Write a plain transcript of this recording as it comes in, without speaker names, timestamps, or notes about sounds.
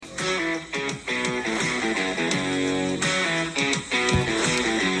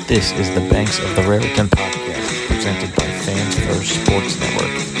This is the Banks of the Raritan podcast, presented by Fans First Sports Network.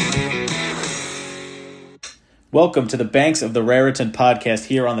 Welcome to the Banks of the Raritan podcast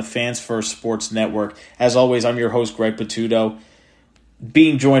here on the Fans First Sports Network. As always, I'm your host, Greg Patudo,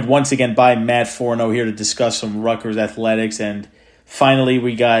 being joined once again by Matt Forno here to discuss some Rutgers athletics. And finally,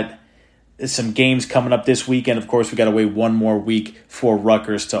 we got some games coming up this weekend. Of course, we got to wait one more week for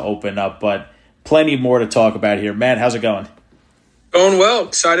Rutgers to open up, but plenty more to talk about here. Matt, how's it going? Going well.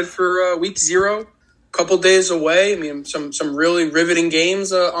 Excited for week 0. Couple days away. I mean, some really riveting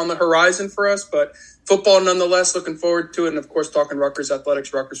games on the horizon for us, but football nonetheless. Looking forward to it, and of course, talking Rutgers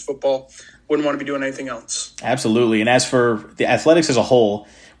athletics, Rutgers football. Wouldn't want to be doing anything else. Absolutely. And as for the athletics as a whole,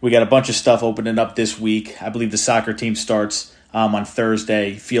 we got a bunch of stuff opening up this week. I believe the soccer team starts on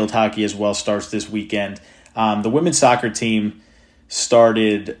Thursday. Field hockey as well starts this weekend. The women's soccer team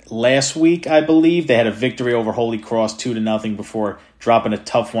started last week, I believe. They had a victory over Holy Cross 2-0 before dropping a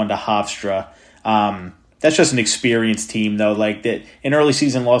tough one to Hofstra. That's just an experienced team, though. Like that, an early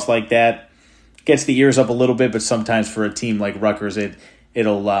season loss like that gets the ears up a little bit, but sometimes for a team like Rutgers,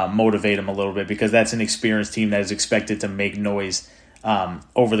 it'll motivate them a little bit because that's an experienced team that is expected to make noise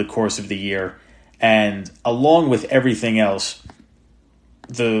over the course of the year. And along with everything else,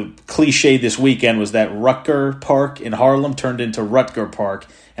 the cliche this weekend was that Rutger Park in Harlem turned into Rutger Park,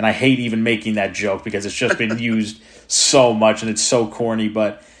 and I hate even making that joke because it's just been used so much and it's so corny,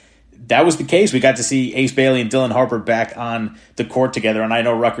 but that was the case. We got to see Ace Bailey and Dylan Harper back on the court together, and I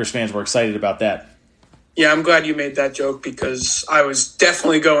know Rutgers fans were excited about that. Yeah, I'm glad you made that joke because I was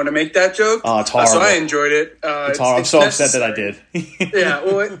definitely going to make that joke. Oh, it's horrible. So I enjoyed it. It's horrible. I'm so upset that I did. Yeah,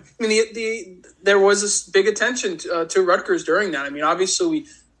 well, I mean, there was this big attention to Rutgers during that. I mean, obviously,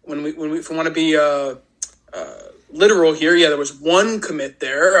 when we want to be literal here, yeah, there was one commit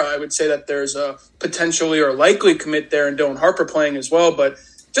there. I would say that there's a potentially or likely commit there and Dylan Harper playing as well, but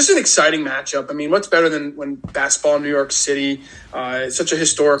just an exciting matchup. I mean, what's better than when basketball in New York City, it's such a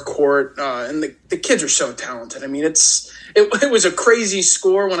historic court, and the kids are so talented. I mean, it was a crazy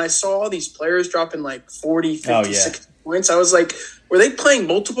score when I saw all these players dropping like 40, 50, 60 points. I was like, were they playing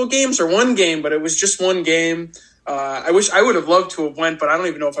multiple games or one game? But it was just one game. I wish I would have loved to have went, but I don't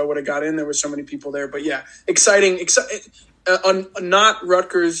even know if I would have got in. There were so many people there. But yeah, exciting. A not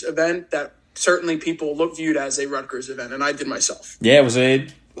Rutgers event that certainly people viewed as a Rutgers event, and I did myself. Yeah, it was a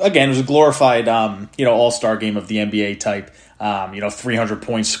glorified, all-star game of the NBA type. 300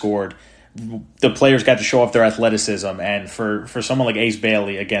 points scored. The players got to show off their athleticism, and for someone like Ace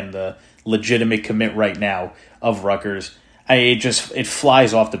Bailey, again, the legitimate commit right now of Rutgers, it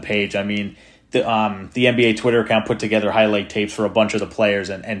flies off the page. I mean, the NBA Twitter account put together highlight tapes for a bunch of the players,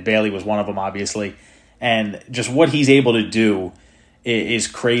 and Bailey was one of them, obviously. And just what he's able to do is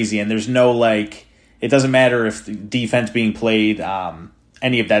crazy, and there's no, it doesn't matter if the defense being played,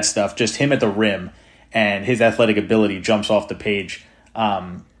 any of that stuff, just him at the rim and his athletic ability jumps off the page.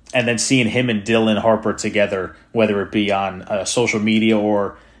 And then seeing him and Dylan Harper together, whether it be on social media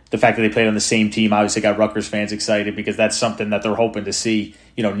or the fact that they played on the same team, obviously got Rutgers fans excited because that's something that they're hoping to see,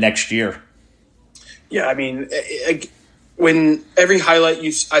 next year. Yeah, I mean, when every highlight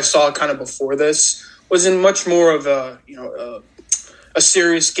I saw kind of before this was in much more of a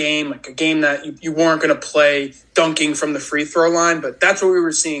serious game, like a game that you weren't going to play dunking from the free throw line, but that's what we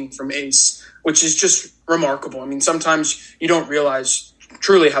were seeing from Ace, which is just remarkable. I mean, sometimes you don't realize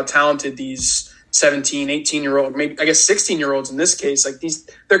truly how talented these 17, 18-year-old, maybe I guess 16-year-olds in this case,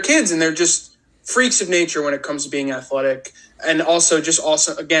 they're kids and they're just freaks of nature when it comes to being athletic. And also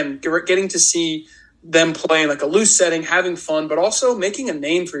again, getting to see them playing like a loose setting, having fun, but also making a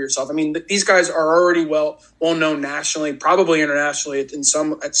name for yourself. I mean, these guys are already well known nationally, probably internationally at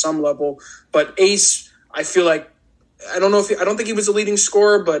some level. But Ace, I feel like I don't think he was a leading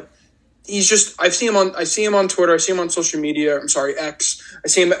scorer, but he's just I see him on Twitter, I see him on social media. I'm sorry, X. I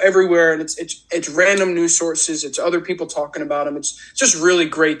see him everywhere, and it's random news sources, it's other people talking about him. It's just really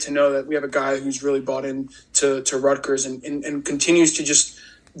great to know that we have a guy who's really bought in to Rutgers and continues to just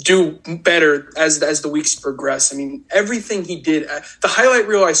do better as the weeks progress. I mean, everything he did, the highlight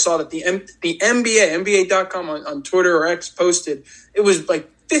reel I saw that the NBA.com on Twitter or X posted, it was like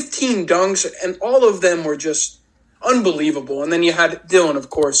 15 dunks, and all of them were just unbelievable. And then you had Dylan, of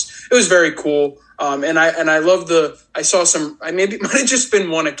course. It was very cool. And I love I saw maybe it might have just been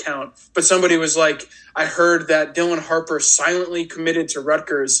one account, but somebody was like, I heard that Dylan Harper silently committed to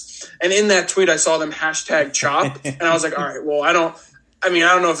Rutgers. And in that tweet, I saw them hashtag chop. And I was like, all right, well, I don't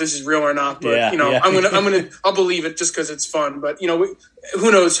know if this is real or not, but I'll believe it just because it's fun. But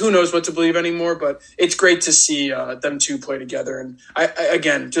who knows what to believe anymore. But it's great to see them two play together, and I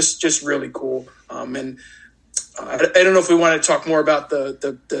again just really cool. And I don't know if we want to talk more about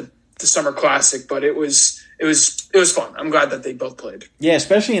the Summer Classic, but it was fun. I'm glad that they both played. Yeah,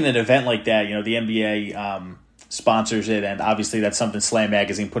 especially in an event like that. The NBA sponsors it, and obviously that's something Slam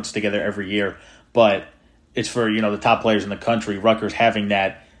Magazine puts together every year. But it's for the top players in the country. Rutgers having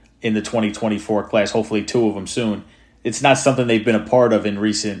that in the 2024 class, hopefully 2 of them soon. It's not something they've been a part of in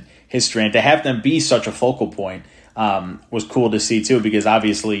recent history, and to have them be such a focal point was cool to see too. Because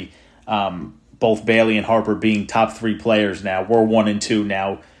obviously, both Bailey and Harper being top 3 players now, we're 1 and 2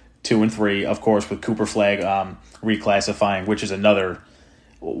 now, 2 and 3, of course, with Cooper Flagg reclassifying, which is another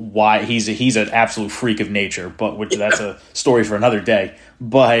why he's an absolute freak of nature. But that's a story for another day.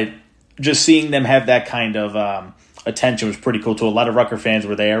 But just seeing them have that kind of attention was pretty cool too. A lot of Rutgers fans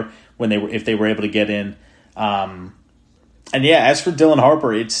were there if they were able to get in. And yeah, as for Dylan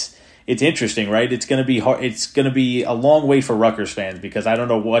Harper, it's interesting, right? It's gonna be a long wait for Rutgers fans because I don't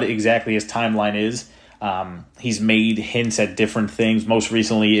know what exactly his timeline is. He's made hints at different things. Most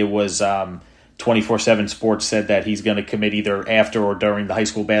recently, it was 24/7 Sports said that he's going to commit either after or during the high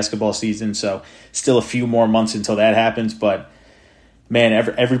school basketball season. So still a few more months until that happens. But man,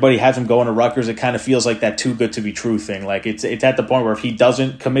 everybody has him going to Rutgers. It kind of feels like that too good to be true thing. Like it's at the point where if he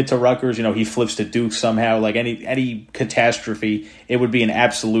doesn't commit to Rutgers, he flips to Duke somehow. Like any catastrophe, it would be an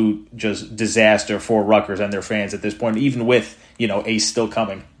absolute just disaster for Rutgers and their fans at this point, even with Ace still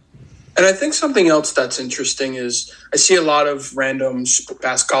coming. And I think something else that's interesting is I see a lot of random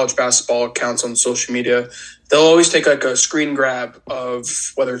college basketball accounts on social media. They'll always take like a screen grab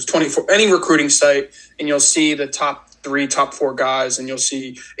of whether it's 24, any recruiting site, and you'll see the top 3, top 4 guys, and you'll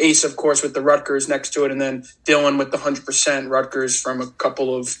see Ace, of course, with the Rutgers next to it, and then Dylan with the 100% Rutgers from a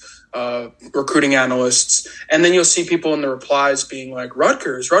couple of recruiting analysts. And then you'll see people in the replies being like,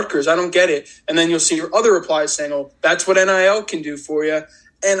 Rutgers, I don't get it. And then you'll see other replies saying, oh, that's what NIL can do for you.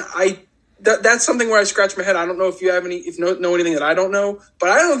 And that's something where I scratch my head. I don't know if you have know anything that I don't know, but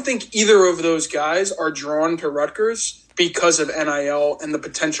I don't think either of those guys are drawn to Rutgers because of NIL and the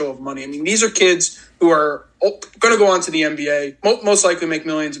potential of money. I mean, these are kids who are going to go on to the NBA, most likely make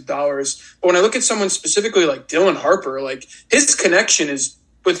millions of dollars. But when I look at someone specifically like Dylan Harper, like his connection is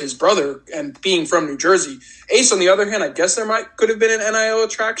with his brother and being from New Jersey. Ace, on the other hand, I guess could have been an NIL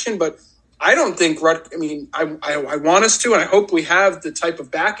attraction, but I don't think I want us to, and I hope we have the type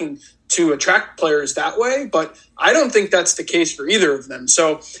of backing to attract players that way, but I don't think that's the case for either of them.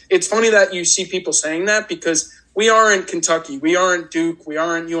 So it's funny that you see people saying that because we aren't Kentucky, we aren't Duke, we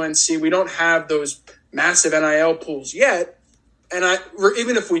aren't UNC, we don't have those massive NIL pools yet. And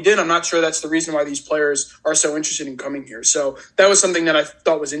even if we did, I'm not sure that's the reason why these players are so interested in coming here. So that was something that I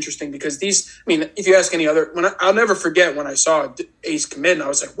thought was interesting because if you ask any other, I'll never forget when I saw Ace commit and I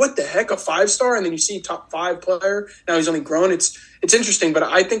was like, what the heck, a 5-star? And then you see top 5 player. Now he's only grown. It's interesting, but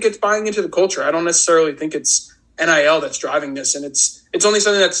I think it's buying into the culture. I don't necessarily think it's NIL that's driving this. And it's only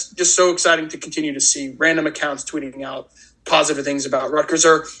something that's just so exciting to continue to see random accounts tweeting out positive things about Rutgers.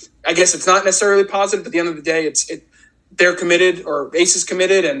 Or I guess it's not necessarily positive, but at the end of the day, they're committed or Ace is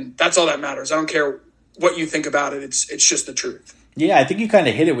committed, and that's all that matters. I don't care what you think about it. It's just the truth. Yeah, I think you kind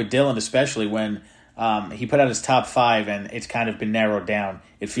of hit it with Dylan, especially when he put out his top 5, and it's kind of been narrowed down.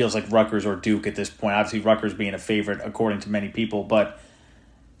 It feels like Rutgers or Duke at this point. Obviously, Rutgers being a favorite according to many people, but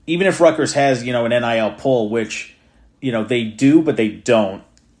even if Rutgers has an NIL pull, which they do, but they don't,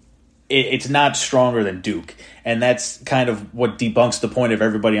 it's not stronger than Duke, and that's kind of what debunks the point of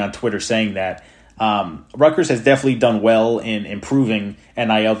everybody on Twitter saying that. Rutgers has definitely done well in improving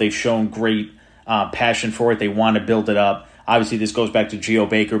NIL. They've shown great passion for it. They want to build it up. Obviously, this goes back to Geo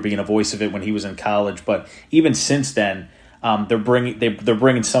Baker being a voice of it when he was in college. But even since then, they're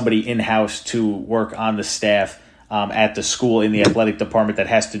bringing somebody in-house to work on the staff at the school in the athletic department that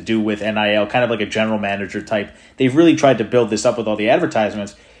has to do with NIL, kind of like a general manager type. They've really tried to build this up with all the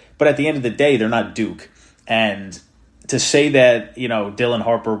advertisements. But at the end of the day, they're not Duke. And to say that, Dylan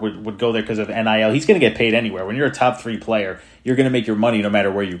Harper would go there because of NIL, he's going to get paid anywhere. When you're a top 3 player, you're going to make your money no matter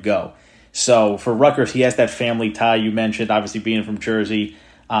where you go. So for Rutgers, he has that family tie you mentioned, obviously being from Jersey,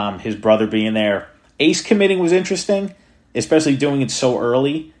 his brother being there. Ace committing was interesting, especially doing it so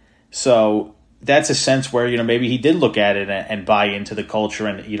early. So that's a sense where, maybe he did look at it and buy into the culture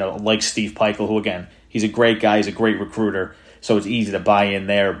and, like Steve Peichel, who, again, he's a great guy, he's a great recruiter, so it's easy to buy in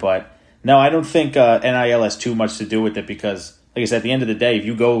there. But no, I don't think NIL has too much to do with it because, like I said, at the end of the day,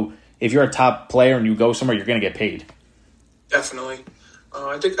 if you're a top player and you go somewhere, you're going to get paid. Definitely.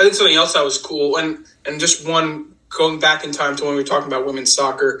 I think something else that was cool, and just one going back in time to when we were talking about women's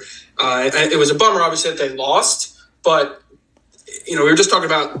soccer, it was a bummer, obviously, that they lost, but we were just talking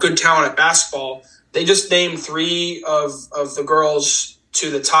about good talent at basketball. They just named 3 of the girls to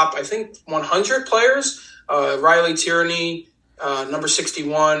the top, I think, 100 players Riley Tierney, number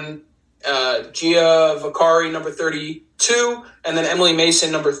 61, Gia Vakari, number 32, and then Emily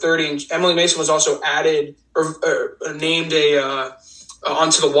Mason, number 30. And Emily Mason was also added or named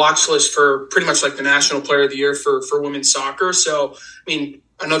onto the watch list for pretty much like the National Player of the Year for women's soccer. So, I mean,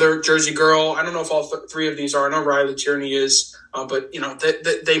 another Jersey girl. I don't know if all three of these are. I know Riley Tierney is, but,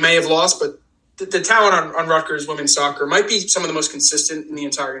 they may have lost, but the talent on Rutgers women's soccer might be some of the most consistent in the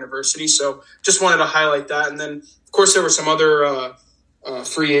entire university. So just wanted to highlight that. And then, of course, there were some other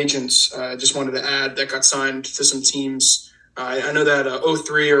free agents I just wanted to add that got signed to some teams. I know that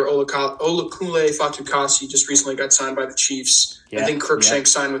 03 or Olakule Fatukasi just recently got signed by the Chiefs. Yeah, I think Kirkshank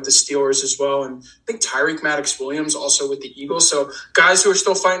signed with the Steelers as well. And I think Tyreek Maddox-Williams also with the Eagles. So guys who are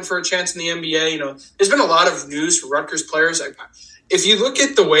still fighting for a chance in the NBA. There's been a lot of news for Rutgers players. If you look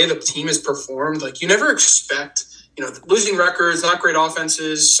at the way the team has performed, like you never expect, losing records, not great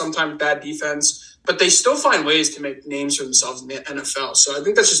offenses, sometimes bad defense, but they still find ways to make names for themselves in the NFL. So I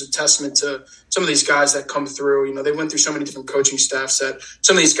think that's just a testament to some of these guys that come through. They went through so many different coaching staffs that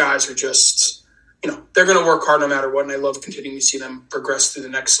some of these guys are just, they're going to work hard no matter what. And I love continuing to see them progress through the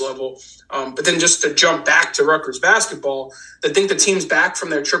next level. But then just to jump back to Rutgers basketball, I think the team's back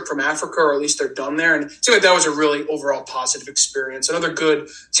from their trip from Africa, or at least they're done there. And it seemed like that was a really overall positive experience. Seemed like a good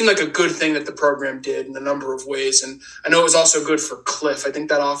thing that the program did in a number of ways. And I know it was also good for Cliff. I think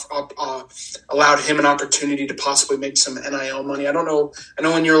that allowed him an opportunity to possibly make some NIL money. I don't know. I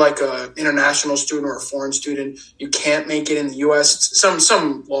know when you're like an international student or a foreign student, you can't make it in the U.S. It's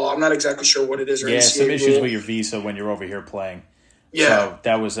some law. I'm not exactly sure what it is. Yeah, some issues with your visa when you're over here playing. Yeah. So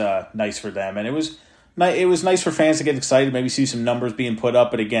that was nice for them. And it was nice for fans to get excited, maybe see some numbers being put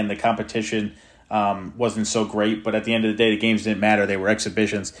up. But again, the competition wasn't so great. But at the end of the day, the games didn't matter. They were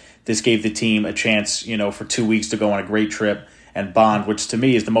exhibitions. This gave the team a chance, for 2 weeks to go on a great trip and bond, which to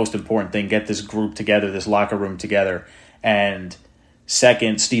me is the most important thing. Get this group together, this locker room together. And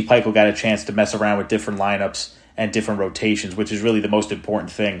second, Steve Peichel got a chance to mess around with different lineups and different rotations, which is really the most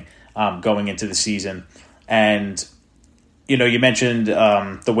important thing going into the season. And you mentioned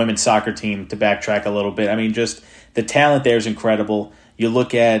the women's soccer team, to backtrack a little bit. I mean, just the talent there is incredible. You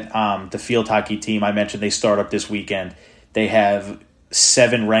look at the field hockey team I mentioned, they start up this weekend. They have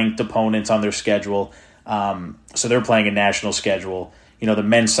 7 ranked opponents on their schedule, so they're playing a national schedule. The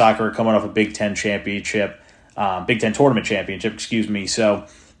men's soccer are coming off a Big Ten tournament championship, So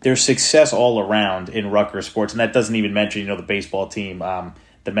there's success all around in Rutgers sports, and that doesn't even mention, the baseball team,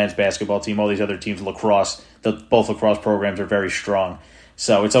 the men's basketball team, all these other teams, lacrosse. Both lacrosse programs are very strong.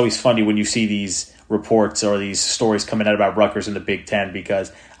 So it's always funny when you see these reports or these stories coming out about Rutgers in the Big Ten,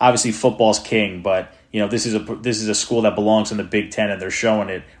 because obviously football's king, but this is a school that belongs in the Big Ten, and they're showing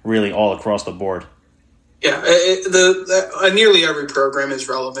it really all across the board. Yeah, nearly every program is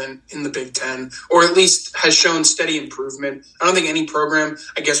relevant in the Big Ten, or at least has shown steady improvement. I don't think any program,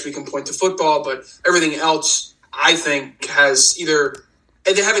 I guess we can point to football, but everything else, I think, has either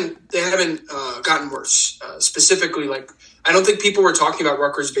they haven't gotten worse. Specifically, like, I don't think people were talking about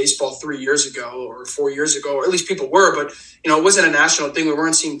Rutgers baseball 3 years ago or 4 years ago, or at least people were, but it wasn't a national thing. We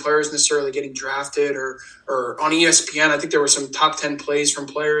weren't seeing players necessarily getting drafted or on ESPN. I think there were some top 10 plays from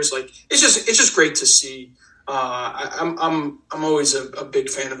players. Like, it's just great to see. I'm always a big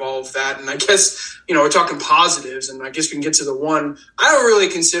fan of all of that, and I guess we're talking positives, and I guess we can get to the one. I don't really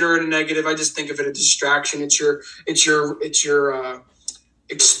consider it a negative. I just think of it a distraction. It's your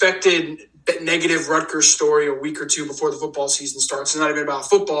expected negative Rutgers story a week or two before the football season starts. It's not even about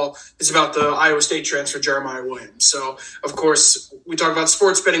football. It's about the Iowa State transfer, Jeremiah Williams. So, of course, we talk about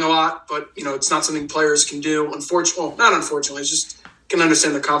sports betting a lot, but, it's not something players can do. Not unfortunately. It's just can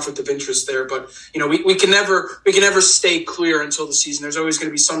understand the conflict of interest there. But, we can never stay clear until the season. There's always going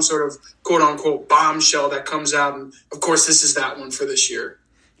to be some sort of quote-unquote bombshell that comes out. And, of course, this is that one for this year.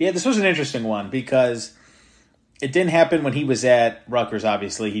 Yeah, this was an interesting one because it didn't happen when he was at Rutgers,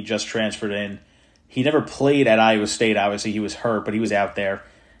 obviously. He just transferred in. He never played at Iowa State, obviously. He was hurt, but he was out there.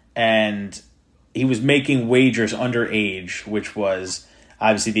 And he was making wagers underage, which was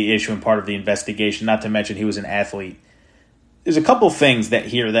obviously the issue and part of the investigation, not to mention he was an athlete. There's a couple things that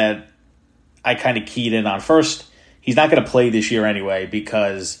I kind of keyed in on. First, he's not going to play this year anyway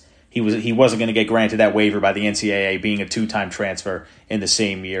because he wasn't going to get granted that waiver by the NCAA, being a 2-time transfer in the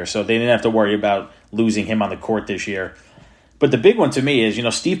same year. So they didn't have to worry about losing him on the court this year. But the big one to me is,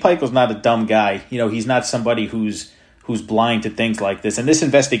 Steve Peichel's not a dumb guy. He's not somebody who's blind to things like this. And this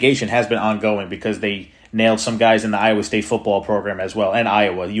investigation has been ongoing because they nailed some guys in the Iowa State football program as well, and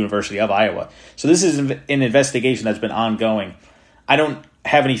Iowa, the University of Iowa. So this is an investigation that's been ongoing. I don't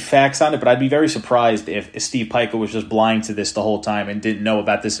have any facts on it, but I'd be very surprised if Steve Peichel was just blind to this the whole time and didn't know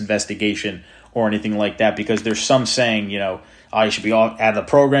about this investigation or anything like that, because there's some saying, he should be out of the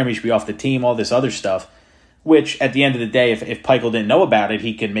program, he should be off the team, all this other stuff, which at the end of the day, if Peichel didn't know about it,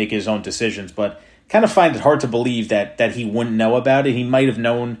 he could make his own decisions. But kind of find it hard to believe that he wouldn't know about it. He might have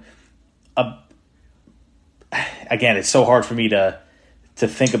known. Again, it's so hard for me to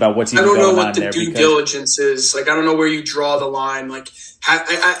think about what's even going on there. I don't know what the due diligence is. Like, I don't know where you draw the line. Like,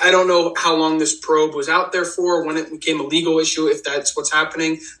 I don't know how long this probe was out there for, when it became a legal issue, if that's what's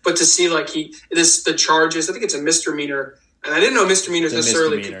happening. But to see, like, the charges, I think it's a misdemeanor. And I didn't know misdemeanors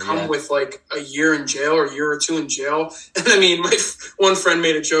necessarily could come with, like, a year in jail or a year or two in jail. And, I mean, my one friend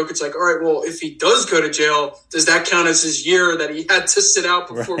made a joke. It's like, all right, well, if he does go to jail, does that count as his year that he had to sit out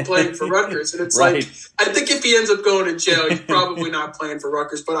before playing for Rutgers? And it's like, I think if he ends up going to jail, he's probably not playing for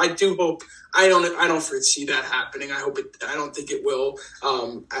Rutgers. But I do hope – I don't foresee that happening. I don't think it will.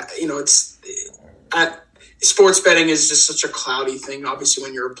 Sports betting is just such a cloudy thing. Obviously,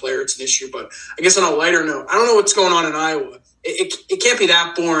 when you're a player, it's an issue. But I guess on a lighter note, I don't know what's going on in Iowa. It can't be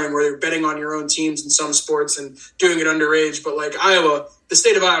that boring where you're betting on your own teams in some sports and doing it underage. But like Iowa, the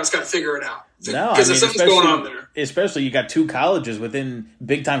state of Iowa's got to figure it out. Because there's something's going on there. Especially you got two colleges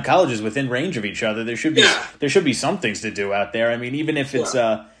big time colleges within range of each other. There should be some things to do out there. I mean, even if it's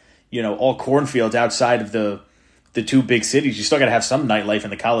all cornfields outside of the two big cities, you still got to have some nightlife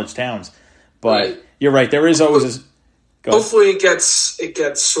in the college towns. But you're right. There is always. Hopefully, it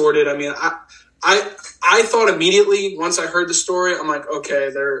gets sorted. I mean, I thought immediately once I heard the story, I'm like,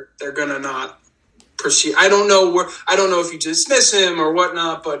 okay, they're gonna not proceed. I don't know if you dismiss him or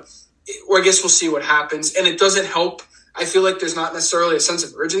whatnot, but I guess we'll see what happens. And it doesn't help. I feel like there's not necessarily a sense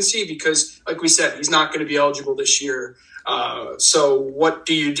of urgency because, like we said, he's not going to be eligible this year. So what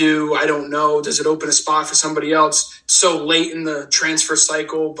do you do? I don't know. Does it open a spot for somebody else? It's so late in the transfer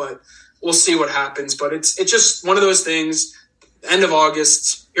cycle, but we'll see what happens. But it's just one of those things. End of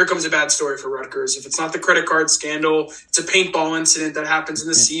August, here comes a bad story for Rutgers. If it's not the credit card scandal, it's a paintball incident that happens in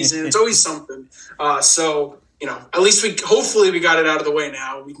the season. It's always something. So, at least hopefully we got it out of the way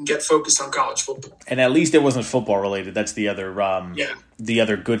now. We can get focused on college football. And at least it wasn't football related. That's the other the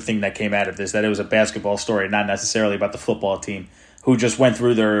other good thing that came out of this, that it was a basketball story, not necessarily about the football team, who just went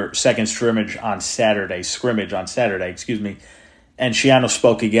through their second scrimmage on Saturday. And Schiano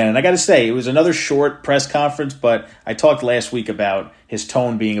spoke again. And I got to say, it was another short press conference, but I talked last week about his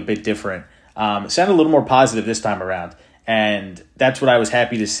tone being a bit different. It sounded a little more positive this time around. And that's what I was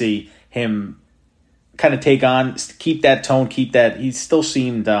happy to see him kind of take on, keep that tone, he still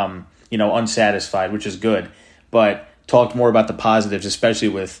seemed, unsatisfied, which is good, but talked more about the positives, especially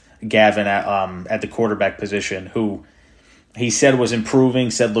with Gavin at the quarterback position, who he said was improving,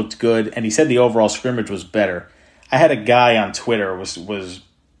 said looked good, and he said the overall scrimmage was better. I had a guy on Twitter was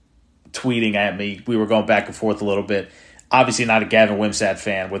tweeting at me. We were going back and forth a little bit. Obviously not a Gavin Wimsatt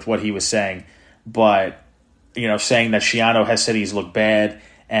fan with what he was saying, but, saying that Schiano has said he's looked bad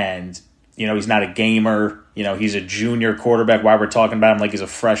and, he's not a gamer. He's a junior quarterback. Why we're talking about him like he's a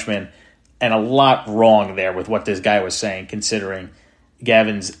freshman. And a lot wrong there with what this guy was saying, considering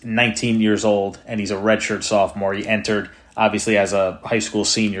Gavin's 19 years old and he's a redshirt sophomore. He entered, obviously, as a high school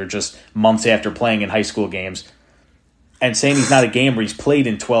senior just months after playing in high school games. And saying he's not a gamer, he's played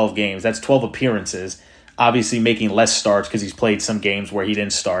in 12 games. That's 12 appearances. Obviously making less starts because he's played some games where he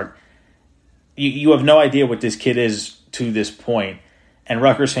didn't start. You have no idea what this kid is to this point. And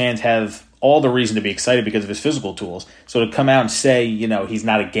Rutgers fans have all the reason to be excited because of his physical tools. So to come out and say, he's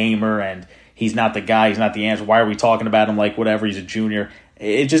not a gamer and he's not the guy, he's not the answer. Why are we talking about him like whatever, he's a junior?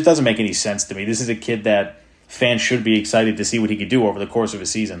 It just doesn't make any sense to me. This is a kid that fans should be excited to see what he could do over the course of a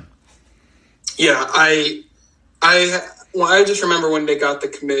season. Yeah, I just remember when they got the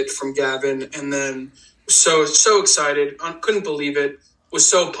commit from Gavin, and then so excited, couldn't believe it, was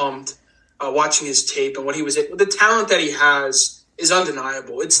so pumped watching his tape and what he was. The talent that he has is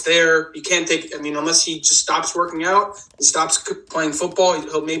undeniable. It's there. You can't take. Unless he just stops working out and stops playing football,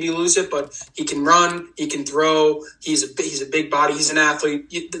 he'll maybe lose it. But he can run, he can throw. He's a big body. He's an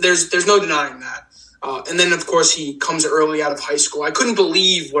athlete. There's no denying that. And then, of course, he comes early out of high school. I couldn't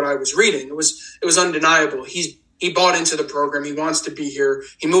believe what I was reading. It was undeniable. He bought into the program. He wants to be here.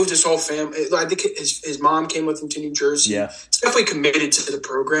 He moved his whole family. I think his mom came with him to New Jersey. Yeah. He's definitely committed to the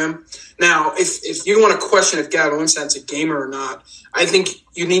program. Now, if you want to question if Gavin Wimsatt's a gamer or not, I think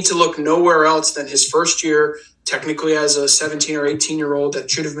you need to look nowhere else than his first year, technically as a 17 or 18-year-old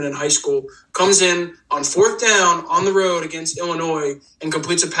that should have been in high school, comes in on fourth down on the road against Illinois and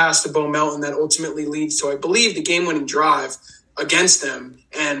completes a pass to Bo Melton that ultimately leads to, I believe, the game-winning drive against them.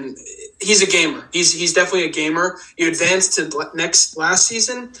 And He's a gamer. He's definitely a gamer. You advanced to last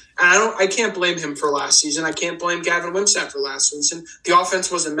season, and I can't blame him for last season. I can't blame Gavin Wimsatt for last season. The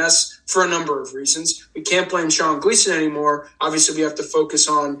offense was a mess for a number of reasons. We can't blame Sean Gleason anymore. Obviously, we have to focus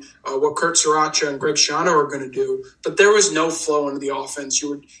on what Kurt Sriracha and Greg Schiano are going to do. But there was no flow into the offense.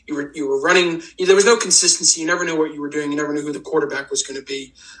 You were running. There was no consistency. You never knew what you were doing. You never knew who the quarterback was going to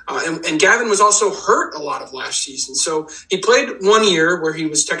be. And Gavin was also hurt a lot of last season. So he played 1 year where he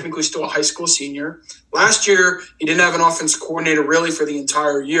was technically still a high school senior. Last year, he didn't have an offense coordinator really for the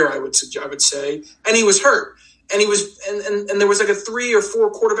entire year, I would say, and he was hurt. And he was, and there was like a 3 or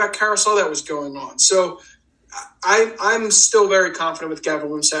 4 quarterback carousel that was going on. So I'm still very confident with Gavin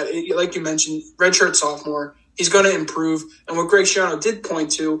Wimsatt. Like you mentioned, redshirt sophomore, he's going to improve. And what Greg Schiano did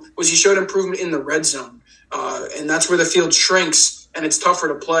point to was he showed improvement in the red zone, and that's where the field shrinks and it's tougher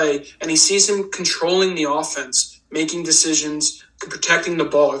to play. And he sees him controlling the offense, making decisions, protecting the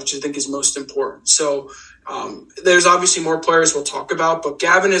ball, which I think is most important. So there's obviously more players we'll talk about, but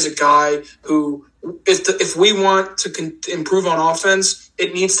Gavin is a guy who, if we want to improve on offense,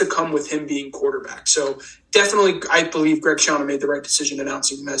 it needs to come with him being quarterback. So definitely, I believe Greg Schiano made the right decision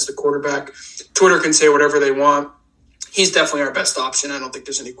announcing him as the quarterback. Twitter can say whatever they want. He's definitely our best option. I don't think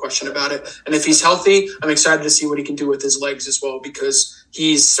there's any question about it. And if he's healthy, I'm excited to see what he can do with his legs as well, because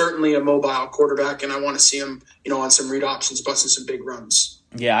he's certainly a mobile quarterback, and I want to see him, on some read options, busting some big runs.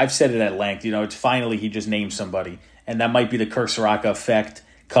 Yeah, I've said it at length. It's finally he just named somebody, and that might be the Kirk Sriracha effect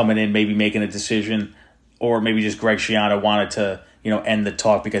coming in, maybe making a decision, or maybe just Greg Schiano wanted to, end the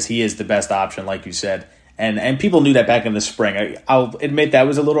talk because he is the best option, like you said. And people knew that back in the spring. I'll admit that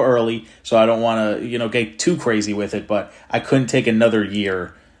was a little early, so I don't want to, get too crazy with it, but I couldn't take another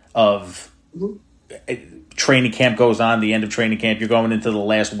year of training camp goes on, the end of training camp, you're going into the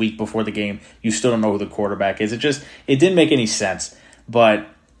last week before the game, you still don't know who the quarterback is. It didn't make any sense. But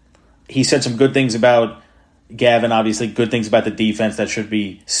he said some good things about Gavin, obviously, good things about the defense that should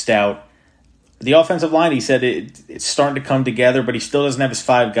be stout. The offensive line, he said it's starting to come together, but he still doesn't have his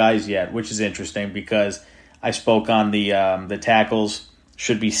 5 guys yet, which is interesting because I spoke on the tackles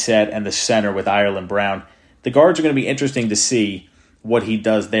should be set and the center with Ireland Brown. The guards are going to be interesting to see what he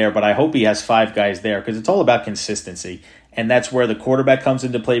does there, but I hope he has 5 guys there because it's all about consistency, and that's where the quarterback comes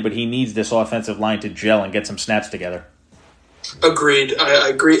into play, but he needs this offensive line to gel and get some snaps together. Agreed. I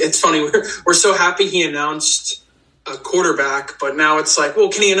agree. It's funny. We're so happy he announced a quarterback, but now it's like, well,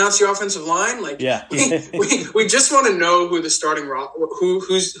 can he announce the offensive line? Like, yeah, we just want to know who the starting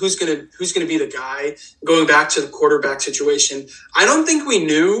who's gonna be the guy. Going back to the quarterback situation, I don't think we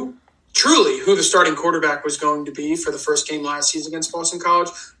knew truly who the starting quarterback was going to be for the first game last season against Boston College.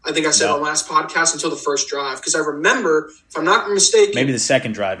 I think I said on the last podcast until the first drive, because I remember, if I'm not mistaken, maybe the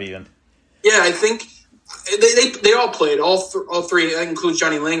second drive even. Yeah, I think. They all played, all three. That includes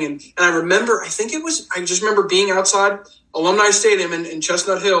Johnny Lang. And I remember, I just remember being outside Alumni Stadium in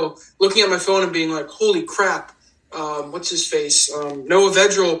Chestnut Hill, looking at my phone and being like, holy crap, what's his face? Noah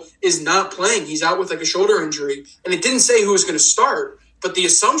Vedral is not playing. He's out with like a shoulder injury. And it didn't say who was going to start, but the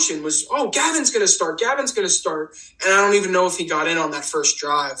assumption was, Gavin's going to start. And I don't even know if he got in on that first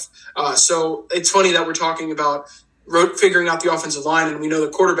drive. So it's funny that we're talking about figuring out the offensive line, and we know the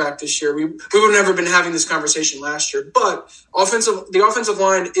quarterback this year. We would have never been having this conversation last year, but the offensive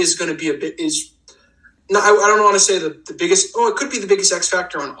line is going to be I don't want to say the biggest. It could be the biggest X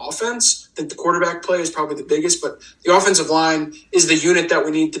factor on offense. I think the quarterback play is probably the biggest, but the offensive line is the unit that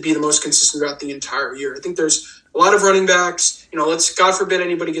we need to be the most consistent throughout the entire year. I think there's a lot of running backs. Let's God forbid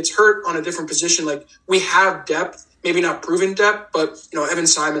anybody gets hurt on a different position. Like, we have depth. Maybe not proven depth, but Evan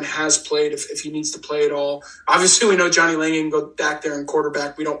Simon has played if he needs to play at all. Obviously, we know Johnny Lang can go back there and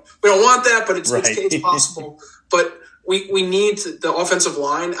quarterback. We don't want that, but it's possible. But we need the offensive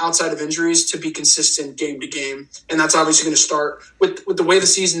line outside of injuries to be consistent game to game, and that's obviously going to start with the way the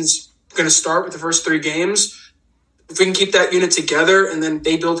season's going to start with the first 3 games. If we can keep that unit together and then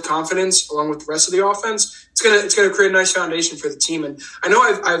they build confidence along with the rest of the offense, it's gonna create a nice foundation for the team. And I know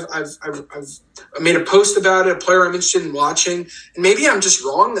I've made a post about it, a player I'm interested in watching, and maybe I'm just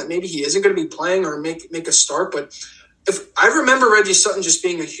wrong that maybe he isn't going to be playing or make a start. But if I remember Reggie Sutton just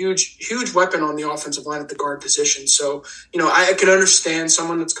being a huge weapon on the offensive line at the guard position, so I can understand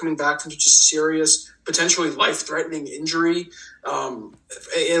someone that's coming back from just a serious, potentially life-threatening injury. I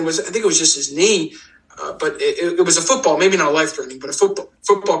think it was just his knee. But it was a football, maybe not life-threatening, but a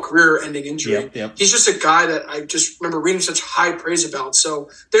football career-ending injury. Yep. He's just a guy that I just remember reading such high praise about.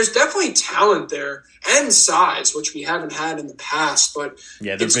 So there's definitely talent there and size, which we haven't had in the past. But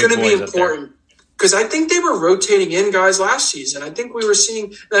it's going to be important because I think they were rotating in guys last season. I think we were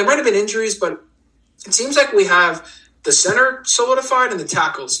seeing – there might have been injuries, but it seems like we have the center solidified and the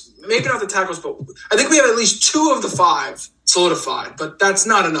tackles. Maybe not the tackles, but I think we have at least 2 of the 5 solidified. But that's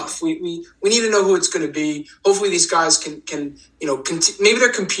not enough. We need to know who it's going to be. Hopefully, these guys can maybe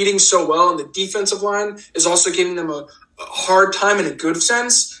they're competing so well, and the defensive line is also giving them a hard time in a good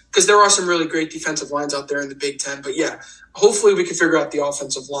sense, because there are some really great defensive lines out there in the Big Ten. But yeah, hopefully we can figure out the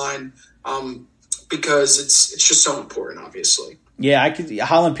offensive line, because it's just so important, obviously. Yeah,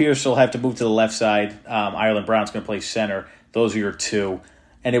 Holland Pierce will have to move to the left side. Ireland Brown's going to play center. Those are your 2.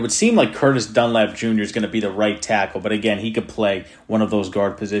 And it would seem like Curtis Dunlap Jr. is going to be the right tackle, but again, he could play one of those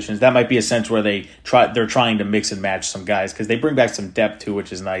guard positions. That might be a sense where they're trying to mix and match some guys, because they bring back some depth too,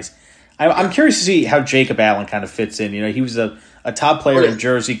 which is nice. I'm curious to see how Jacob Allen kind of fits in. He was a top player in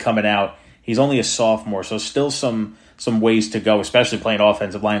Jersey coming out. He's only a sophomore, so still some ways to go, especially playing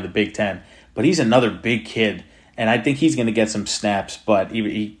offensive line in the Big Ten. But he's another big kid, and I think he's going to get some snaps, but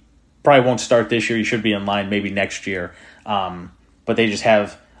he probably won't start this year. He should be in line maybe next year. But they just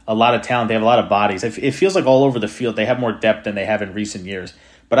have a lot of talent. They have a lot of bodies. It feels like all over the field they have more depth than they have in recent years.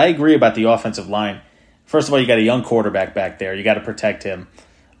 But I agree about the offensive line. First of all, you got a young quarterback back there. You got to protect him.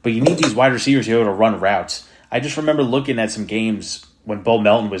 But you need these wide receivers to be able to run routes. I just remember looking at some games when Bo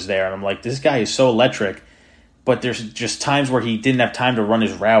Melton was there, and I'm like, this guy is so electric. But there's just times where he didn't have time to run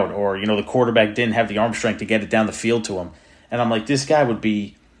his route, or the quarterback didn't have the arm strength to get it down the field to him. And I'm like, this guy would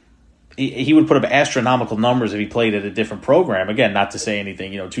be – he would put up astronomical numbers if he played at a different program. Again, not to say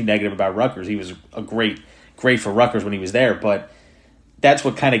anything too negative about Rutgers. He was a great for Rutgers when he was there, but that's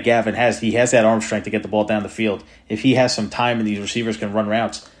what kind of Gavin has. He has that arm strength to get the ball down the field. If he has some time and these receivers can run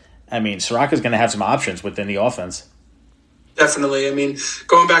routes, I mean, Soraka's going to have some options within the offense. Definitely. I mean,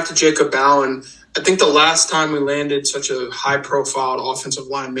 going back to Jacob Allen, I think the last time we landed such a high-profile offensive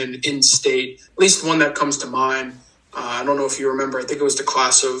lineman in state, at least one that comes to mind, I don't know if you remember, I think it was the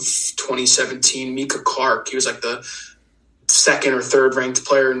class of 2017, Micah Clark. He was like the 2nd or 3rd ranked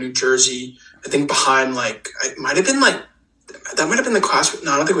player in New Jersey. I think behind that might have been the class.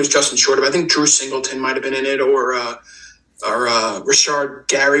 No, I don't think it was Justin Short, but I think Drew Singleton might have been in it, or Richard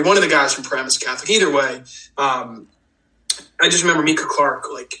Gary, one of the guys from Paramus Catholic. Either way, I just remember Micah Clark,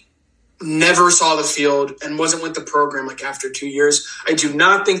 never saw the field and wasn't with the program after 2 years. I do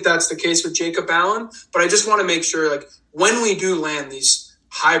not think that's the case with Jacob Allen, but I just want to make sure when we do land these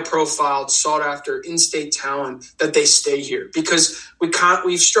high-profile, sought-after in-state talent, that they stay here, because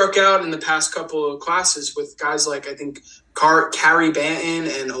we've struck out in the past couple of classes with guys like, I think, Carrie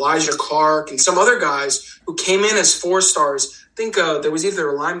Banton and Elijah Clark and some other guys who came in as 4-stars. I think there was either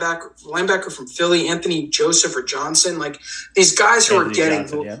a linebacker from Philly, Anthony Joseph or Johnson. These guys who Anthony are getting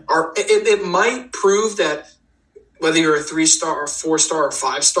Johnson, yeah. It might prove that whether you're a 3-star or 4-star or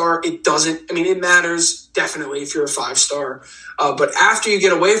 5-star, it doesn't. I mean, it matters definitely if you're a 5-star. But after you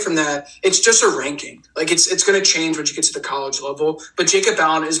get away from that, it's just a ranking. It's going to change once you get to the college level. But Jacob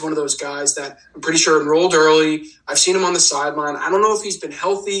Allen is one of those guys that I'm pretty sure enrolled early. I've seen him on the sideline. I don't know if he's been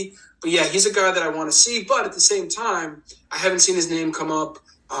healthy, but yeah, he's a guy that I want to see. But at the same time, I haven't seen his name come up.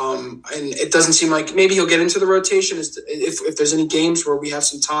 And it doesn't seem like maybe he'll get into the rotation if there's any games where we have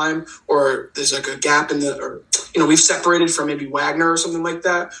some time, or there's a gap we've separated from maybe Wagner or something like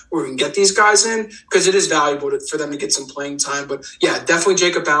that, where we can get these guys in, because it is valuable for them to get some playing time. But yeah, definitely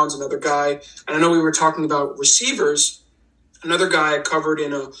Jacob Allen's another guy. And I know we were talking about receivers. Another guy I covered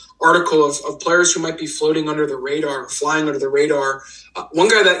in an article of players who might be floating under the radar, flying under the radar. One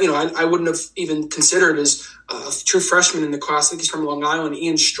guy that, I wouldn't have even considered is a true freshman in the class. I think he's from Long Island,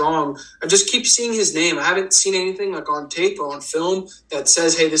 Ian Strong. I just keep seeing his name. I haven't seen anything on tape or on film that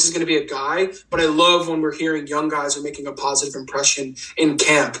says, hey, this is going to be a guy. But I love when we're hearing young guys are making a positive impression in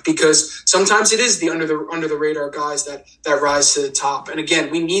camp, because sometimes it is the under the radar guys that rise to the top. And again,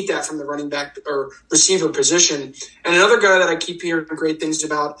 we need that from the running back or receiver position. And another guy that I keep hearing great things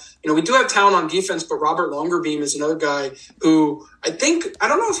about, we do have talent on defense, but Robert Longerbeam is another guy who I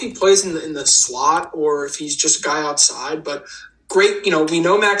don't know if he plays in the slot or if he's just a guy outside, but great. We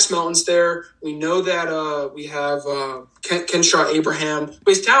know Max Melton's there. We know that we have Kenshaw Abraham, who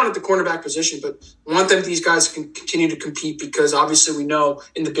has talent at the cornerback position, but we want these guys to continue to compete, because obviously we know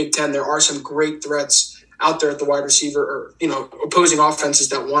in the Big Ten there are some great threats out there at the wide receiver, or opposing offenses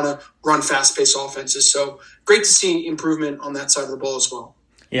that want to run fast-paced offenses. So great to see improvement on that side of the ball as well.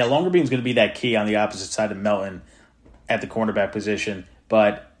 Yeah, Longerbeam's going to be that key on the opposite side of Melton at the cornerback position.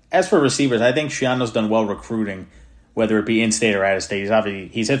 But as for receivers, I think Shiano's done well recruiting, whether it be in-state or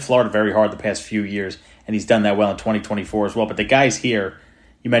out-of-state. He's hit Florida very hard the past few years, and he's done that well in 2024 as well. But the guys here,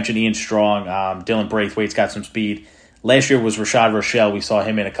 you mentioned Ian Strong, Dylan Braithwaite's got some speed. Last year was Rashad Rochelle. We saw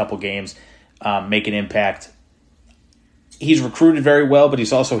him in a couple games make an impact. he's recruited very well, but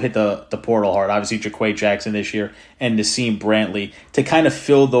he's also hit the portal hard. Obviously, Jaquay Jackson this year and Nassim Brantley to kind of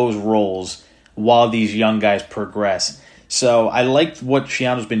fill those roles while these young guys progress. So I liked what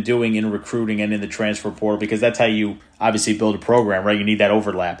Schiano's been doing in recruiting and in the transfer portal, because that's how you obviously build a program, right? You need that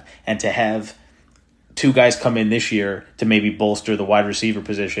overlap. And to have two guys come in this year to maybe bolster the wide receiver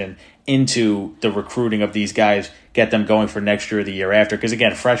position into the recruiting of these guys, get them going for next year or the year after. Because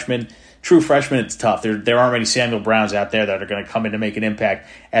again, true freshmen, it's tough. There aren't many Samuel Browns out there that are going to come in to make an impact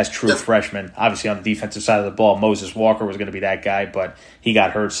as true freshmen. Obviously, on the defensive side of the ball, Moses Walker was going to be that guy, but he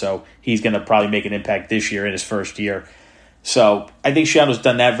got hurt, so he's going to probably make an impact this year in his first year. So I think Schiano's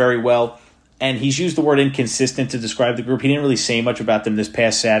done that very well, and he's used the word inconsistent to describe the group. He didn't really say much about them this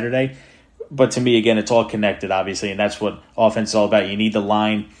past Saturday, but to me, again, it's all connected, obviously, and that's what offense is all about. You need the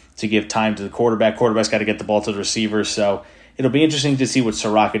line to give time to the quarterback. Quarterback's got to get the ball to the receivers, so it'll be interesting to see what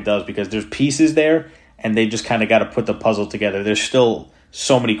Soraka does, because there's pieces there, and they just kind of got to put the puzzle together. There's still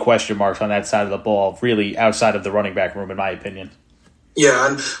so many question marks on that side of the ball, really outside of the running back room, in my opinion. Yeah,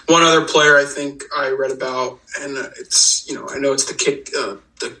 and one other player I think I read about, and it's, I know it's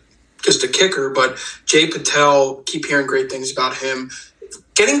just a kicker, but Jay Patel, keep hearing great things about him.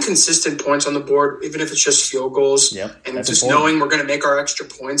 Getting consistent points on the board, even if it's just field goals, and just important. Knowing we're going to make our extra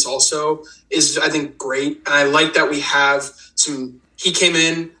points also is, I think, great. And I like that we have some. He came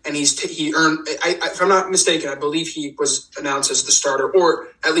in and he earned. If I'm not mistaken, I believe he was announced as the starter, or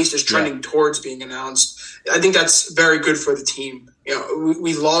at least is trending towards being announced. I think that's very good for the team.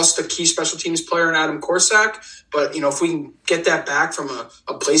 We lost a key special teams player in Adam Korsak, but if we can get that back from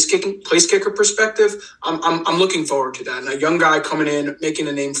a place kicker perspective, I'm looking forward to that. And a young guy coming in, making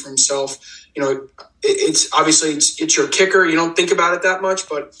a name for himself. It's obviously it's your kicker. You don't think about it that much,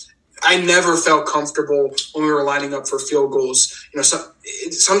 but I never felt comfortable when we were lining up for field goals.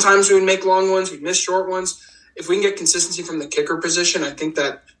 Sometimes we would make long ones, we'd miss short ones. If we can get consistency from the kicker position, I think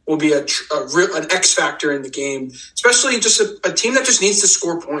that will be an X factor in the game, especially just a team that just needs to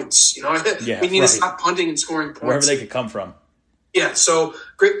score points. We need to stop punting and scoring points wherever they could come from. Yeah, so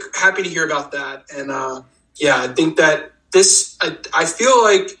great, happy to hear about that, and I think that this. I feel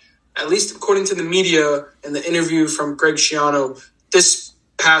like, at least according to the media and the interview from Greg Schiano, this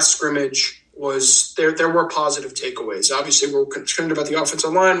past scrimmage was there were positive takeaways. Obviously, we're concerned about the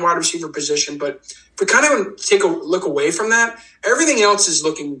offensive line, wide receiver position, but if we kind of take a look away from that, everything else is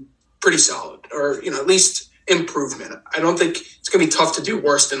looking pretty solid, or at least improvement. I don't think it's going to be tough to do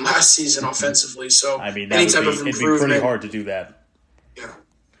worse than last season offensively. So any type of improvement, it'd be pretty hard to do that. Yeah,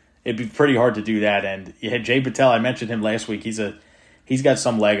 it'd be pretty hard to do that. And you had Jay Patel. I mentioned him last week. He's got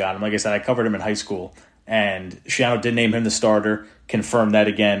some leg on him. Like I said, I covered him in high school. And Schiano did name him the starter, confirmed that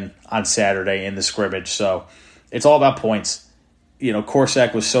again on Saturday in the scrimmage. So it's all about points.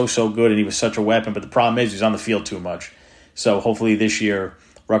 Korsak was so good, and he was such a weapon, but the problem is he's on the field too much. So hopefully this year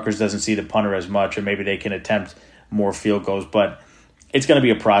Rutgers doesn't see the punter as much, and maybe they can attempt more field goals. But it's going to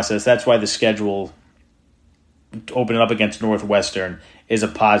be a process. That's why the schedule opening up against Northwestern is a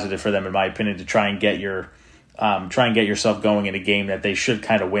positive for them, in my opinion, to try and get yourself going in a game that they should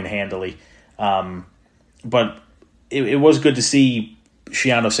kind of win handily. But it was good to see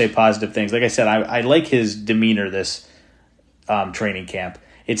Schiano say positive things. Like I said, I like his demeanor this training camp.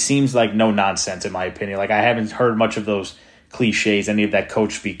 It seems like no nonsense, in my opinion. Like, I haven't heard much of those cliches, any of that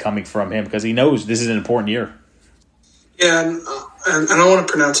coach speak coming from him, because he knows this is an important year. Yeah, and I don't want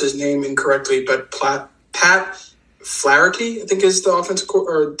to pronounce his name incorrectly, but Pat Flaherty, I think, is the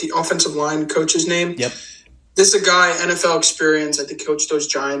offensive line coach's name. Yep. This is a guy, NFL experience. I think coached those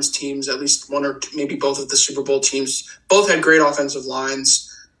Giants teams, at least one or two, maybe both of the Super Bowl teams. Both had great offensive lines.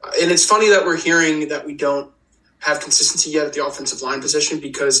 And it's funny that we're hearing that we don't have consistency yet at the offensive line position,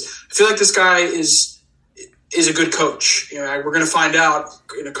 because I feel like this guy is a good coach. We're going to find out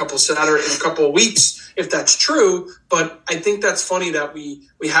in a couple of weeks if that's true. But I think that's funny that we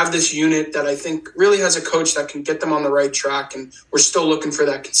have this unit that I think really has a coach that can get them on the right track, and we're still looking for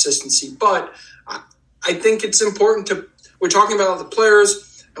that consistency. But I think it's important we're talking about the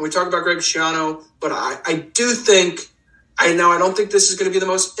players and we talk about Greg Schiano, but I do think, I don't think this is going to be the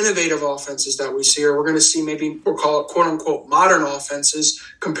most innovative offenses that we see, or we're going to see maybe we'll call it quote unquote modern offenses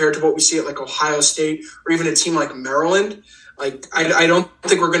compared to what we see at like Ohio State or even a team like Maryland. Like, I don't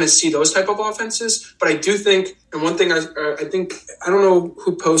think we're going to see those type of offenses, but I do think, and one thing I think, I don't know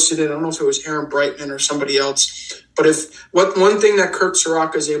who posted it. I don't know if it was Aaron Brightman or somebody else, but one thing that Kirk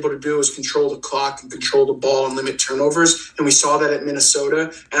Soraka is able to do is control the clock and control the ball and limit turnovers. And we saw that at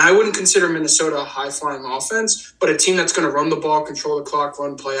Minnesota. And I wouldn't consider Minnesota a high flying offense, but a team that's going to run the ball, control the clock,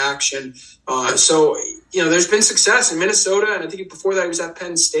 run play action. So there's been success in Minnesota. And I think before that he was at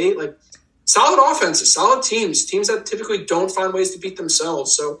Penn State. Like, solid offenses, solid teams that typically don't find ways to beat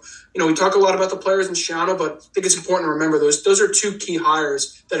themselves. So, we talk a lot about the players in Schiano, but I think it's important to remember those are two key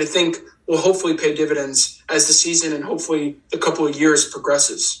hires that I think will hopefully pay dividends as the season and hopefully the couple of years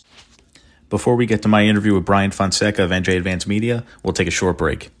progresses. Before we get to my interview with Brian Fonseca of NJ Advanced Media, we'll take a short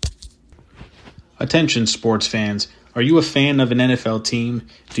break. Attention, sports fans. Are you a fan of an NFL team?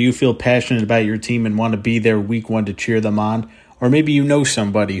 Do you feel passionate about your team and want to be there week one to cheer them on? Or maybe you know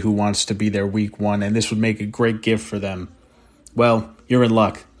somebody who wants to be there week one and this would make a great gift for them. Well, you're in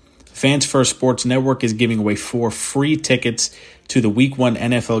luck. Fans First Sports Network is giving away 4 free tickets to the week one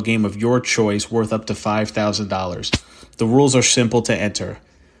NFL game of your choice worth up to $5,000. The rules are simple to enter.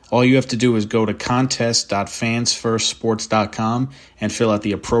 All you have to do is go to contest.fansfirstsports.com and fill out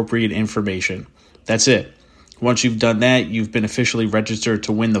the appropriate information. That's it. Once you've done that, you've been officially registered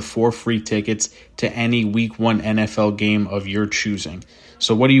to win the 4 free tickets to any Week 1 NFL game of your choosing.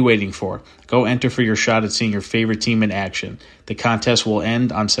 So what are you waiting for? Go enter for your shot at seeing your favorite team in action. The contest will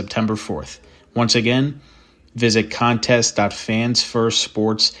end on September 4th. Once again, visit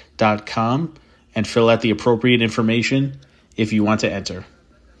contest.fansfirstsports.com and fill out the appropriate information if you want to enter.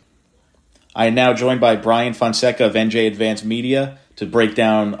 I am now joined by Brian Fonseca of NJ Advanced Media to break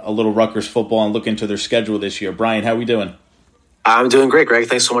down a little Rutgers football and look into their schedule this year. Brian, how are we doing? I'm doing great, Greg.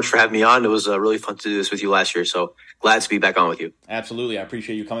 Thanks so much for having me on. It was really fun to do this with you last year, so glad to be back on with you. Absolutely. I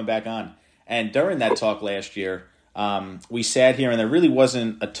appreciate you coming back on. And during that talk last year, we sat here and there really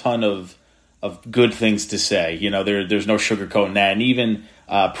wasn't a ton of good things to say. There's no sugarcoating that. And even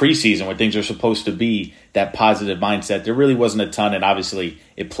preseason, when things are supposed to be that positive mindset, there really wasn't a ton. And obviously,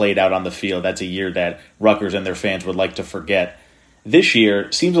 it played out on the field. That's a year that Rutgers and their fans would like to forget. This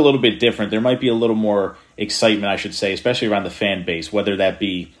year seems a little bit different. There might be a little more excitement, I should say, especially around the fan base, whether that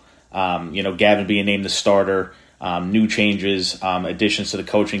be, Gavin being named the starter, new changes, additions to the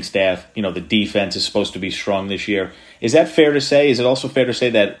coaching staff. The defense is supposed to be strong this year. Is that fair to say? Is it also fair to say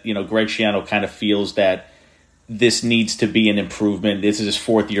that, Greg Schiano kind of feels that this needs to be an improvement? This is his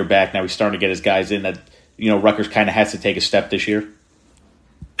 4th year back. Now he's starting to get his guys in that, Rutgers kind of has to take a step this year.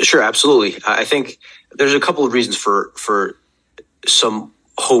 Sure, absolutely. I think there's a couple of reasons for some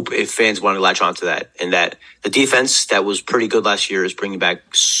hope if fans want to latch onto that, and that the defense that was pretty good last year is bringing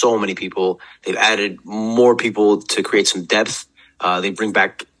back so many people. They've added more people to create some depth. They bring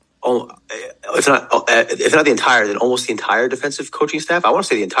back, if not the entire, then almost the entire defensive coaching staff. I want to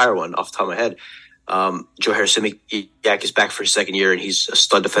say the entire one off the top of my head. Joe Harris-Simiak is back for his 2nd year, and he's a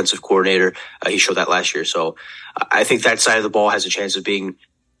stud defensive coordinator. He showed that last year. So I think that side of the ball has a chance of being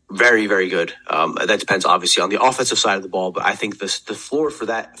very, very good. That depends obviously on the offensive side of the ball, but I think the floor for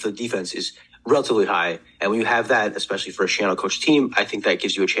the defense is relatively high. And when you have that, especially for a Schiano coach team, I think that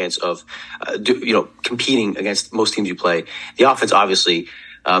gives you a chance of, competing against most teams you play. The offense, obviously,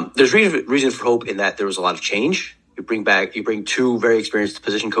 there's reason for hope in that there was a lot of change. You bring 2 very experienced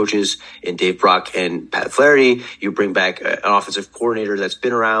position coaches in Dave Brock and Pat Flaherty. You bring back an offensive coordinator that's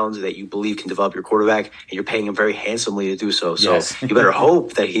been around, that you believe can develop your quarterback, and you're paying him very handsomely to do so. So yes. You better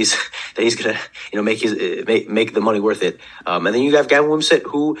hope that he's gonna make the money worth it. And then you have Gavin Wimsatt,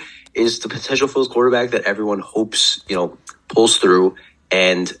 who is the potential for his quarterback that everyone hopes pulls through.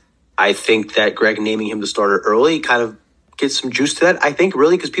 And I think that Greg naming him the starter early kind of get some juice to that, I think,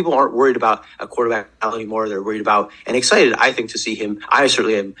 really, because people aren't worried about a quarterback anymore. They're worried about and excited, I think, to see him. I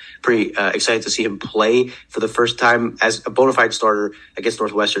certainly am pretty excited to see him play for the first time as a bona fide starter against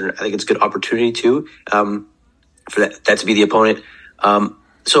Northwestern. I think it's a good opportunity, too, for that to be the opponent.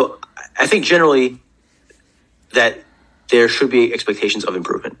 So I think generally that there should be expectations of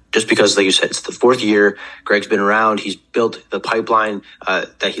improvement, just because, like you said, it's the 4th year. Greg's been around. He's built the pipeline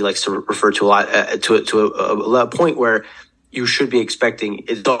that he likes to refer to a lot to a point where you should be expecting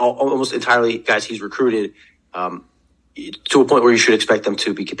it's almost entirely guys he's recruited to a point where you should expect them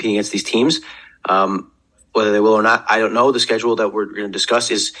to be competing against these teams. Whether they will or not, I don't know. The schedule that we're going to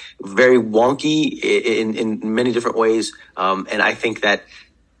discuss is very wonky in many different ways. And I think that,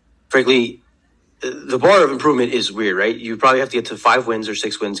 frankly, the bar of improvement is weird, right? You probably have to get to 5 wins or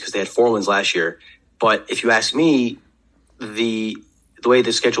 6 wins because they had 4 wins last year. But if you ask me, the way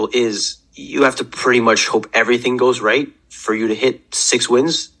the schedule is, you have to pretty much hope everything goes right for you to hit 6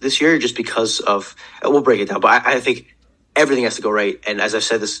 wins this year, just because of, we'll break it down. But I think everything has to go right. And as I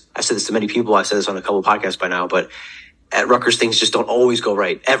said this to many people. I said this on a couple of podcasts by now, but at Rutgers, things just don't always go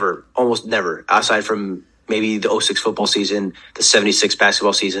right, ever, almost never, aside from maybe the 06 football season, the 76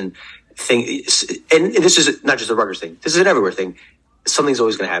 basketball season thing. And this is not just a Rutgers thing. This is an everywhere thing. Something's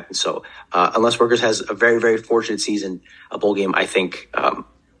always going to happen. So unless Rutgers has a very, very fortunate season, a bowl game, I think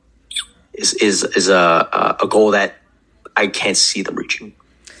is a goal that I can't see them reaching.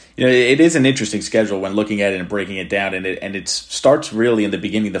 It is an interesting schedule when looking at it and breaking it down, and it starts really in the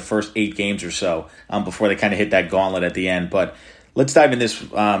beginning, the first 8 games or so, before they kind of hit that gauntlet at the end. But let's dive in this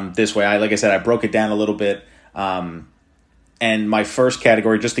way. Like I said, I broke it down a little bit, and my first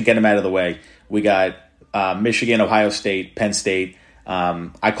category, just to get them out of the way, we got Michigan, Ohio State, Penn State.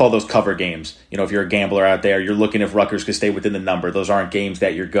 I call those cover games. If you're a gambler out there, you're looking if Rutgers could stay within the number. Those aren't games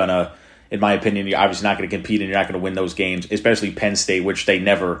that you're gonna, in my opinion, you're obviously not going to compete and you're not going to win those games, especially Penn State, which they've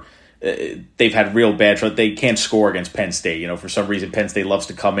had real bad trouble. They can't score against Penn State. For some reason, Penn State loves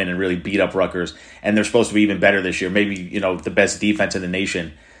to come in and really beat up Rutgers, and they're supposed to be even better this year. Maybe, the best defense in the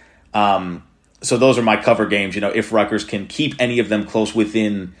nation. So those are my cover games, if Rutgers can keep any of them close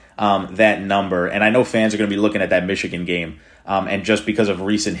within that number. And I know fans are going to be looking at that Michigan game. And just because of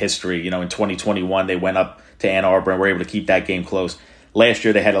recent history, in 2021, they went up to Ann Arbor and were able to keep that game close. Last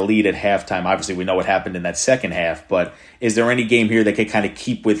year, they had a lead at halftime. Obviously, we know what happened in that second half. But is there any game here that could kind of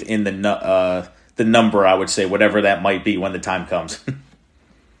keep within the number, I would say, whatever that might be when the time comes?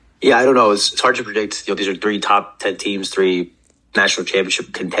 Yeah, I don't know. It's hard to predict. These are 3 top 10 teams, 3 national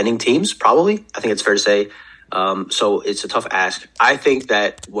championship contending teams, probably. I think it's fair to say. So it's a tough ask. I think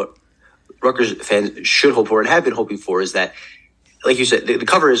that what Rutgers fans should hope for and have been hoping for is that, like you said, the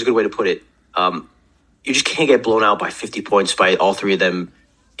cover is a good way to put it. You just can't get blown out by 50 points by all 3 of them.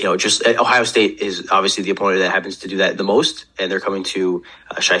 Just Ohio State is obviously the opponent that happens to do that the most, and they're coming to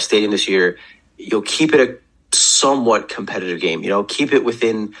Shai Stadium this year. You'll keep it a somewhat competitive game. Keep it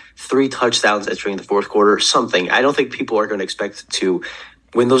within 3 touchdowns entering the fourth quarter, something. I don't think people are going to expect to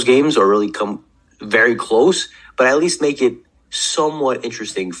win those games or really come very close, but at least make it somewhat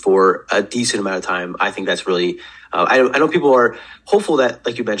interesting for a decent amount of time. I think that's really I know people are hopeful that,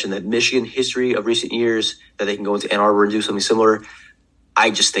 like you mentioned, that Michigan history of recent years, that they can go into Ann Arbor and do something similar.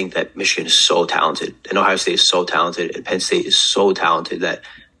 I just think that Michigan is so talented, and Ohio State is so talented, and Penn State is so talented that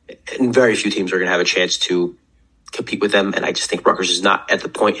very few teams are going to have a chance to compete with them. And I just think Rutgers is not at the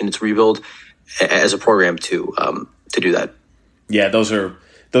point in its rebuild as a program to do that. Yeah, those are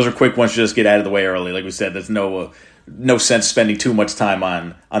quick ones to just get out of the way early. Like we said, there's no sense spending too much time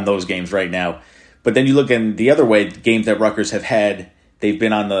on those games right now. But then you look in the other way, games that Rutgers have had, they've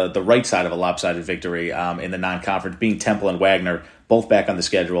been on the right side of a lopsided victory in the non-conference, being Temple and Wagner, both back on the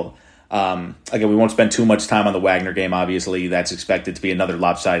schedule. Again, we won't spend too much time on the Wagner game. Obviously, that's expected to be another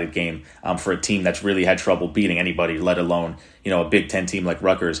lopsided game for a team that's really had trouble beating anybody, let alone a Big Ten team like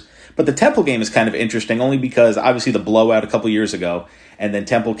Rutgers. But the Temple game is kind of interesting, only because obviously the blowout a couple years ago, and then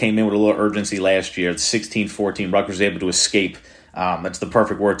Temple came in with a little urgency last year. 16-14, Rutgers was able to escape. That's the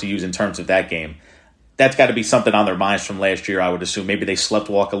perfect word to use in terms of that game. That's got to be something on their minds from last year, I would assume. Maybe they slept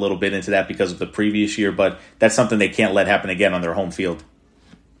walk a little bit into that because of the previous year, but that's something they can't let happen again on their home field.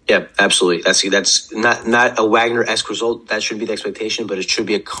 Yeah, absolutely. That's not a Wagner-esque result. That should be the expectation, but it should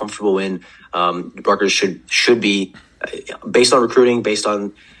be a comfortable win. Rutgers should be, based on recruiting, based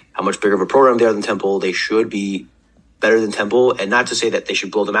on how much bigger of a program they are than Temple, they should be better than Temple. And not to say that they should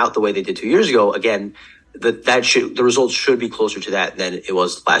blow them out the way they did 2 years ago. Again, the results should be closer to that than it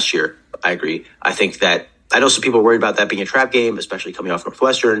was last year. I agree. I think that I know some people are worried about that being a trap game, especially coming off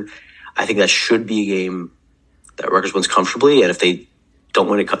Northwestern. I think that should be a game that Rutgers wins comfortably, and if they don't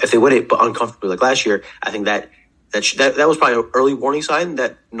win it, if they win it but uncomfortably like last year, I think that was probably an early warning sign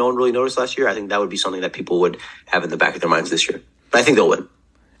that no one really noticed last year. I think that would be something that people would have in the back of their minds this year. But I think they'll win.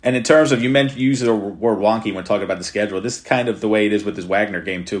 And in terms of, you used the word wonky when talking about the schedule. This is kind of the way it is with this Wagner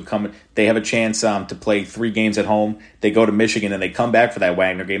game too. They have a chance to play 3 games at home. They go to Michigan and they come back for that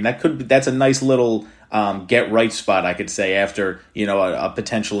Wagner game. That's a nice little get right spot, I could say, after a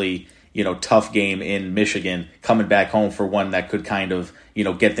potentially tough game in Michigan, coming back home for one that could kind of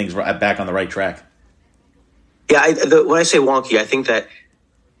get things back on the right track. Yeah, when I say wonky, I think that,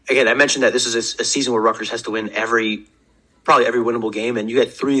 again, I mentioned that this is a season where Rutgers has to win probably every winnable game, and you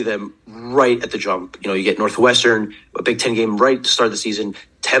get 3 of them right at the jump. You get Northwestern, a Big Ten game right to start the season,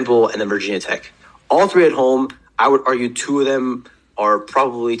 Temple, and then Virginia Tech. All 3 at home. I would argue 2 of them are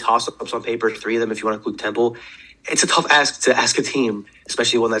probably toss-ups on paper, 3 of them if you want to include Temple. It's a tough ask to ask a team,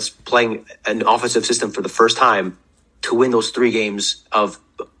 especially one that's playing an offensive system for the first time, to win those 3 games of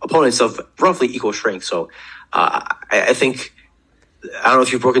opponents of roughly equal strength. So I think, I don't know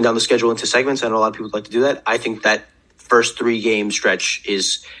if you've broken down the schedule into segments. I know a lot of people would like to do that. I think that first 3 game stretch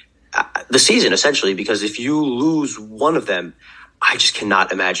is the season, essentially, because if you lose one of them, I just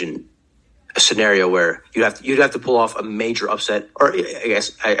cannot imagine a scenario where you'd have to pull off a major upset, or I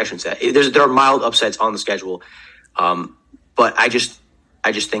guess I shouldn't say that. There are mild upsets on the schedule, but I just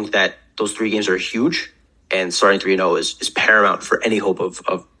think that those 3 games are huge, and starting 3-0 is paramount for any hope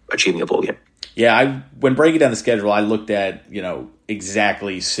of achieving a bowl game. Yeah, when breaking down the schedule, I looked at,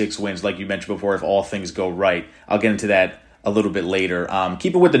 exactly 6 wins, like you mentioned before, if all things go right. I'll get into that a little bit later.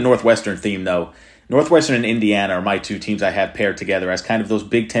 Keep it with the Northwestern theme, though. Northwestern and Indiana are my two teams I have paired together as kind of those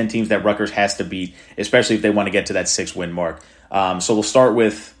Big Ten teams that Rutgers has to beat, especially if they want to get to that 6-win mark. So we'll start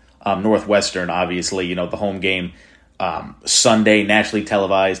with Northwestern, obviously, the home game. Sunday, nationally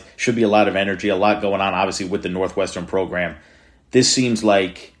televised, should be a lot of energy, a lot going on, obviously, with the Northwestern program. This seems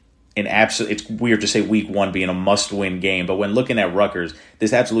like it's weird to say week 1 being a must-win game, but when looking at Rutgers,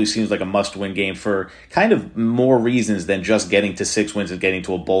 this absolutely seems like a must-win game for kind of more reasons than just getting to 6 wins and getting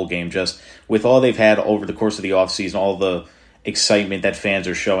to a bowl game. Just with all they've had over the course of the offseason, all the excitement that fans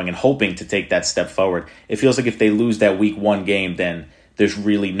are showing and hoping to take that step forward, it feels like if they lose that week 1 game, then there's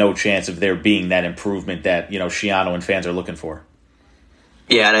really no chance of there being that improvement that, Schiano and fans are looking for.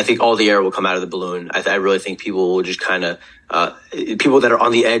 Yeah, and I think all the air will come out of the balloon. I really think people will just kind of people that are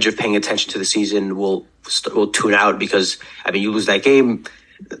on the edge of paying attention to the season will tune out because, you lose that game.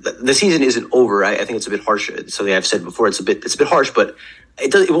 The season isn't over. I think it's a bit harsh. Something I've said before. It's a bit harsh, but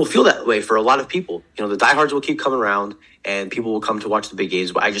it will feel that way for a lot of people. The diehards will keep coming around, and people will come to watch the big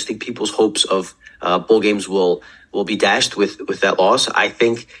games. But I just think people's hopes of bowl games will be dashed with that loss. I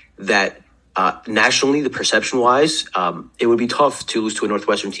think that nationally, the perception-wise, it would be tough to lose to a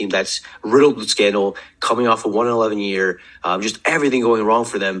Northwestern team that's riddled with scandal, coming off a 1-11 year, just everything going wrong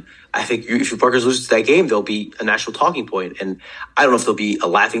for them. I think if Rutgers loses that game, they'll be a national talking point. And I don't know if they'll be a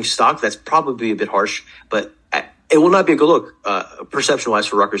laughing stock. That's probably a bit harsh, but it will not be a good look, perception-wise,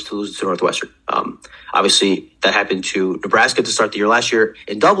 for Rutgers to lose to Northwestern. Obviously, that happened to Nebraska to start the year last year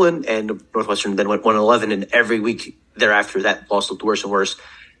in Dublin, and Northwestern then went 1-11, and every week thereafter, that loss looked worse and worse.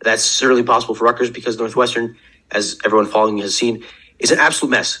 That's certainly possible for Rutgers because Northwestern, as everyone following has seen, is an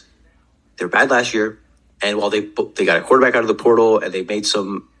absolute mess. They were bad last year, and while they got a quarterback out of the portal and they made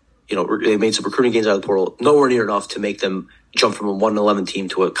some recruiting gains out of the portal, nowhere near enough to make them jump from a 1-11 team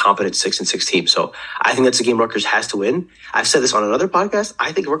to a competent 6-6 team. So I think that's a game Rutgers has to win. I've said this on another podcast.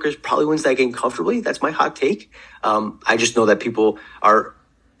 I think Rutgers probably wins that game comfortably. That's my hot take. I just know that people are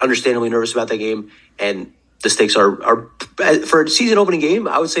understandably nervous about that game, and the stakes are for a season opening game.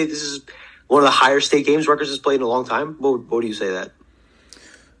 I would say this is one of the higher stake games Rutgers has played in a long time. What do you say to that?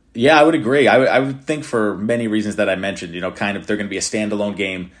 Yeah, I would agree. I would think for many reasons that I mentioned, kind of they're going to be a standalone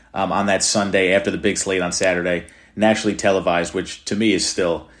game on that Sunday after the big slate on Saturday, nationally televised, which to me is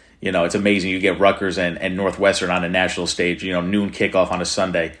still, it's amazing. You get Rutgers and Northwestern on a national stage, noon kickoff on a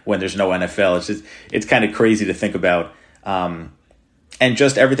Sunday when there's no NFL. It's kind of crazy to think about. And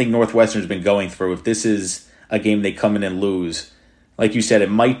just everything Northwestern's been going through, if this is a game they come in and lose, like you said, it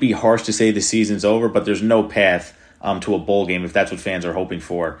might be harsh to say the season's over, but there's no path to a bowl game if that's what fans are hoping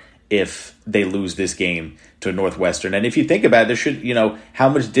for if they lose this game to Northwestern. And if you think about it, there should, how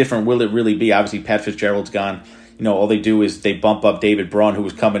much different will it really be? Obviously, Pat Fitzgerald's gone. All they do is they bump up David Braun, who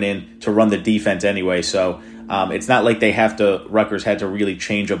was coming in to run the defense anyway. So it's not like Rutgers had to really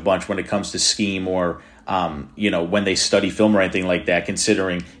change a bunch when it comes to scheme or when they study film or anything like that,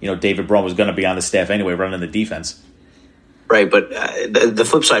 considering, David Braun was going to be on the staff anyway running the defense. Right, but the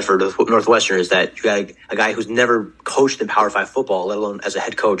flip side for Northwestern is that you got a guy who's never coached in Power 5 football, let alone as a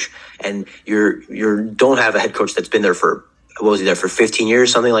head coach, and you don't have a head coach that's been there for, what was he there for 15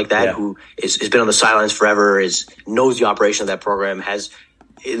 years, something like that, who has been on the sidelines forever, knows the operation of that program,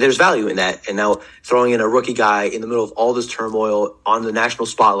 there's value in that. And now throwing in a rookie guy in the middle of all this turmoil on the national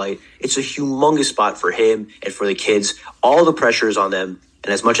spotlight, it's a humongous spot for him and for the kids. All the pressure is on them.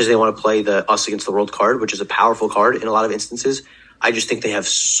 And as much as they want to play the us against the world card, which is a powerful card in a lot of instances, I just think they have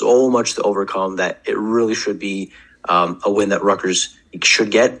so much to overcome that it really should be a win that Rutgers should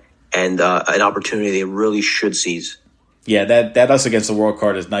get and an opportunity they really should seize. Yeah, that us against the world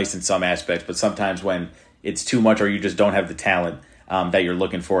card is nice in some aspects, but sometimes when it's too much or you just don't have the talent that you're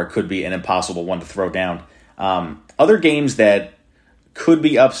looking for, it could be an impossible one to throw down. Other games that could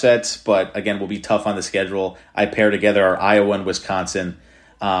be upsets, but again, will be tough on the schedule, I pair together are Iowa and Wisconsin.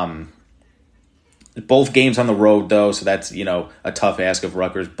 Both games on the road, though, so that's, a tough ask of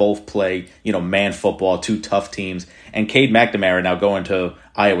Rutgers. Both play, man football, two tough teams. And Cade McNamara now going to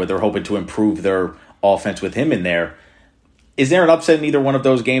Iowa. They're hoping to improve their offense with him in there. Is there an upset in either one of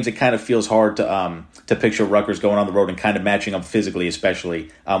those games? It kind of feels hard to picture Rutgers going on the road and kind of matching up physically,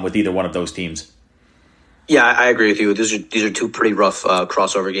 especially with either one of those teams. Yeah, I agree with you. These are two pretty rough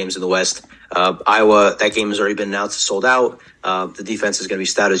crossover games in the West. Iowa, that game has already been announced, sold out. The defense is going to be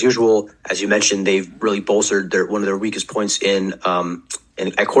stout as usual. As you mentioned, they've really bolstered one of their weakest points in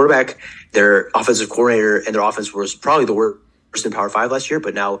at quarterback. Their offensive coordinator and their offense was probably the worst in Power 5 last year,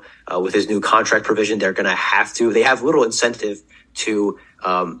 but now with his new contract provision, they have little incentive to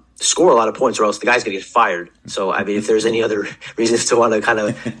score a lot of points, or else the guy's going to get fired. So, I mean, if there's any other reasons to want to kind of,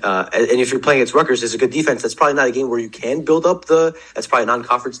 and if you're playing against Rutgers, there's a good defense. That's probably not a game where you can build up that's probably a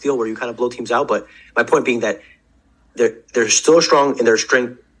non-conference deal where you kind of blow teams out. But my point being that they're still strong in their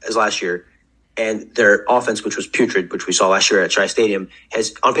strength as last year, and their offense, which was putrid, which we saw last year at Tri Stadium,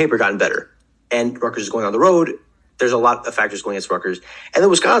 has on paper gotten better. And Rutgers is going on the road. There's a lot of factors going against Rutgers. And then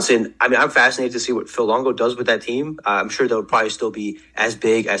Wisconsin, I mean, I'm fascinated to see what Phil Longo does with that team. I'm sure they'll probably still be as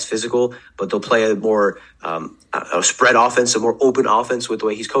big, as physical, but they'll play a more spread offense, a more open offense with the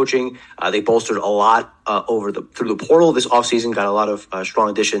way he's coaching. They bolstered a lot through the portal this offseason, got a lot of strong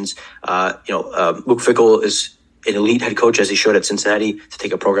additions. Luke Fickell is an elite head coach, as he showed at Cincinnati. To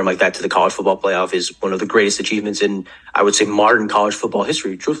take a program like that to the college football playoff is one of the greatest achievements in, I would say, modern college football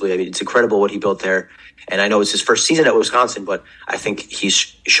history. Truthfully, I mean, it's incredible what he built there. And I know it's his first season at Wisconsin, but I think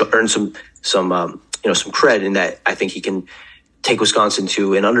he's earned some cred in that. I think he can take Wisconsin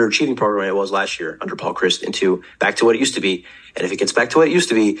to an underachieving program it was last year under Paul Chryst back to what it used to be. And if it gets back to what it used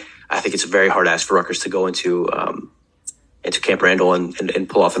to be, I think it's a very hard ask for Rutgers to go into Camp Randall and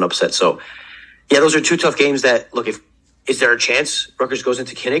pull off an upset. So, yeah, those are two tough games that, look, is there a chance Rutgers goes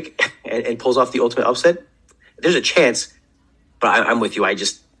into Kinnick and pulls off the ultimate upset? There's a chance, but I'm with you. I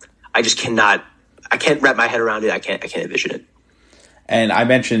just cannot. I can't wrap my head around it. I can't envision it. And I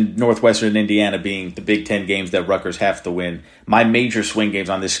mentioned Northwestern and Indiana being the Big Ten games that Rutgers have to win. My major swing games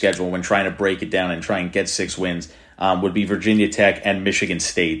on this schedule, when trying to break it down and try and get 6 wins, would be Virginia Tech and Michigan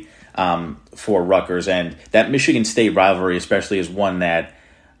State for Rutgers. And that Michigan State rivalry especially is one that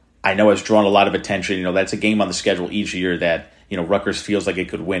I know has drawn a lot of attention. You know, that's a game on the schedule each year that, you know, Rutgers feels like it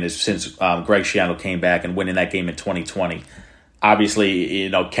could win since Greg Schiano came back and winning that game in 2020. Obviously, you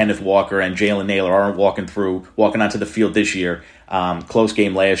know, Kenneth Walker and Jalen Naylor aren't walking onto the field this year. Close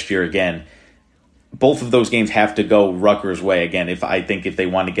game last year again. Both of those games have to go Rutgers' way again. If they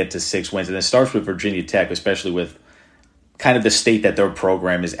want to get to 6 wins, and it starts with Virginia Tech, especially with kind of the state that their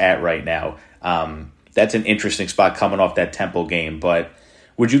program is at right now. That's an interesting spot coming off that Temple game. But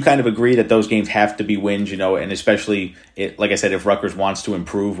would you kind of agree that those games have to be wins? You know, and especially like I said, if Rutgers wants to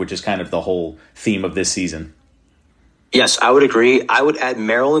improve, which is kind of the whole theme of this season. Yes, I would agree. I would add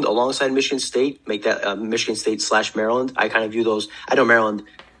Maryland alongside Michigan State, make that Michigan State / Maryland. I kind of view those. I know Maryland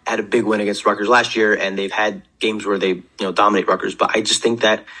had a big win against Rutgers last year, and they've had games where they dominate Rutgers. But I just think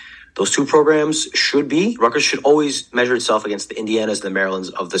that those two programs Rutgers should always measure itself against the Indianas and the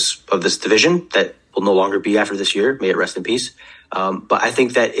Marylands of this division that will no longer be after this year. May it rest in peace. But I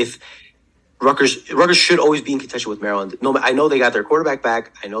think that if Rutgers should always be in contention with Maryland. No, I know they got their quarterback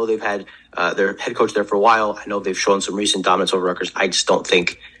back. I know they've had their head coach there for a while. I know they've shown some recent dominance over Rutgers. I just don't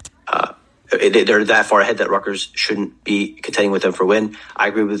think they're that far ahead that Rutgers shouldn't be contending with them for a win. I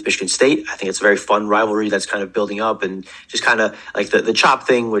agree with Michigan State. I think it's a very fun rivalry that's kind of building up, and just kind of like the chop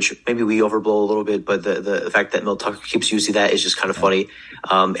thing, which maybe we overblow a little bit, but the fact that Mel Tucker keeps using that is just kind of funny.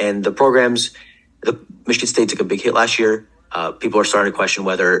 And the programs, Michigan State took a big hit last year. People are starting to question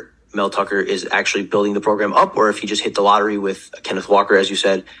whether Mel Tucker is actually building the program up, or if he just hit the lottery with Kenneth Walker, as you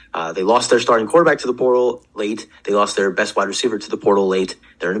said. They lost their starting quarterback to the portal late. They lost their best wide receiver to the portal late.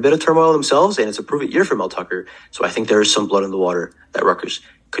 They're in a bit of turmoil themselves, and it's a prove-it year for Mel Tucker. So I think there is some blood in the water that Rutgers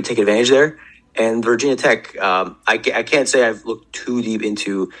could take advantage there. And Virginia Tech, I can't say I've looked too deep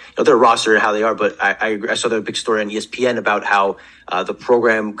into their roster and how they are, but I saw their big story on ESPN about how the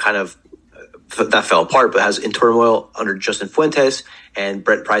program kind of that fell apart, but has in turmoil under Justin Fuentes and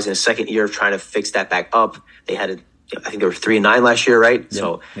Brent Pryce in his second year of trying to fix that back up. They had I think they were 3-9 last year, right? Yep.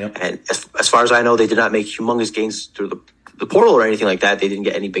 So, and as far as I know, they did not make humongous gains through the portal or anything like that. They didn't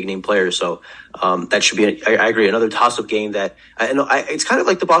get any big name players. So, that should be, I agree, another toss up game that it's kind of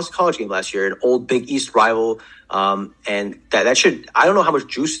like the Boston College game last year, an old Big East rival. And that should, I don't know how much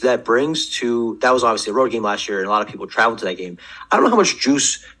juice that brings to, that was obviously a road game last year, and a lot of people traveled to that game. I don't know how much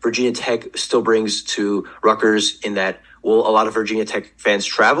juice Virginia Tech still brings to Rutgers, in that will a lot of Virginia Tech fans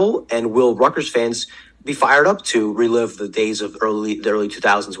travel, and will Rutgers fans be fired up to relive the days of the early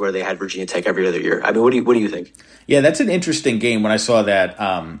 2000s where they had Virginia Tech every other year? I mean, what do you think? Yeah, that's an interesting game when I saw that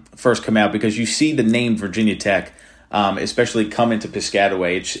first come out, because you see the name Virginia Tech, especially come into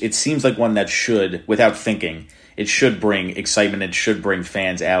Piscataway. It seems like one that should, without thinking, it should bring excitement. It should bring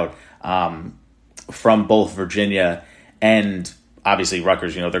fans out from both Virginia and obviously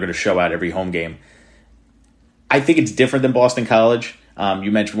Rutgers. They're going to show out every home game. I think it's different than Boston College.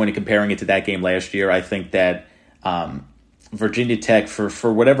 You mentioned when comparing it to that game last year. I think that Virginia Tech,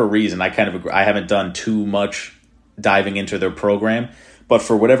 for whatever reason, I kind of agree. I haven't done too much diving into their program, but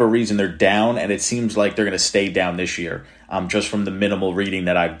for whatever reason they're down, and it seems like they're going to stay down this year, just from the minimal reading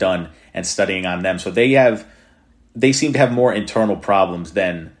that I've done and studying on them. So they seem to have more internal problems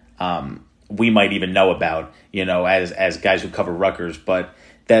than we might even know about, as guys who cover Rutgers. But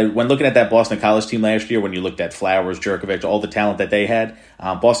that when looking at that Boston College team last year, when you looked at Flowers, Jerkovic, all the talent that they had,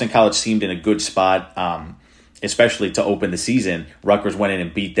 Boston College seemed in a good spot, especially to open the season. Rutgers went in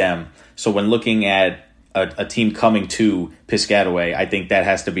and beat them. So when looking at a team coming to Piscataway, I think that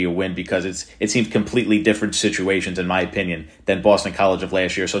has to be a win because it seems completely different situations, in my opinion, than Boston College of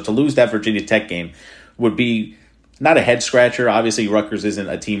last year. So to lose that Virginia Tech game would be not a head scratcher. Obviously, Rutgers isn't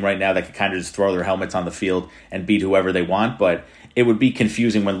a team right now that can kind of just throw their helmets on the field and beat whoever they want, but it would be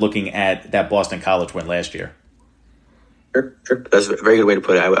confusing when looking at that Boston College win last year. Sure. That's a very good way to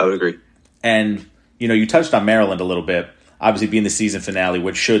put it. I would agree. And, you touched on Maryland a little bit. Obviously being the season finale,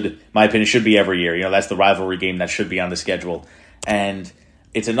 which should, my opinion, should be every year. That's the rivalry game that should be on the schedule. And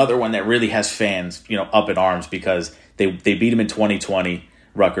it's another one that really has fans, up in arms because they beat them in 2020.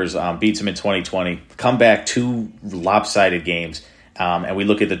 Rutgers beats them in 2020. Come back 2 lopsided games. And we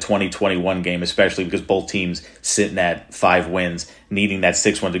look at the 2021 game, especially because both teams sitting at 5 wins, needing that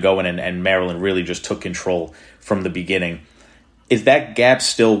 6th one to go in, and Maryland really just took control from the beginning. Is that gap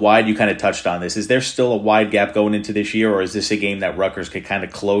still wide? You kind of touched on this. Is there still a wide gap going into this year, or is this a game that Rutgers could kind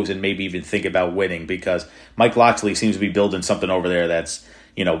of close and maybe even think about winning? Because Mike Loxley seems to be building something over there that's,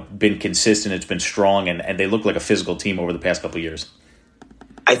 been consistent, it's been strong, and they look like a physical team over the past couple of years.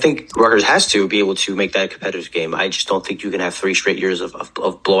 I think Rutgers has to be able to make that a competitive game. I just don't think you can have 3 straight years of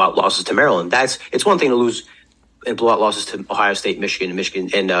blowout losses to Maryland. It's one thing to lose in blowout losses to Ohio State, Michigan,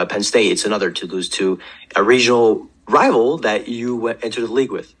 and Penn State. It's another to lose to a regional rival that you entered the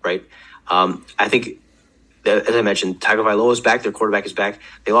league with, right? I think, as I mentioned, Tagovailoa is back. Their quarterback is back.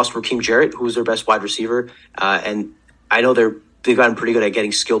 They lost Raheem Jarrett, who was their best wide receiver. And I know they've gotten pretty good at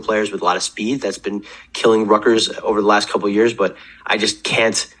getting skilled players with a lot of speed. That's been killing Rutgers over the last couple of years. But I just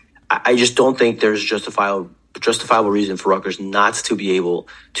don't think there's justifiable reason for Rutgers not to be able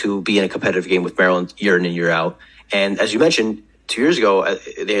to be in a competitive game with Maryland year in and year out. And as you mentioned, 2 years ago,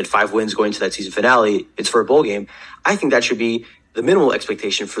 they had 5 wins going to that season finale. It's for a bowl game. I think that should be the minimal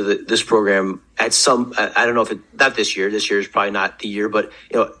expectation for this program at some, I don't know if not this year is probably not the year, but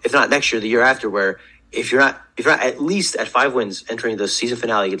if not next year, the year after, where if you're not at least at 5 wins entering the season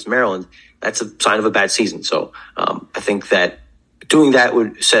finale against Maryland, that's a sign of a bad season. So I think that doing that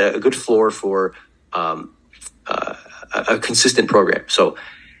would set a good floor for a consistent program. So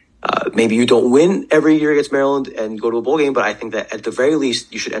maybe you don't win every year against Maryland and go to a bowl game, but I think that at the very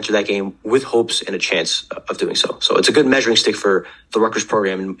least you should enter that game with hopes and a chance of doing so. So it's a good measuring stick for the Rutgers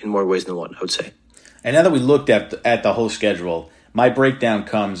program in more ways than one, I would say. And now that we looked at the whole schedule, my breakdown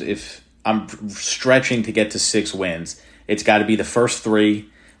comes if I'm stretching to get to 6 wins. It's got to be the first 3.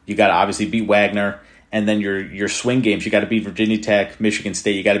 You got to obviously beat Wagner, and then your swing games. You got to beat Virginia Tech, Michigan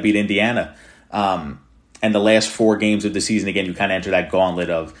State. You got to beat Indiana. And the last 4 games of the season, again, you kind of enter that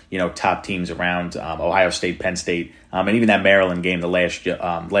gauntlet of top teams around Ohio State, Penn State, and even that Maryland game, the last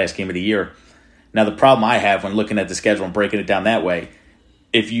game of the year. Now, the problem I have when looking at the schedule and breaking it down that way,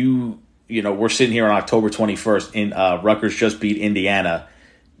 if we're sitting here on October 21st, and Rutgers just beat Indiana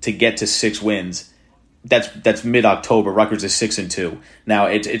to get to 6 wins. That's mid-October. Rutgers is 6-2. Now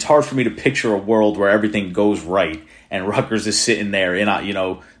it's hard for me to picture a world where everything goes right and Rutgers is sitting there in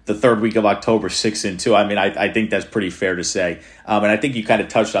the 3rd week of October 6-2. I mean, I think that's pretty fair to say. And I think you kind of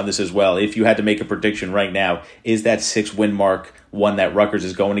touched on this as well. If you had to make a prediction right now, is that 6-win mark one that Rutgers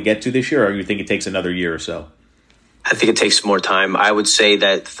is going to get to this year, or you think it takes another year or so? I think it takes more time. I would say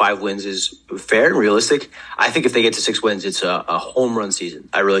that 5 wins is fair and realistic. I think if they get to 6 wins, it's a home run season.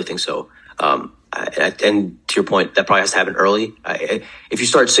 I really think so. And to your point, that probably has to happen early. If you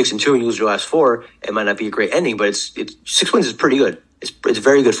start 6-2 and you lose your last 4, it might not be a great ending, but it's 6 wins is pretty good. It's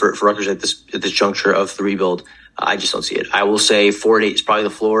very good for Rutgers at this juncture of the rebuild. I just don't see it. I will say 4-8 is probably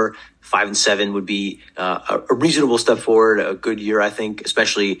the floor. 5-7 would be a reasonable step forward, a good year, I think,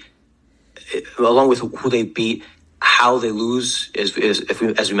 especially along with who they beat. How they lose is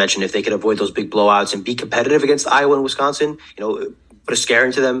as we mentioned, if they could avoid those big blowouts and be competitive against Iowa and Wisconsin, put a scare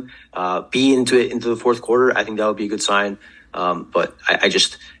into them, be into the 4th quarter. I think that would be a good sign. But I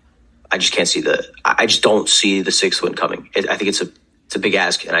just can't see I just don't see the 6th win coming. I think it's a big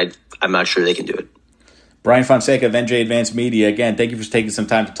ask, and I'm not sure they can do it. Brian Fonseca of NJ Advanced Media. Again, thank you for taking some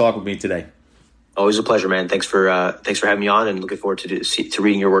time to talk with me today. Always a pleasure, man. Thanks for having me on, and looking forward to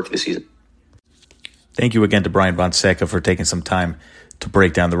reading your work this season. Thank you again to Brian Fonseca for taking some time to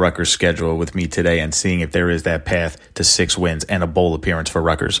break down the Rutgers schedule with me today and seeing if there is that path to 6 wins and a bowl appearance for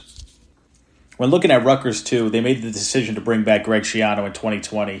Rutgers. when looking at Rutgers too, they made the decision to bring back Greg Schiano in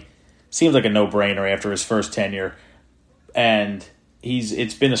 2020. Seems like a no-brainer after his first tenure, and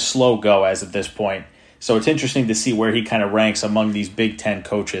it's been a slow go as of this point. So it's interesting to see where he kind of ranks among these Big Ten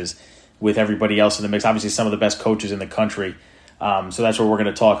coaches with everybody else in the mix. Obviously, some of the best coaches in the country. So that's what we're going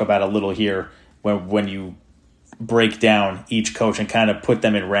to talk about a little here when you break down each coach and kind of put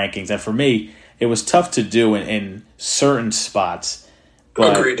them in rankings. And for me, it was tough to do in certain spots.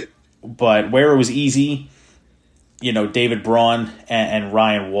 Agreed. But where it was easy, David Braun and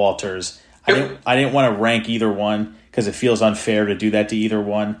Ryan Walters, I didn't want to rank either one because it feels unfair to do that to either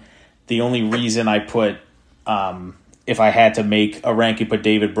one. The only reason I put, if I had to make a ranking, put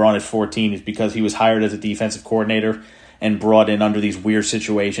David Braun at 14 is because he was hired as a defensive coordinator and brought in under these weird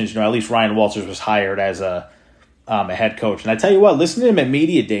situations. At least Ryan Walters was hired as a head coach. And I tell you what, listening to him at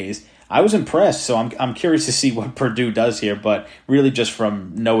media days, I was impressed. So I'm curious to see what Purdue does here, but really just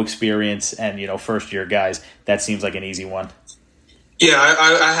from no experience and, first year guys, that seems like an easy one. Yeah,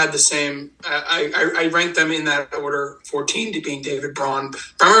 I had the same. I ranked them in that order, 14 to being David Braun,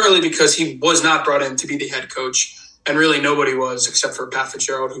 primarily because he was not brought in to be the head coach, and really nobody was except for Pat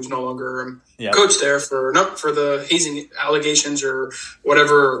Fitzgerald, who's no longer coach there for the hazing allegations or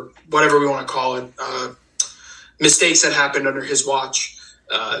whatever we want to call it, mistakes that happened under his watch.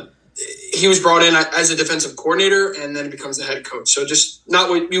 He was brought in as a defensive coordinator and then becomes the head coach. So just not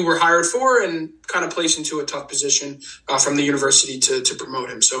what you were hired for and kind of placed into a tough position from the university to promote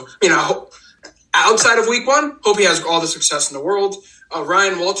him. So, outside of week one, hope he has all the success in the world.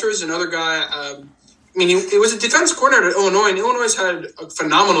 Ryan Walters, another guy, he was a defense coordinator at Illinois, and Illinois has had a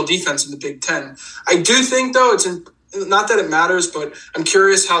phenomenal defense in the Big Ten. I do think, though, not that it matters, but I'm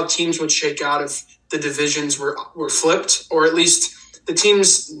curious how teams would shake out if the divisions were flipped, or at least the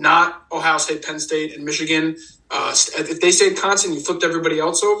teams not Ohio State, Penn State, and Michigan. If they stayed constant, you flipped everybody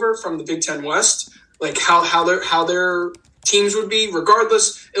else over from the Big Ten West. Like how their teams would be.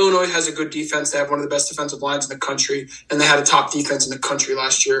 Regardless, Illinois has a good defense. They have one of the best defensive lines in the country, and they had a top defense in the country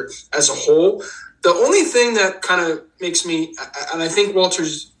last year as a whole. The only thing that kind of makes me, and I think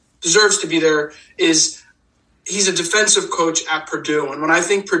Walters deserves to be there, is he's a defensive coach at Purdue. And when I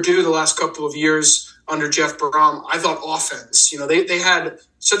think Purdue the last couple of years under Jeff Brom, I thought offense. They had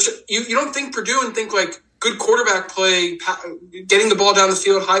such a – you don't think Purdue and think like good quarterback play, getting the ball down the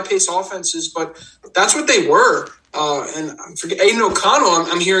field, high-paced offenses, but that's what they were. And I forget Aiden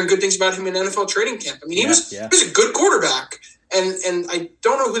O'Connell, I'm hearing good things about him in NFL training camp. He was a good quarterback. And I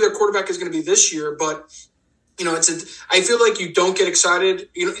don't know who their quarterback is going to be this year, but I feel like you don't get excited.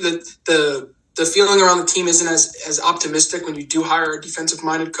 The feeling around the team isn't as optimistic when you do hire a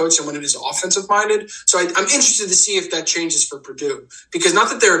defensive-minded coach and when it is offensive-minded. So I'm interested to see if that changes for Purdue. Because not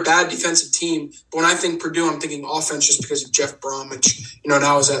that they're a bad defensive team, but when I think Purdue, I'm thinking offense just because of Jeff Brom, which,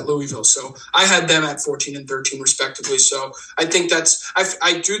 now is at Louisville. So I had them at 14 and 13 respectively. So I think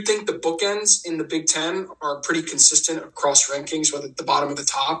I do think the bookends in the Big Ten are pretty consistent across rankings, whether at the bottom or the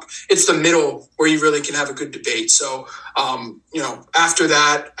top. It's the middle where you really can have a good debate. So, after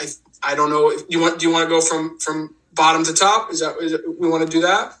that, I don't know. Do you want to go from bottom to top? Is that we want to do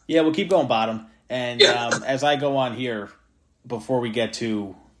that? Yeah, we'll keep going bottom. And as I go on here, before we get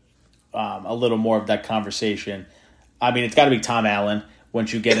to a little more of that conversation, it's got to be Tom Allen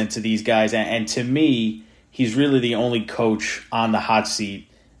once you get into these guys. And to me, he's really the only coach on the hot seat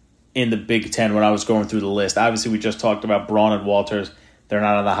in the Big Ten when I was going through the list. Obviously, we just talked about Braun and Walters. They're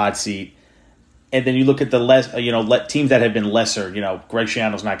not on the hot seat. And then you look at the teams that have been lesser. Greg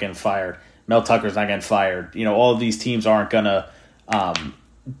Schiano's not getting fired. Mel Tucker's not getting fired. All of these teams aren't going to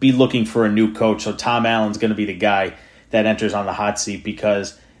be looking for a new coach. So Tom Allen's going to be the guy that enters on the hot seat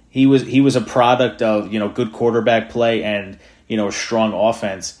because he was a product of good quarterback play and a strong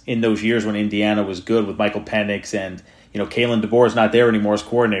offense in those years when Indiana was good with Michael Penix and Kalen DeBoer is not there anymore as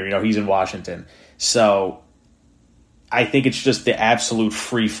coordinator. He's in Washington. So I think it's just the absolute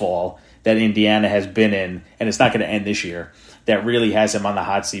free fall that Indiana has been in, and it's not going to end this year, that really has him on the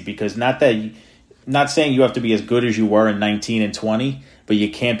hot seat because not saying you have to be as good as you were in 19 and 20, but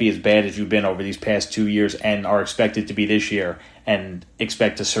you can't be as bad as you've been over these past 2 years and are expected to be this year and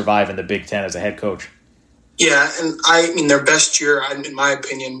expect to survive in the Big Ten as a head coach. Yeah, and their best year, in my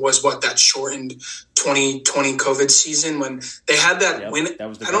opinion, was that shortened 2020 COVID season when they had that win. That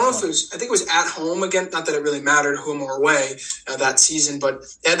was I don't know if it was. I think it was at home again. Not that it really mattered home or away that season, but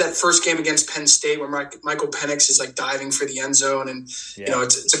they had that first game against Penn State where Michael Penix is diving for the end zone, and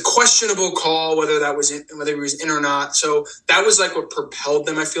it's a questionable call whether he was in or not. So that was what propelled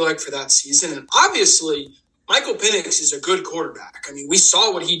them. I feel like for that season, and obviously Michael Penix is a good quarterback. We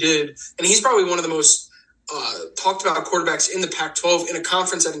saw what he did, and he's probably one of the most talked about quarterbacks in the Pac-12 in a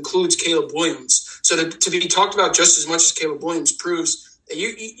conference that includes Caleb Williams. So to be talked about just as much as Caleb Williams proves that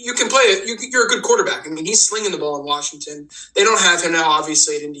you can play it. You're a good quarterback. I mean, he's slinging the ball in Washington. They don't have him now,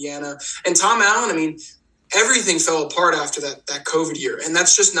 obviously, at Indiana. And Tom Allen, I mean, everything fell apart after that COVID year, and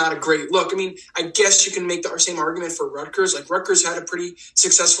that's just not a great look. I mean, I guess you can make the same argument for Rutgers. Like, Rutgers had a pretty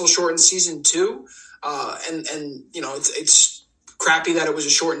successful shortened season too, and you know, it's crappy that it was a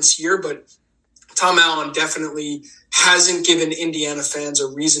shortened year, but Tom Allen definitely hasn't given Indiana fans a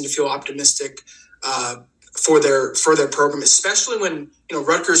reason to feel optimistic for their program, especially when, you know,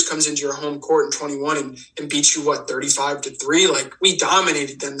 Rutgers comes into your home court in 21 and beats you 35-3. Like, we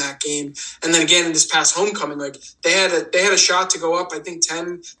dominated them that game, and then again in this past homecoming, like they had a shot to go up, I think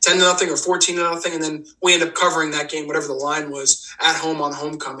 10-0 or 14-0, and then we end up covering that game, whatever the line was, at home on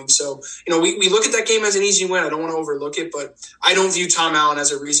homecoming. So, you know, we look at that game as an easy win. I don't want to overlook it, but I don't view Tom Allen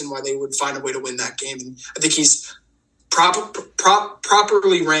as a reason why they would find a way to win that game, and I think he's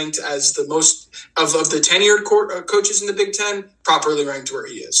properly ranked as the most of the tenured coaches in the Big Ten, properly ranked where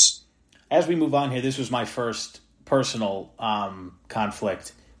he is. As we move on here, this was my first personal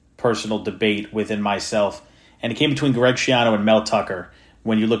conflict, personal debate within myself, and it came between Greg Schiano and Mel Tucker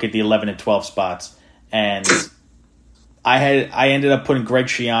when you look at the 11 and 12 spots. And I ended up putting Greg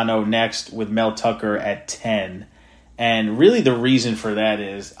Schiano next with Mel Tucker at 10. And really the reason for that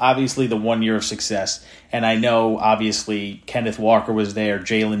is obviously the 1 year of success. And I know obviously Kenneth Walker was there,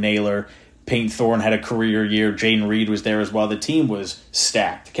 Jalen Naylor, Peyton Thorne had a career year, Jaden Reed was there as well. The team was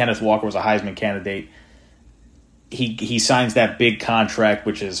stacked. Kenneth Walker was a Heisman candidate. He signs that big contract,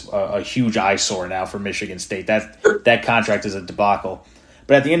 which is a huge eyesore now for Michigan State. That contract is a debacle.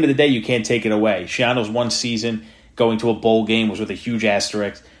 But at the end of the day, you can't take it away. Schiano's one season going to a bowl game was with a huge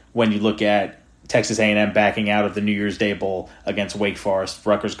asterisk when you look at Texas A&M backing out of the New Year's Day Bowl against Wake Forest.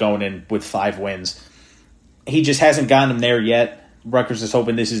 Rutgers going in with 5 wins. He just hasn't gotten them there yet. Rutgers is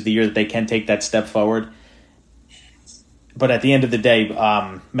hoping this is the year that they can take that step forward. But at the end of the day,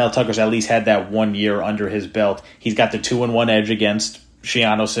 Mel Tucker's at least had that 1 year under his belt. He's got the 2-1 edge against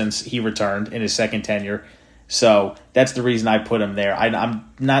Schiano since he returned in his second tenure. So that's the reason I put him there. I'm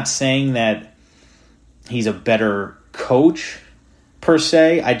not saying that he's a better coach per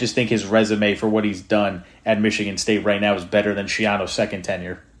se. I just think his resume for what he's done at Michigan State right now is better than Schiano's second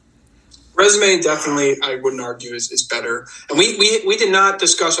tenure. Resume definitely, I wouldn't argue, is better. And we did not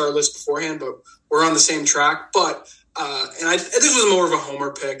discuss our list beforehand, but we're on the same track. But this was more of a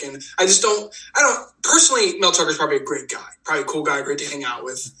homer pick, and I don't personally. Mel Tucker's probably a great guy, probably a cool guy, great to hang out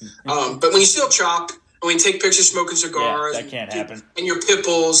with. But when you steal chop and when you take pictures smoking cigars, that can't happen. And your pit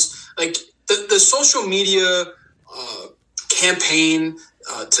bulls, like the social media campaign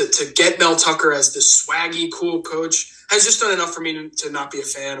to get Mel Tucker as the swaggy, cool coach has just done enough for me to not be a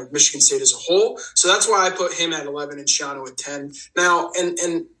fan of Michigan State as a whole. So that's why I put him at 11 and Schiano at 10. Now,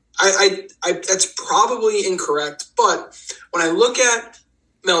 and I that's probably incorrect, but when I look at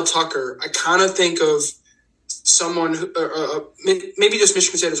Mel Tucker, I kind of think of someone who, maybe just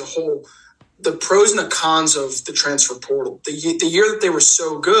Michigan State as a whole, the pros and the cons of the transfer portal. The year that they were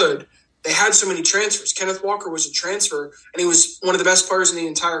so good, they had so many transfers. Kenneth Walker was a transfer, and he was one of the best players in the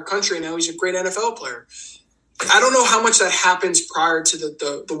entire country. Now he's a great NFL player. I don't know how much that happens prior to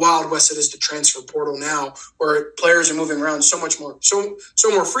the Wild West that is the transfer portal now, where players are moving around so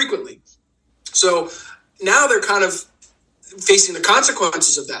more frequently. So now they're kind of facing the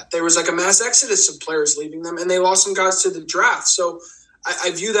consequences of that. There was like a mass exodus of players leaving them, and they lost some guys to the draft. So I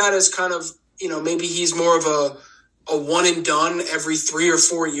view that as kind of, you know, maybe he's more of a one and done every 3 or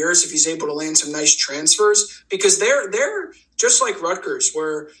 4 years if he's able to land some nice transfers, because they're just like Rutgers,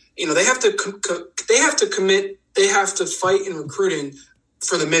 where, you know, they have to commit, they have to fight in recruiting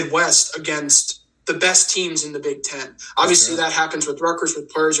for the Midwest against the best teams in the Big Ten. Obviously, that happens with Rutgers, with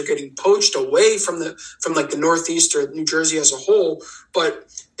players are getting poached away from like the Northeast or New Jersey as a whole, but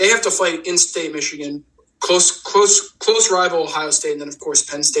they have to fight in-state Michigan, close rival Ohio State, and then of course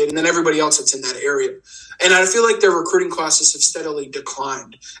Penn State, and then everybody else that's in that area. And I feel like their recruiting classes have steadily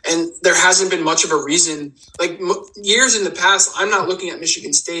declined, and there hasn't been much of a reason. Like years in the past, I'm not looking at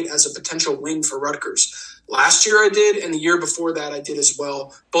Michigan State as a potential win for Rutgers. Last year I did, and the year before that I did as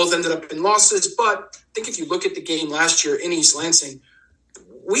well. Both ended up in losses, but I think if you look at the game last year in East Lansing,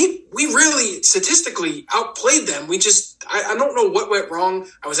 we really statistically outplayed them. I don't know what went wrong.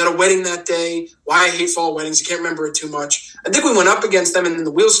 I was at a wedding that day. Why I hate fall weddings, I can't remember it too much. I think we went up against them and then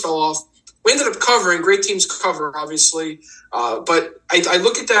the wheels fell off. We ended up covering. Great teams cover, obviously. But I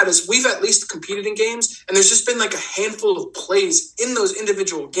look at that as we've at least competed in games, and there's just been like a handful of plays in those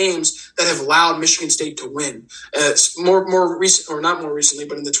individual games that have allowed Michigan State to win. It's more recent, or not more recently,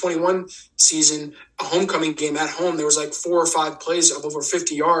 but in the 21 season, a homecoming game at home, there was like 4 or 5 plays of over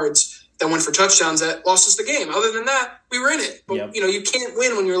 50 yards that went for touchdowns that lost us the game. Other than that, we were in it. But, you can't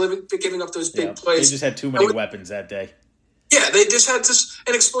win when you're giving up those big plays. They just had too many weapons that day. Yeah, they just had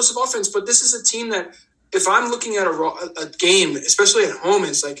an explosive offense. But this is a team that, if I'm looking at a game, especially at home,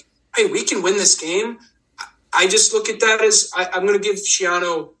 it's like, hey, we can win this game. I just look at that as I'm going to give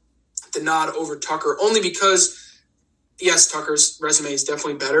Schiano the nod over Tucker, only because, yes, Tucker's resume is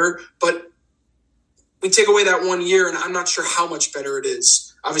definitely better, but we take away that 1 year, and I'm not sure how much better it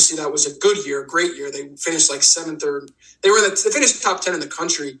is. Obviously, that was a good year, a great year. They finished like 7th or they finished top 10 in the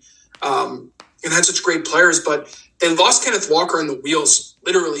country, and had such great players, but they lost Kenneth Walker, and the wheels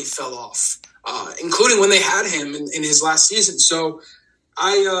literally fell off, including when they had him in his last season. So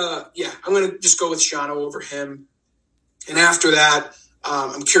I'm going to just go with Schiano over him. And after that,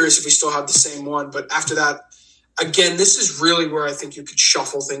 I'm curious if we still have the same one. But after that, again, this is really where I think you could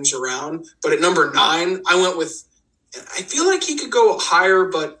shuffle things around. But at number 9, I went with – I feel like he could go higher,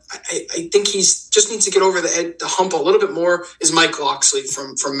 but I think he's just needs to get over the hump a little bit more, is Mike Locksley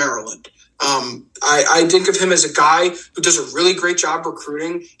from Maryland. I think of him as a guy who does a really great job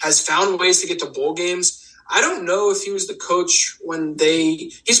recruiting, has found ways to get to bowl games. I don't know if he was the coach when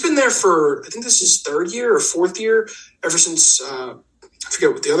he's been there for, I think this is 3rd year or 4th year, ever since, I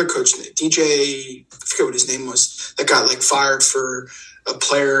forget what the other coach, DJ, I forget what his name was, that got like fired for a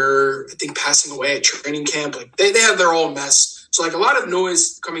player, I think, passing away at training camp. Like they have their own mess. So like a lot of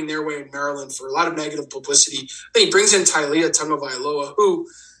noise coming their way in Maryland for a lot of negative publicity. Then he brings in Taulia Tagovailoa, who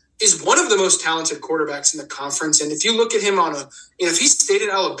is one of the most talented quarterbacks in the conference. And if you look at him if he stayed at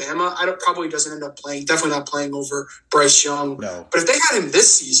Alabama, probably doesn't end up playing, definitely not playing over Bryce Young. No. But if they had him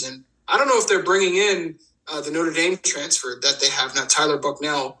this season, I don't know if they're bringing in the Notre Dame transfer that they have, not Tyler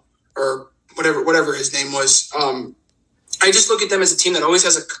Bucknell or whatever his name was. I just look at them as a team that always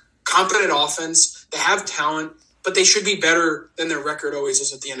has a competent offense. They have talent, but they should be better than their record always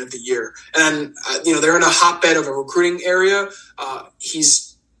is at the end of the year. And, they're in a hotbed of a recruiting area.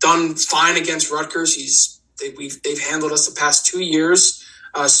 He's done fine against Rutgers. They've handled us the past 2 years.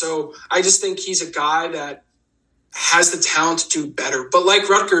 So I just think he's a guy that has the talent to do better. But like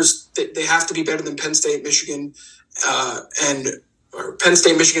Rutgers, they have to be better than Penn State, Michigan, Penn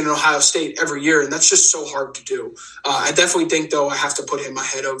State, Michigan, and Ohio State every year, and that's just so hard to do. I definitely think, though, I have to put him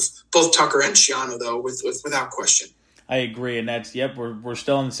ahead of both Tucker and Schiano, though, without question. I agree, and that's we're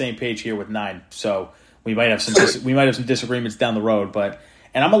still on the same page here with 9. So we might have some disagreements down the road,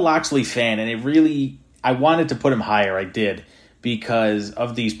 and I'm a Locksley fan, and I wanted to put him higher. I did because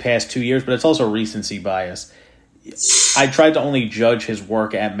of these past 2 years, but it's also recency bias. I tried to only judge his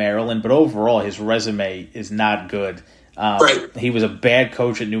work at Maryland, but overall his resume is not good. Right. He was a bad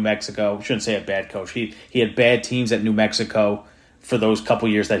coach at New Mexico. I shouldn't say a bad coach. He had bad teams at New Mexico for those couple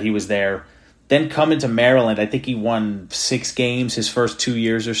years that he was there. Then coming to Maryland, I think he won 6 games his first 2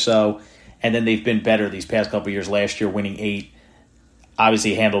 years or so, and then they've been better these past couple years. Last year winning 8.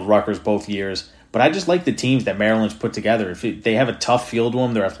 Obviously handled Rutgers both years. But I just like the teams that Maryland's put together. They have a tough field to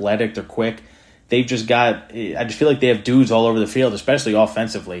them. They're athletic. They're quick. I just feel like they have dudes all over the field, especially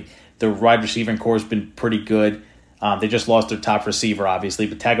offensively. Their wide receiving core has been pretty good. They just lost their top receiver, obviously,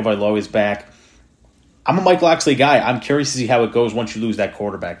 but Tagovailoa is back. I'm a Mike Locksley guy. I'm curious to see how it goes once you lose that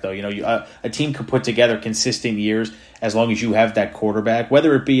quarterback, though. A team can put together consistent years as long as you have that quarterback,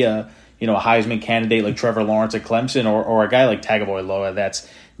 whether it be a Heisman candidate like Trevor Lawrence at Clemson or a guy like Tagovailoa that's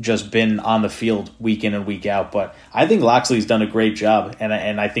just been on the field week in and week out. But I think Locksley's done a great job,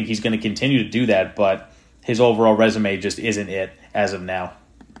 and I think he's going to continue to do that, but his overall resume just isn't it as of now.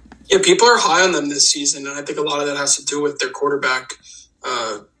 Yeah, people are high on them this season, and I think a lot of that has to do with their quarterback.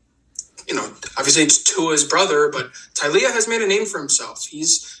 Obviously it's Tua's brother, but Taulia has made a name for himself.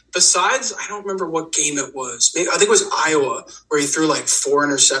 Besides, I don't remember what game it was. I think it was Iowa where he threw like 4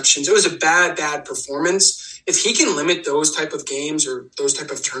 interceptions. It was a bad performance. If he can limit those type of games or those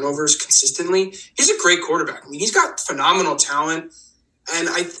type of turnovers consistently, he's a great quarterback. I mean, he's got phenomenal talent. And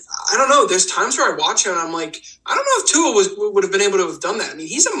I don't know. There's times where I watch him and I'm like, I don't know if Tua would have been able to have done that. I mean,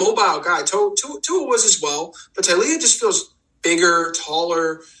 he's a mobile guy. Tua was as well, but Taulia just feels bigger,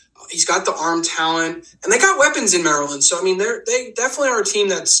 taller. He's got the arm talent, and they got weapons in Maryland. So, I mean, they definitely are a team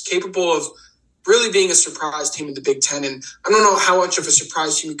that's capable of really being a surprise team in the Big Ten. And I don't know how much of a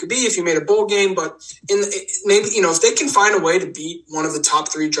surprise team it could be if you made a bowl game, but maybe if they can find a way to beat one of the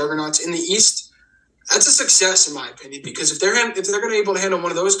top 3 juggernauts in the East, that's a success in my opinion. Because if they're going to be able to handle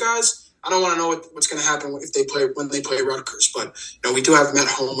one of those guys, I don't want to know what's going to happen when they play Rutgers. But we do have them at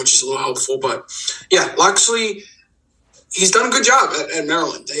home, which is a little helpful. But yeah, Loxley, he's done a good job at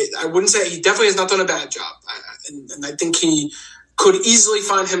Maryland. I wouldn't say he definitely has not done a bad job, and I think he could easily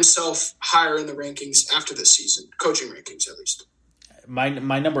find himself higher in the rankings after this season, coaching rankings at least.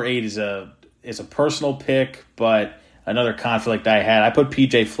 My number 8 is a personal pick, but another conflict I had. I put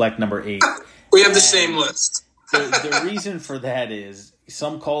PJ Fleck number 8. We have the same list. The reason for that is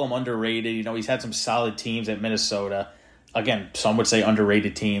some call him underrated. He's had some solid teams at Minnesota. Again, some would say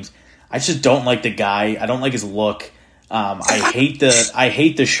underrated teams. I just don't like the guy. I don't like his look. I hate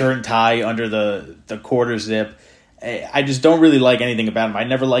the shirt and tie under the quarter zip. I just don't really like anything about him. I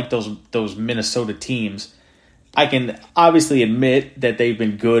never liked those Minnesota teams. I can obviously admit that they've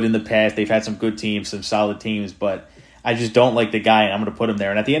been good in the past. They've had some good teams, some solid teams, but I just don't like the guy, and I'm going to put him there.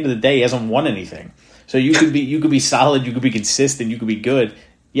 And at the end of the day, he hasn't won anything. So you could be solid, you could be consistent, you could be good.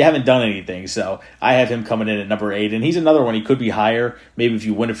 You haven't done anything. So I have him coming in at number 8, and he's another one. He could be higher, maybe if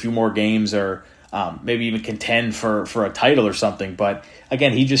you win a few more games, or maybe even contend for a title or something. But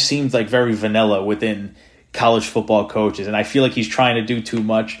again, he just seems like very vanilla within college football coaches, and I feel like he's trying to do too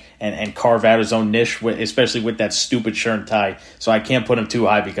much and carve out his own niche, especially with that stupid shirt and tie. So I can't put him too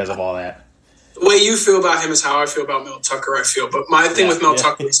high because of all that. The way you feel about him is how I feel about Mel Tucker. But my thing with Mel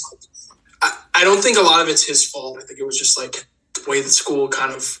Tucker is I don't think a lot of it's his fault. I think it was just like the way the school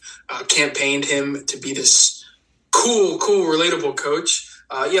kind of campaigned him to be this cool, relatable coach.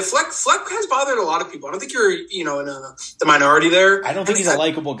 Fleck has bothered a lot of people. I don't think you're in the minority there. I don't think he's a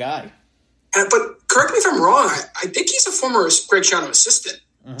likable guy. But correct me if I'm wrong. I think he's a former Greg Schiano assistant.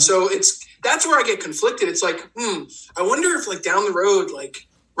 Mm-hmm. So that's where I get conflicted. It's like, I wonder if down the road,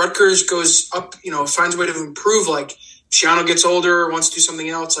 Rutgers goes up, finds a way to improve. Schiano gets older, wants to do something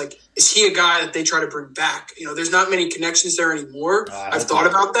else. Is he a guy that they try to bring back? There's not many connections there anymore. I've thought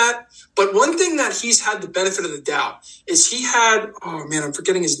about that. But one thing that he's had the benefit of the doubt is he had, oh man, I'm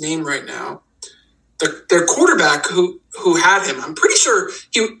forgetting his name right now. Their quarterback who had him, I'm pretty sure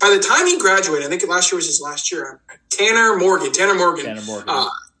by the time he graduated, I think last year was his last year, Tanner Morgan.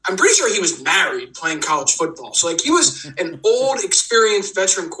 I'm pretty sure he was married playing college football. So he was an old, experienced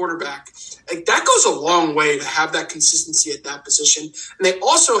veteran quarterback. That goes a long way to have that consistency at that position. And they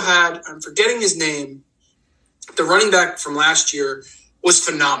also had, I'm forgetting his name, the running back from last year was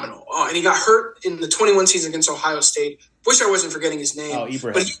phenomenal. And he got hurt in the 21 season against Ohio State. Wish I wasn't forgetting his name. Oh,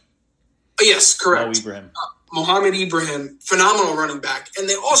 Ibrahim. Yes, correct. Ibrahim. Mohamed Ibrahim, phenomenal running back. And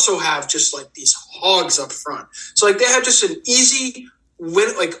they also have just these hogs up front. So they have just an easy win.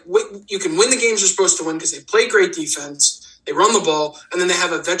 You can win the games you're supposed to win because they play great defense. They run the ball, and then they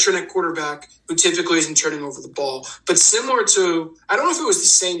have a veteran at quarterback who typically isn't turning over the ball. But similar to, I don't know if it was the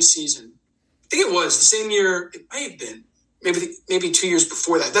same season. I think it was the same year. It may have been maybe 2 years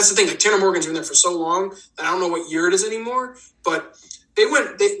before that. That's the thing. Tanner Morgan's been there for so long that I don't know what year it is anymore. But they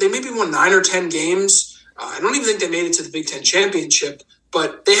maybe won 9 or 10 games. I don't even think they made it to the Big Ten championship,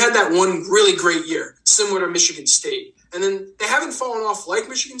 but they had that one really great year, similar to Michigan State. And then they haven't fallen off like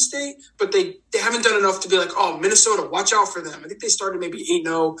Michigan State, but they haven't done enough to be like, oh, Minnesota, watch out for them. I think they started maybe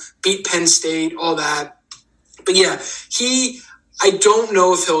 8-0, beat Penn State, all that. But yeah, I don't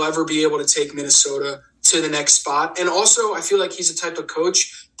know if he'll ever be able to take Minnesota to the next spot. And also, I feel like he's the type of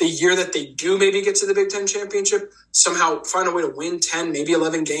coach, the year that they do maybe get to the Big Ten championship, somehow find a way to win 10, maybe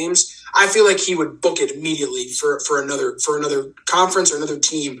 11 games. I feel like he would book it immediately for another conference or another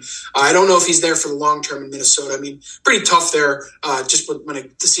team. I don't know if he's there for the long term in Minnesota. I mean, pretty tough there. Just when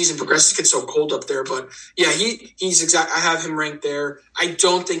the season progresses, it gets so cold up there. But yeah, he's exact. I have him ranked there. I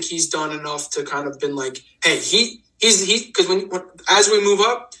don't think he's done enough to kind of been like, hey, he's because as we move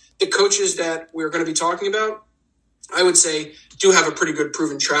up, the coaches that we're going to be talking about, I would say, do have a pretty good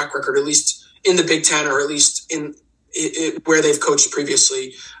proven track record, at least in the Big Ten, or at least in where they've coached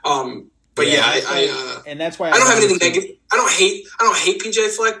previously. But and that's why I don't have anything negative. I don't hate PJ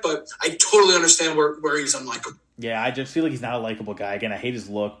Fleck, but I totally understand where he's unlikable. Yeah, I just feel like he's not a likable guy. Again, I hate his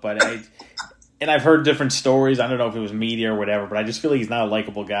look, but I've heard different stories. I don't know if it was media or whatever, but I just feel like he's not a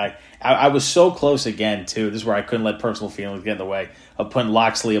likable guy. I was so close again, too. This is where I couldn't let personal feelings get in the way of putting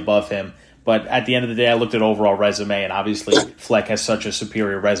Loxley above him. But at the end of the day, I looked at overall resume, and obviously Fleck has such a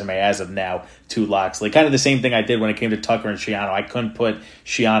superior resume as of now to Loxley. Kind of the same thing I did when it came to Tucker and Schiano. I couldn't put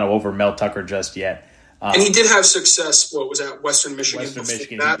Schiano over Mel Tucker just yet. And he did have success, Western Michigan.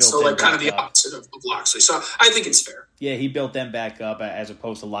 So kind of the opposite of Loxley. So I think it's fair. Yeah, he built them back up as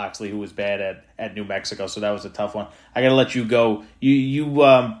opposed to Loxley, who was bad at New Mexico. So that was a tough one. I got to let you go. You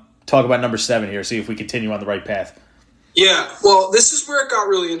talk about number 7 here, see if we continue on the right path. Yeah, well, this is where it got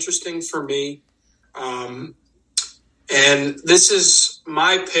really interesting for me. And this is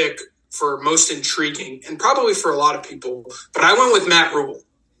my pick for most intriguing, and probably for a lot of people. But I went with Matt Rule.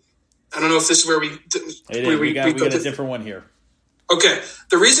 I don't know if this is where we got a different one here. Okay.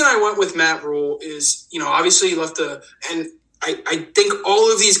 The reason I went with Matt Rule is, obviously he left and I think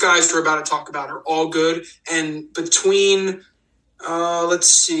all of these guys we're about to talk about are all good. And between 4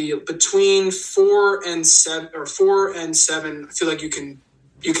 and 7, I feel like you can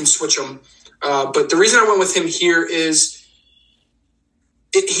switch them. But the reason I went with him here is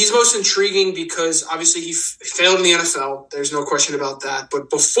he's most intriguing because obviously he failed in the NFL. There's no question about that.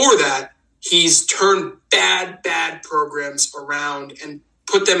 But before that, he's turned bad programs around and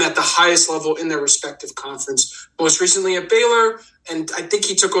put them at the highest level in their respective conference. Most recently at Baylor, and I think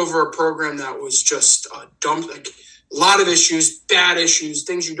he took over a program that was just dumb, like a lot of issues, bad issues,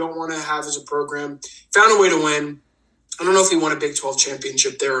 things you don't want to have as a program. Found a way to win. I don't know if he won a Big 12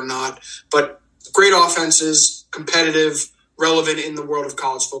 championship there or not, but great offenses, competitive, relevant in the world of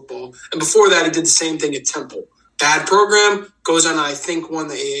college football. And before that, he did the same thing at Temple. Bad program, goes on, I think, won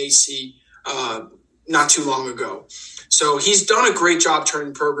the AAC not too long ago. So he's done a great job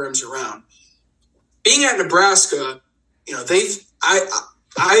turning programs around. Being at Nebraska, I'm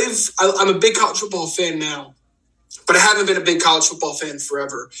a big college football fan now, but I haven't been a big college football fan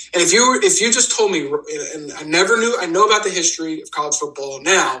forever. And if you just told me, and I know about the history of college football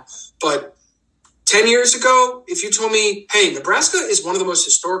now, but 10 years ago, if you told me, hey, Nebraska is one of the most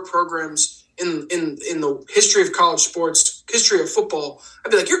historic programs in the history of college sports, history of football,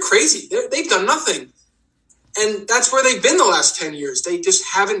 I'd be like, you're crazy. They've done nothing. And that's where they've been the last 10 years. They just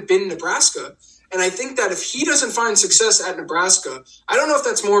haven't been Nebraska. And I think that if he doesn't find success at Nebraska, I don't know if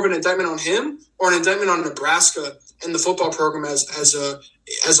that's more of an indictment on him or an indictment on Nebraska and the football program as a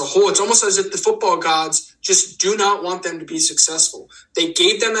whole. It's almost as if the football gods just do not want them to be successful. They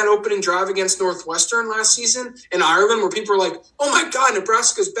gave them that opening drive against Northwestern last season in Ireland where people were like, oh my God,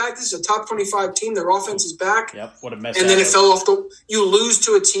 Nebraska's back. This is a top 25 team. Their offense is back. Yep, what a mess. And then it fell off. You lose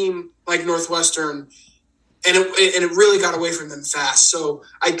to a team like Northwestern, and it really got away from them fast. So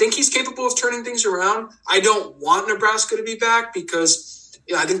I think he's capable of turning things around. I don't want Nebraska to be back because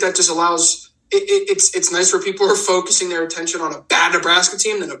I think that just allows it's nice where people are focusing their attention on a bad Nebraska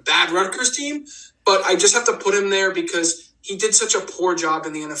team than a bad Rutgers team. But I just have to put him there because he did such a poor job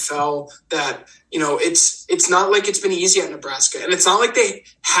in the NFL that, it's not like it's been easy at Nebraska. And it's not like they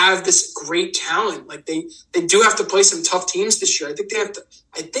have this great talent. Like they do have to play some tough teams this year. I think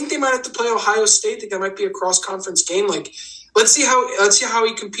they might have to play Ohio State. I think that might be a cross-conference game. Like, let's see how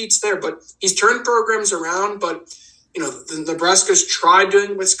he competes there. But he's turned programs around, but the Nebraska's tried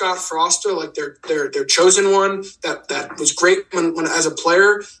doing with Scott Froster, like their chosen one that was great when as a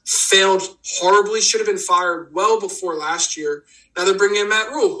player, failed horribly, should have been fired well before last year. Now they're bringing in Matt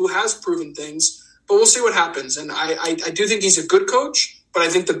Rule, who has proven things, but we'll see what happens. And I do think he's a good coach, but I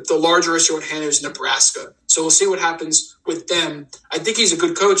think the larger issue at hand is Nebraska. So we'll see what happens with them. I think he's a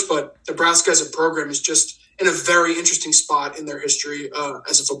good coach, but Nebraska as a program is just in a very interesting spot in their history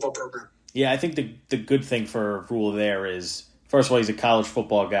as a football program. Yeah, I think the good thing for Rule there is, first of all, he's a college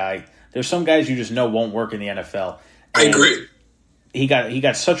football guy. There's some guys you just know won't work in the NFL. I agree. He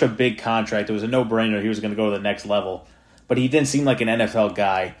got such a big contract. It was a no-brainer. He was going to go to the next level. But he didn't seem like an NFL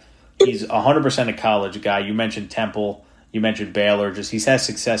guy. He's 100% a college guy. You mentioned Temple. You mentioned Baylor. He's had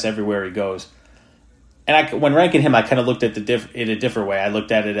success everywhere he goes. And when ranking him, I kind of looked at it a different way. I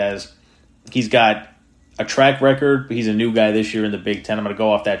looked at it as he's got a track record. He's a new guy this year in the Big Ten. I'm going to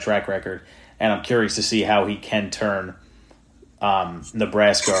go off that track record, and I'm curious to see how he can turn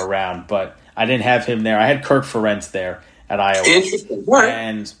Nebraska around. But I didn't have him there. I had Kirk Ferentz there at Iowa. Interesting. What?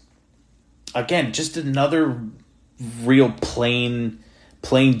 And again, just another real plain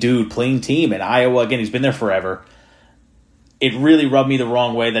dude, plain team. And Iowa, again, he's been there forever. It really rubbed me the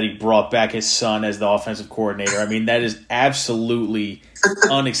wrong way that he brought back his son as the offensive coordinator. I mean, that is absolutely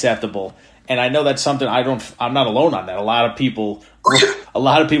unacceptable. And I know that's something I'm not alone on that. A lot of people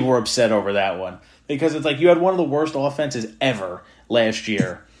were upset over that one because it's like you had one of the worst offenses ever last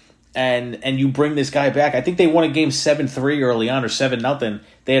year, and you bring this guy back. I think they won a game 7-3 early on or 7-0.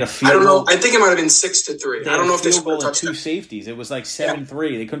 They had a field goal. I don't know. I think it might have been 6-3. I don't know if they scored a touchdown. Two safeties. It was like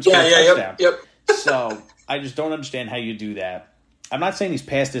 7-3. They couldn't score a touchdown. Yep. So I just don't understand how you do that. I'm not saying he's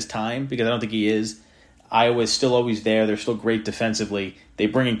past his time because I don't think he is. Iowa's still always there. They're still great defensively. They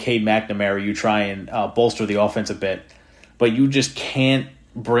bring in Cade McNamara. You try and bolster the offense a bit. But you just can't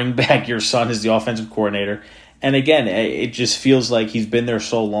bring back your son as the offensive coordinator. And again, it just feels like he's been there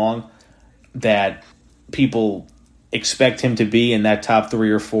so long that people expect him to be in that top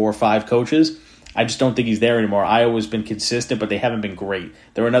 3 or 4 or 5 coaches. I just don't think he's there anymore. Iowa's been consistent, but they haven't been great.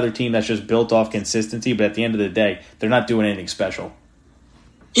 They're another team that's just built off consistency, but at the end of the day, they're not doing anything special.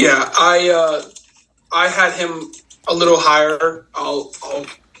 Yeah, I had him a little higher. I'll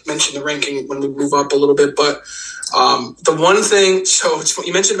mention the ranking when we move up a little bit, but the one thing. So it's,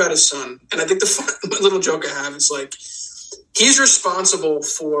 you mentioned about his son, and I think the fun, little joke I have is like he's responsible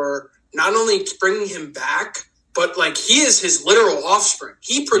for not only bringing him back, but like he is his literal offspring.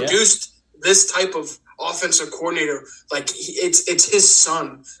 He produced this type of offensive coordinator. Like it's his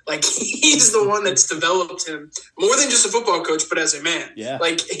son. Like he's the one that's developed him more than just a football coach, but as a man. Yeah.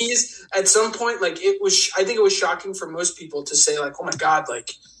 Like he's at some point, like it was. I think it was shocking for most people to say, like, oh my god,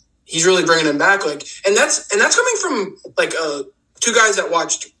 like he's really bringing him back. Like, and that's coming from like two guys that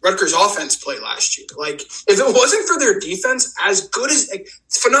watched Rutgers offense play last year. Like, if it wasn't for their defense, as good as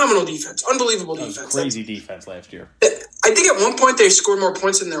phenomenal defense, unbelievable defense, crazy defense last year. I think at one point they scored more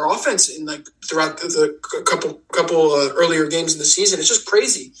points than their offense in like throughout the couple earlier games in the season. It's just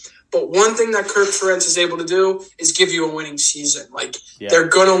crazy. But one thing that Kirk Ferentz is able to do is give you a winning season. Like they're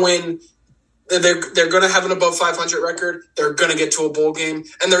gonna win. They're going to have an above 500 record. They're going to get to a bowl game,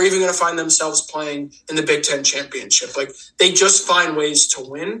 and they're even going to find themselves playing in the Big Ten championship. Like they just find ways to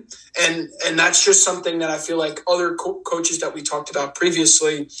win, and that's just something that I feel like other coaches that we talked about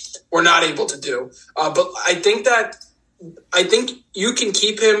previously were not able to do. But I think you can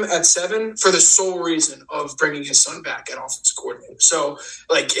keep him at 7 for the sole reason of bringing his son back at offensive coordinator. So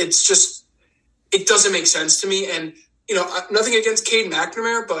like it doesn't make sense to me. And nothing against Cade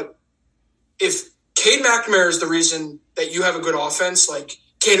McNamara, but if Cade McNamara is the reason that you have a good offense, like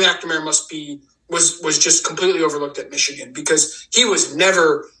Cade McNamara was just completely overlooked at Michigan because he was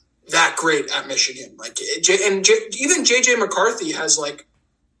never that great at Michigan. Like even JJ McCarthy has like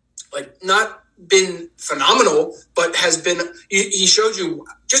not been phenomenal, but has been. He showed you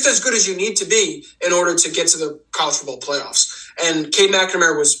just as good as you need to be in order to get to the college football playoffs. And Cade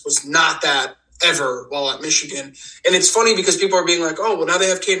McNamara was not that ever while at Michigan. And it's funny because people are being like, oh, well, now they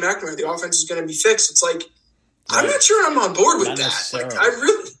have Cade McNamara. The offense is going to be fixed. It's like, I'm not sure I'm on board with that. Like,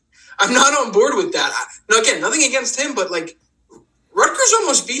 I'm not on board with that. Now, again, nothing against him, but like Rutgers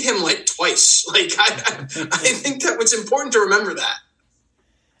almost beat him like twice. Like I think that it's important to remember that.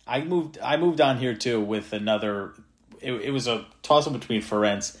 I moved on here too with another. It was a toss-up between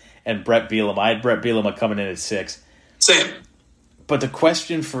Ferentz and Brett Bielema. I had Brett Bielema coming in at 6. Same. But the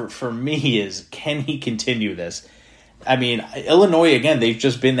question for me is, can he continue this? I mean, Illinois, again, they've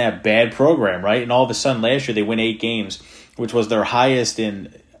just been that bad program, right? And all of a sudden last year they win 8 games, which was their highest in,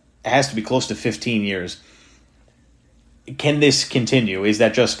 it has to be close to 15 years. Can this continue? Is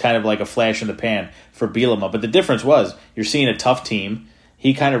that just kind of like a flash in the pan for Bielema? But the difference was, you're seeing a tough team.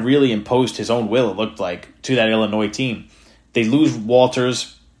 He kind of really imposed his own will, it looked like, to that Illinois team. They lose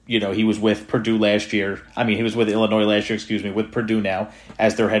Walters. He was with Purdue last year. I mean, he was with Illinois last year, with Purdue now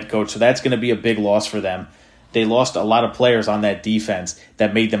as their head coach. So that's going to be a big loss for them. They lost a lot of players on that defense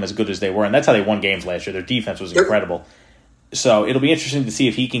that made them as good as they were. And that's how they won games last year. Their defense was incredible. So it'll be interesting to see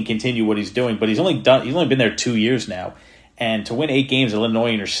if he can continue what he's doing. But he's only been there 2 years now. And to win 8 games at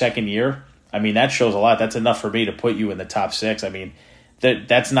Illinois in your second year, I mean, that shows a lot. That's enough for me to put you in the top 6. I mean,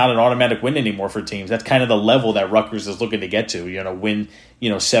 that's not an automatic win anymore for teams. That's kind of the level that Rutgers is looking to get to. Win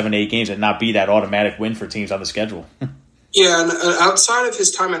 7-8 games and not be that automatic win for teams on the schedule. Yeah, and outside of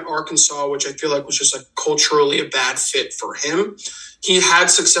his time at Arkansas, which I feel like was just like culturally a bad fit for him, he had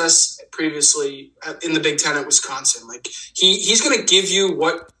success previously in the Big Ten at Wisconsin. Like he's going to give you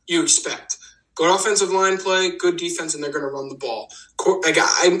what you expect. Good offensive line play, good defense, and they're going to run the ball.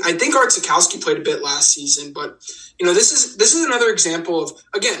 I think Art Sikowski played a bit last season, but this is another example of,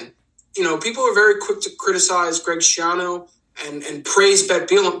 again, people are very quick to criticize Greg Schiano and praise Brett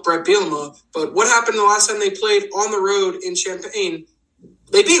Bielema, but what happened the last time they played on the road in Champaign?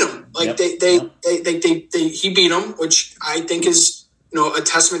 They beat him. Like he beat them, which I think is a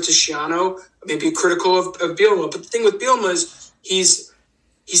testament to Schiano. Maybe critical of Bielema, but the thing with Bielema is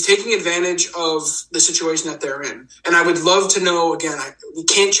he's taking advantage of the situation that they're in. And I would love to know, again, we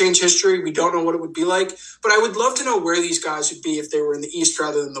can't change history. We don't know what it would be like. But I would love to know where these guys would be if they were in the East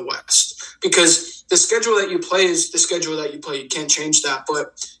rather than the West. Because the schedule that you play is the schedule that you play. You can't change that.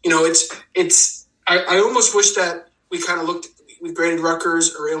 But, I almost wish that we kind of we graded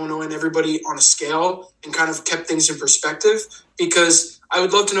Rutgers or Illinois and everybody on a scale and kind of kept things in perspective. Because I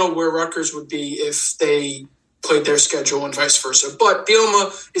would love to know where Rutgers would be if they played their schedule and vice versa. But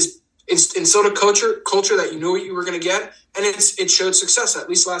Bielema is instilled a culture that you knew what you were going to get, and it showed success, at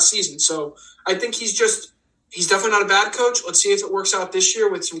least last season. So I think he's definitely not a bad coach. Let's see if it works out this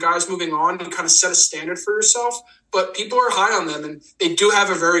year with some guys moving on and kind of set a standard for yourself. But people are high on them, and they do have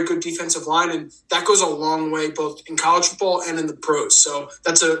a very good defensive line, and that goes a long way both in college football and in the pros. So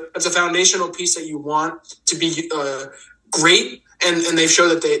that's a foundational piece that you want to be great. and they've showed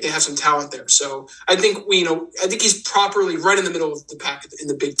that they have some talent there. So I think he's properly right in the middle of the pack in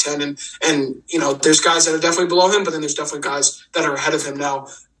the Big Ten, and there's guys that are definitely below him, but then there's definitely guys that are ahead of him. Now,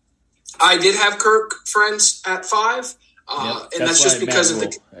 I did have Kirk Ferentz at 5, and that's just because of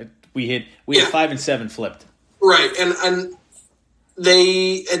we had 5 and 7 flipped. Right, and I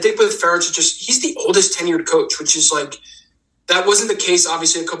think with Ferentz, he's the oldest tenured coach, which is like, that wasn't the case,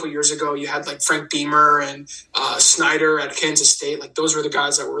 obviously, a couple of years ago. You had like Frank Beamer and Snyder at Kansas State. Like, those were the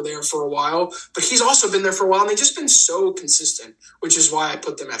guys that were there for a while. But he's also been there for a while, and they've just been so consistent, which is why I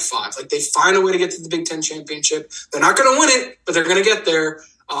put them at 5. Like, they find a way to get to the Big Ten championship. They're not going to win it, but they're going to get there.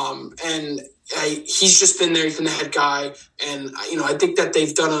 He's just been there. He's been the head guy. And, I think that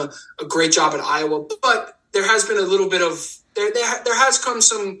they've done a great job at Iowa. But there has been a little bit of – there has come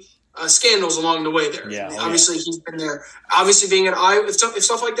some – scandals along the way there. Yeah, obviously, he's been there. Obviously, being at Iowa, if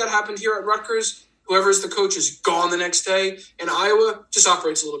stuff like that happened here at Rutgers, whoever's the coach is gone the next day. In Iowa, just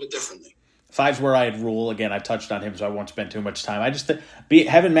operates a little bit differently. 5's where I had Rule. Again, I've touched on him, so I won't spend too much time. I just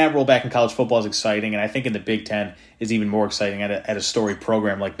having Matt Rule back in college football is exciting, and I think in the Big Ten is even more exciting at a storied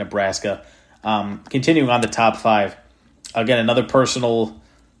program like Nebraska. Continuing on the top 5, again, another personal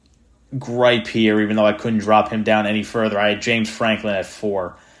gripe here, even though I couldn't drop him down any further. I had James Franklin at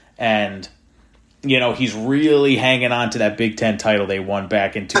 4. And, he's really hanging on to that Big Ten title they won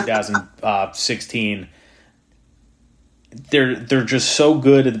back in 2016. They're just so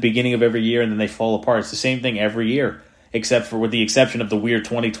good at the beginning of every year, and then they fall apart. It's the same thing every year, with the exception of the weird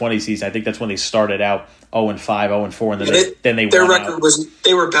 2020 season. I think that's when they started out 0-5, 0-4, and then they their won record out.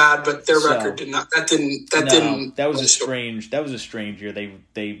 they were bad, but their record did not. That was a strange year.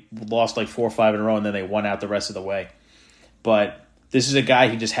 They lost like 4 or 5 in a row, and then they won out the rest of the way. But this is a guy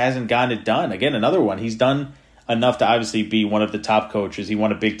who just hasn't gotten it done. Again, another one. He's done enough to obviously be one of the top coaches. He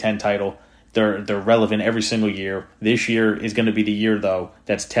won a Big Ten title. They're relevant every single year. This year is going to be the year, though,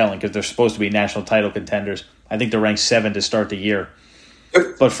 that's telling, because they're supposed to be national title contenders. I think they're ranked 7 to start the year.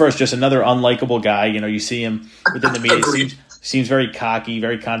 But first, just another unlikable guy. You see him within the media. Seems very cocky,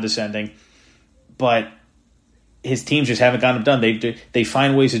 very condescending. But his teams just haven't gotten it done. They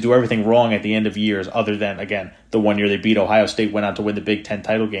find ways to do everything wrong at the end of years, other than, again, the one year they beat Ohio State, went on to win the Big Ten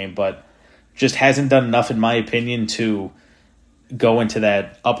title game, but just hasn't done enough, in my opinion, to go into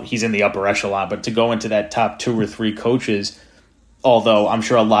that he's in the upper echelon, but to go into that top 2 or 3 coaches, although I'm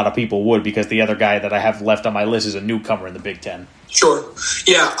sure a lot of people would, because the other guy that I have left on my list is a newcomer in the Big Ten. Sure.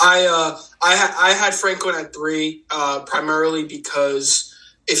 Yeah, I had Franklin at 3, primarily because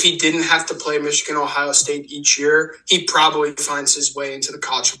if he didn't have to play Michigan, Ohio State each year, he probably finds his way into the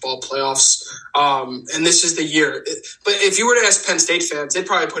college football playoffs. And this is the year. But if you were to ask Penn State fans, they'd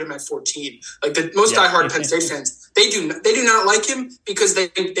probably put him at 14. Like, the most diehard Penn State fans, they do not like him because they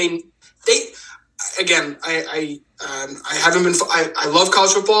again, I haven't been. I love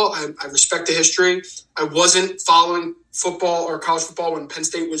college football. I respect the history. I wasn't following football or college football when Penn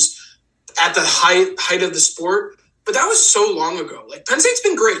State was at the height of the sport. But that was so long ago. Like, Penn State's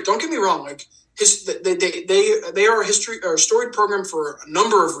been great. Don't get me wrong. Like, they are a storied program for a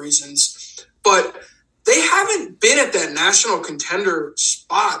number of reasons, but they haven't been at that national contender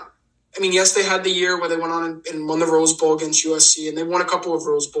spot. I mean, yes, they had the year where they went on and won the Rose Bowl against USC, and they won a couple of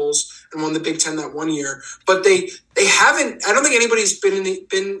Rose Bowls and won the Big Ten that one year. But they haven't. I don't think anybody's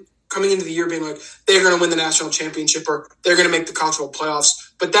been coming into the year being like, they're going to win the national championship or they're going to make the college football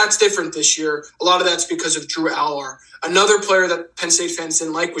playoffs. But that's different this year. A lot of that's because of Drew Aller. Another player that Penn State fans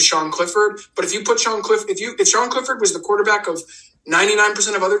didn't like was Sean Clifford. But if you put if Sean Clifford was the quarterback of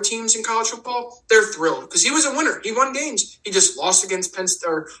 99% of other teams in college football, they're thrilled because he was a winner. He won games. He just lost against Penn State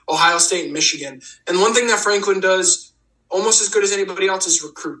or Ohio State and Michigan. And one thing that Franklin does almost as good as anybody else is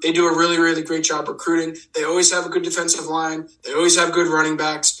recruit. They do a really, really great job recruiting. They always have a good defensive line. They always have good running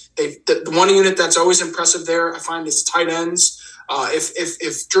backs. The one unit that's always impressive there, I find, is tight ends.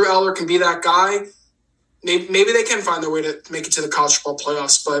 If Drew Eller can be that guy, maybe they can find their way to make it to the college football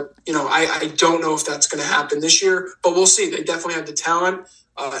playoffs. But, I don't know if that's going to happen this year. But we'll see. They definitely have the talent.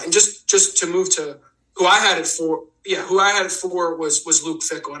 And just to move to who I had it for, was Luke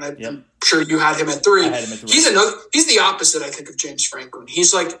Fickell, and I'm sure you had him at 3. I had him at 3. He's the opposite, I think, of James Franklin.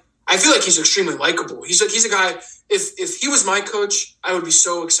 He's like, I feel like he's extremely likable. He's a guy. If he was my coach, I would be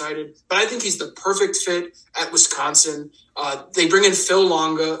so excited. But I think he's the perfect fit at Wisconsin. They bring in Phil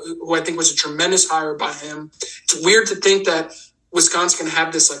Longa, who I think was a tremendous hire by him. It's weird to think that Wisconsin can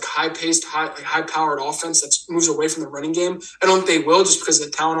have this like high-paced, high-powered offense that moves away from the running game. I don't think they will just because of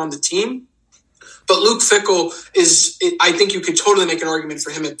the talent on the team. But Luke Fickell I think you could totally make an argument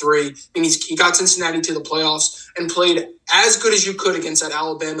for him at 3. I mean, he got Cincinnati to the playoffs and played as good as you could against that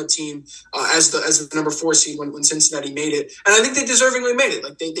Alabama team as the number 4 seed when Cincinnati made it. And I think they deservingly made it.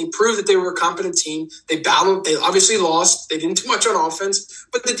 Like they proved that they were a competent team. They battled. They obviously lost. They didn't do much on offense,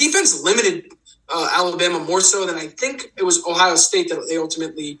 but the defense limited Alabama more so than I think it was Ohio State that they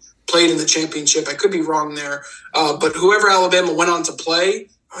ultimately played in the championship. I could be wrong there. But whoever Alabama went on to play,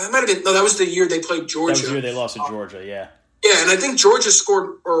 that might have been, no, that was the year they played Georgia. That was the year they lost to Georgia, yeah. Yeah, and I think Georgia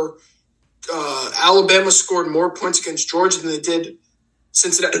scored, or Alabama scored more points against Georgia than they did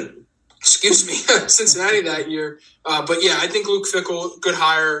Cincinnati. Excuse me, Cincinnati that year. But yeah, I think Luke Fickell, good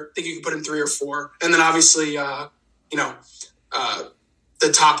hire. I think you could put him 3 or 4. And then obviously, the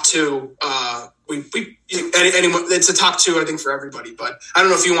top 2. It's a top 2, I think, for everybody. But I don't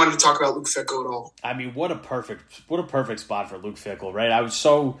know if you wanted to talk about Luke Fickell at all. I mean, what a perfect spot for Luke Fickell, right? I was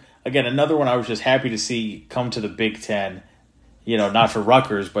another one I was just happy to see come to the Big Ten. Not for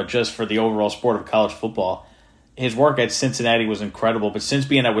Rutgers, but just for the overall sport of college football. His work at Cincinnati was incredible, but since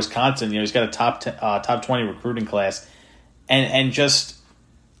being at Wisconsin, he's got a top 20 recruiting class, and just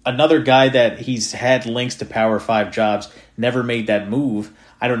another guy that he's had links to Power 5 jobs, never made that move.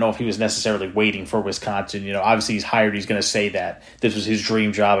 I don't know if he was necessarily waiting for Wisconsin. Obviously he's hired. He's going to say that this was his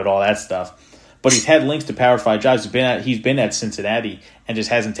dream job and all that stuff. But he's had links to Power 5 jobs. He's been at Cincinnati and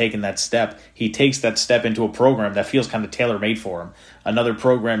just hasn't taken that step. He takes that step into a program that feels kind of tailor-made for him. Another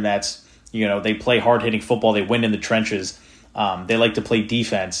program that's, they play hard-hitting football. They win in the trenches. They like to play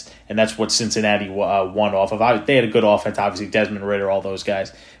defense, and that's what Cincinnati won off of. They had a good offense, obviously, Desmond Ridder, all those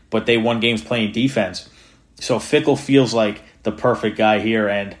guys. But they won games playing defense. So Fickell feels like the perfect guy here.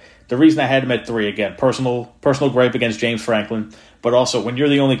 And the reason I had him at 3, again, personal gripe against James Franklin, but also when you're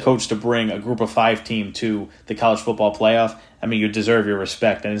the only coach to bring a group of 5 team to the college football playoff, I mean, you deserve your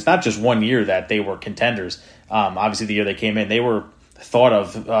respect. And it's not just one year that they were contenders. Obviously, the year they came in, they were thought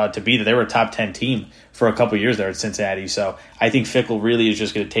of to be that they were a top 10 team for a couple of years there at Cincinnati. So I think Fickell really is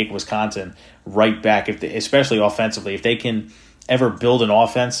just going to take Wisconsin right back, especially offensively. If they can ever build an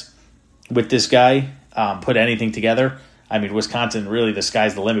offense with this guy, put anything together, I mean, Wisconsin, really the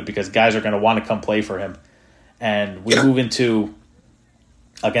sky's the limit because guys are going to want to come play for him. And we move into,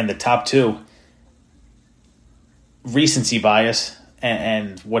 again, the top 2. Recency bias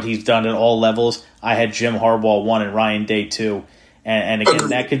and what he's done at all levels. I had Jim Harbaugh 1 and Ryan Day 2. And again,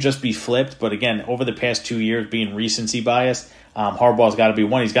 that could just be flipped. But again, over the past 2 years, being recency bias, Harbaugh's got to be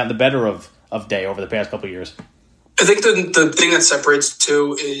 1. He's gotten the better of Day over the past couple of years. I think the thing that separates the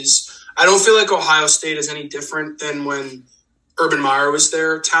 2 is I don't feel like Ohio State is any different than when Urban Meyer was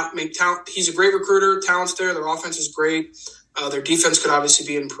there. He's a great recruiter. Talent's there. Their offense is great. Their defense could obviously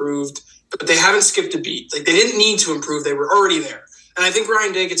be improved. But they haven't skipped a beat. Like, they didn't need to improve. They were already there. And I think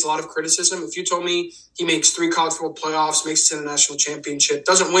Ryan Day gets a lot of criticism. If you told me he makes 3 college football playoffs, makes it to the national championship,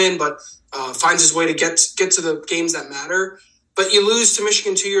 doesn't win, but finds his way to get to the games that matter. But you lose to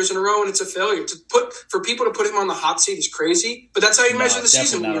Michigan 2 years in a row, and it's a failure. For people to put him on the hot seat is crazy. But that's how you measure the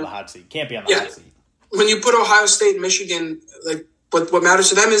season. Not on the hot seat. Can't be on the hot seat. When you put Ohio State and Michigan, like what matters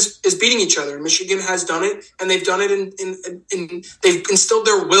to them is beating each other. Michigan has done it, and they've done it in they've instilled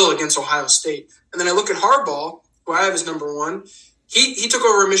their will against Ohio State. And then I look at Harbaugh, who I have as number 1. He took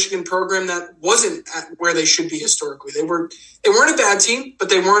over a Michigan program that wasn't at where they should be historically. They weren't a bad team, but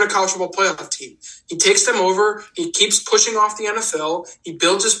they weren't a college football playoff team. He takes them over. He keeps pushing off the NFL. He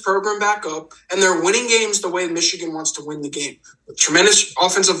builds his program back up, and they're winning games the way Michigan wants to win the game. Tremendous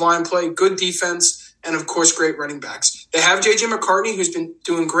offensive line play, good defense, and of course, great running backs. They have J.J. McCartney, who's been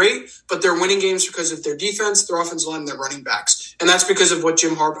doing great, but they're winning games because of their defense, their offensive line, and their running backs, and that's because of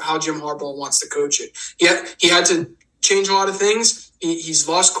how Jim Harbaugh wants to coach it. He had to change a lot of things. He's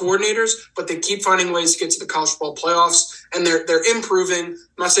lost coordinators, but they keep finding ways to get to the college football playoffs, and they're improving. I'm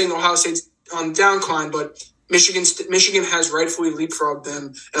not saying Ohio State's on downcline, but Michigan has rightfully leapfrogged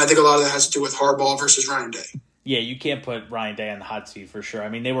them, and I think a lot of that has to do with Harbaugh versus Ryan Day. Yeah, you can't put Ryan Day on the hot seat for sure. I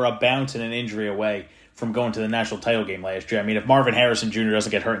mean, they were a bounce and an injury away from going to the national title game last year. I mean, if Marvin Harrison Jr. doesn't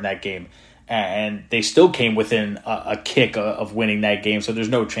get hurt in that game, and they still came within a kick of winning that game, so there's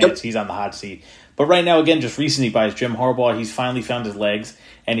no chance he's on the hot seat. But right now, again, just recency bias. Jim Harbaugh, he's finally found his legs,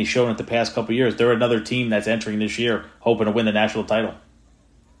 and he's shown it the past couple of years. They're another team that's entering this year hoping to win the national title.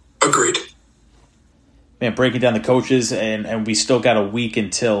 Agreed. Man, breaking down the coaches, and we still got a week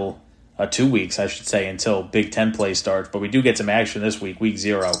until 2 weeks, I should say, until Big Ten play starts. But we do get some action this week, week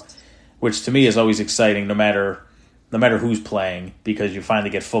 0, which to me is always exciting no matter who's playing, because you finally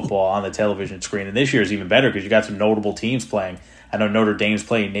get football on the television screen. And this year is even better because you got some notable teams playing. I know Notre Dame's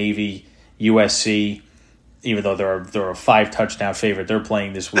playing Navy, USC. even though they're a 5-touchdown favorite. They're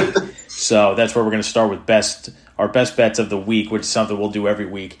playing this week. So that's where we're going to start with our best bets of the week, which is something we'll do every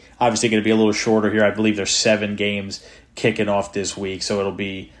week. Obviously going to be a little shorter here. I believe there's 7 games kicking off this week, so it'll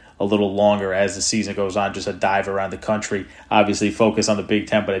be a little longer as the season goes on, just a dive around the country. Obviously focus on the Big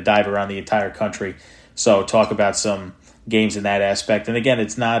Ten, but a dive around the entire country. So talk about some games in that aspect. And again,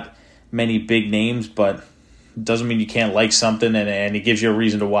 it's not many big names, but it doesn't mean you can't like something, and it gives you a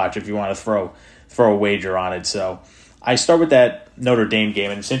reason to watch if you want to throw a wager on it. So I start with that Notre Dame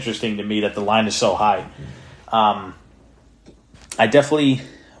game, and it's interesting to me that the line is so high. I definitely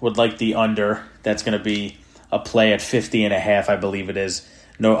would like the under. That's going to be a play at 50.5, I believe it is.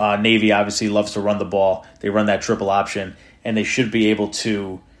 No, Navy obviously loves to run the ball. They run that triple option, and they should be able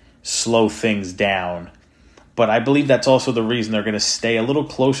to slow things down. But I believe that's also the reason they're going to stay a little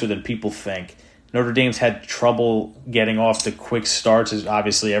closer than people think. Notre Dame's had trouble getting off to quick starts, as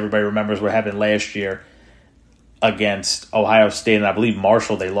obviously everybody remembers what happened last year against Ohio State, and I believe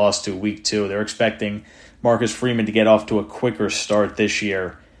Marshall they lost to week 2. They're expecting Marcus Freeman to get off to a quicker start this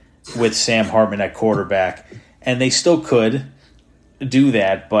year with Sam Hartman at quarterback. And they still could do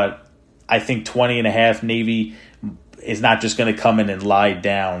that, but I think 20.5 Navy is not just going to come in and lie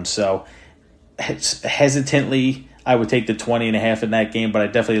down. So hesitantly, I would take the 20.5 in that game, but I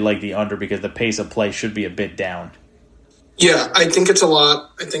definitely like the under because the pace of play should be a bit down. Yeah, I think it's a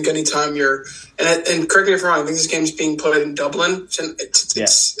lot. I think anytime you're and correct me if I'm wrong, I think this game's being played in Dublin. So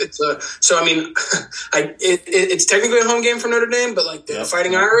I mean, it's technically a home game for Notre Dame, but like they're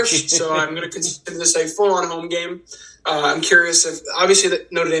Fighting Irish, so I'm going to consider this a full-on home game. I'm curious if obviously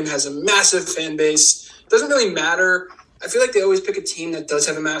that Notre Dame has a massive fan base. It doesn't really matter. I feel like they always pick a team that does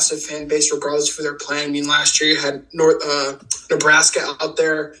have a massive fan base, regardless of who they're playing. I mean, last year you had Nebraska out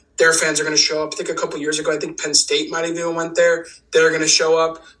there. Their fans are going to show up. I think a couple years ago, I think Penn State might have even went there. They're going to show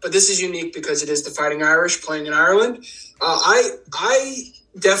up. But this is unique because it is the Fighting Irish playing in Ireland. I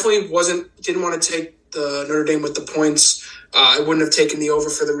definitely didn't want to take the Notre Dame with the points. I wouldn't have taken the over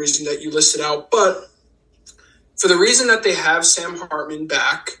for the reason that you listed out. But for the reason that they have Sam Hartman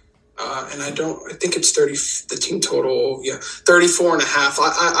back, and I think it's 30, the team total, 34.5.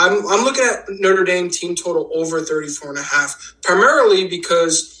 I'm looking at Notre Dame team total over 34.5, primarily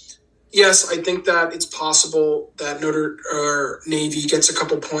because, yes, I think that it's possible that Navy gets a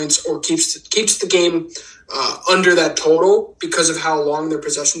couple points or keeps the game under that total because of how long their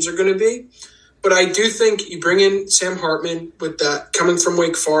possessions are going to be. But I do think you bring in Sam Hartman with that coming from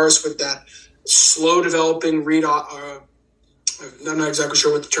Wake Forest with that slow developing read. I'm not exactly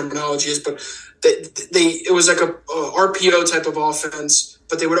sure what the terminology is, but it was like a RPO type of offense,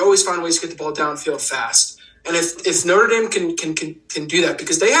 but they would always find ways to get the ball downfield fast. And if Notre Dame can do that,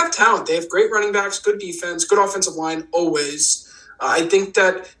 because they have talent, they have great running backs, good defense, good offensive line, always. I think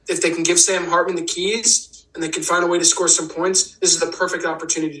that if they can give Sam Hartman the keys and they can find a way to score some points, this is the perfect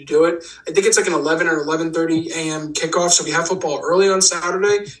opportunity to do it. I think it's like an 11 or 11:30 a.m. kickoff, so we have football early on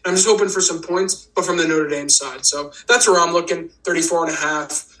Saturday. And I'm just hoping for some points, but from the Notre Dame side. So that's where I'm looking,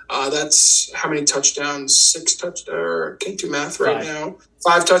 34.5. That's how many touchdowns? 6 touchdowns? Can't do math right now.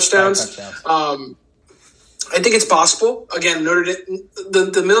 5 touchdowns. I think it's possible. Again, Notre Dame,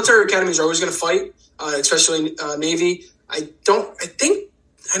 the military academies are always going to fight, especially Navy. I don't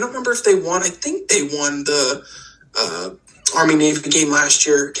remember if they won. I think they won the Army-Navy game last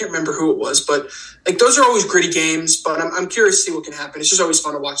year. I can't remember who it was, but like those are always gritty games. But I'm curious to see what can happen. It's just always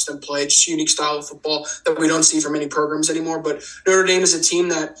fun to watch them play. It's just a unique style of football that we don't see from many programs anymore. But Notre Dame is a team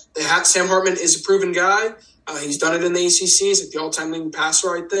that they have. Sam Hartman is a proven guy. He's done it in the ACC. He's like the all-time leading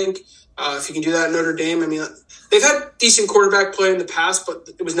passer, I think. If you can do that at Notre Dame, I mean, they've had decent quarterback play in the past, but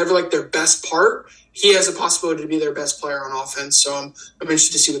it was never like their best part. He has a possibility to be their best player on offense, so I'm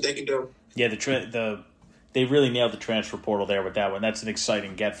interested to see what they can do. Yeah, they really nailed the transfer portal there with that one. That's an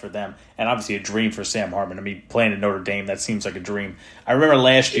exciting get for them, and obviously a dream for Sam Hartman. I mean, playing at Notre Dame, that seems like a dream. I remember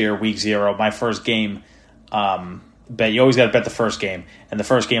last year, week 0, my first game bet. You always got to bet the first game, and the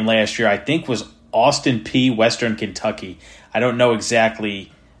first game last year I think was Austin Peay, Western Kentucky. I don't know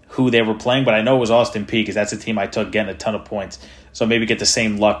exactly who they were playing, but I know it was Austin Peay because that's a team I took getting a ton of points. So maybe get the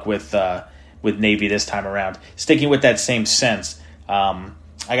same luck with Navy this time around. Sticking with that same sense, I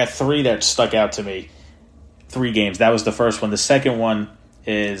got 3 that stuck out to me. 3 games. That was the first one. The second one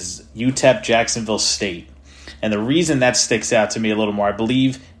is UTEP Jacksonville State. And the reason that sticks out to me a little more, I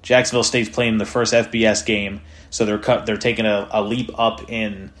believe Jacksonville State's playing the first FBS game, so they're taking a leap up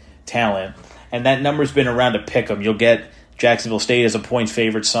in talent. And that number's been around to pick them. You'll get Jacksonville State as a point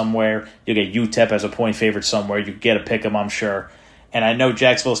favorite somewhere. You'll get UTEP as a point favorite somewhere. You get a pick them, I'm sure. And I know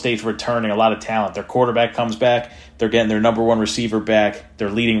Jacksonville State's returning a lot of talent. Their quarterback comes back. They're getting their number 1 receiver back. Their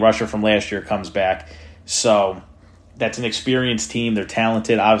leading rusher from last year comes back. So that's an experienced team. They're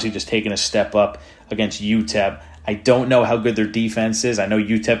talented. Obviously, just taking a step up against UTEP. I don't know how good their defense is. I know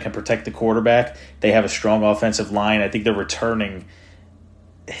UTEP can protect the quarterback. They have a strong offensive line. I think they're returning.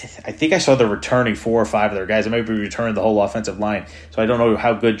 I think I saw they're returning 4 or 5 of their guys. They might be returning the whole offensive line. So I don't know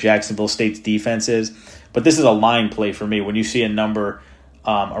how good Jacksonville State's defense is. But this is a line play for me. When you see a number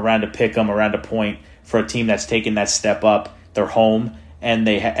around a pick 'em, around a point for a team that's taken that step up, they're home and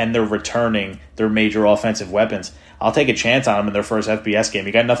they're returning their major offensive weapons. I'll take a chance on them in their first FBS game.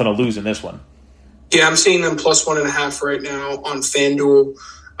 You got nothing to lose in this one. Yeah, I'm seeing them plus 1.5 right now on FanDuel.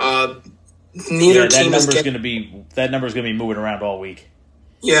 Neither team is going to be moving around all week.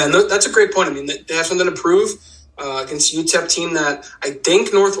 Yeah, and that's a great point. I mean, they have something to prove against a UTEP team that I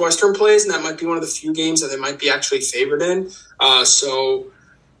think Northwestern plays, and that might be one of the few games that they might be actually favored in. So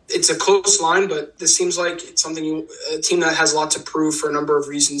it's a close line, but this seems like it's something a team that has a lot to prove for a number of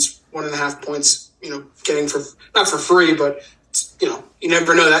reasons. 1.5 points, getting not for free, but you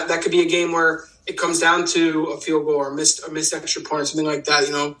never know. That could be a game where it comes down to a field goal or a missed extra point or something like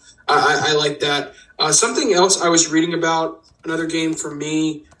that. I like that. Something else I was reading about. Another game for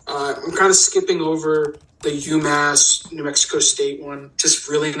me, I'm kind of skipping over the UMass New Mexico State one. Just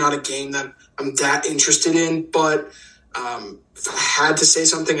really not a game that I'm that interested in. But if I had to say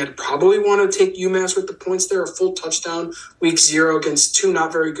something, I'd probably want to take UMass with the points there. A full touchdown, week 0 against 2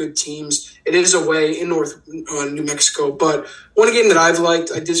 not very good teams. It is away in North New Mexico. But one game that I've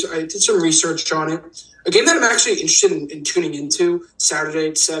liked, I did some research on it. A game that I'm actually interested in tuning into Saturday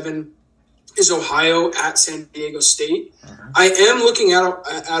at 7 is Ohio at San Diego State. I am looking at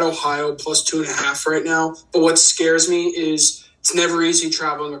Ohio plus 2.5 right now, but what scares me is it's never easy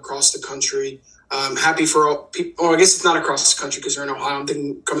traveling across the country. I'm happy for all people. I guess it's not across the country because they're in Ohio. I'm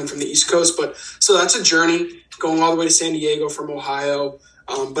thinking coming from the East Coast, but so that's a journey going all the way to San Diego from Ohio.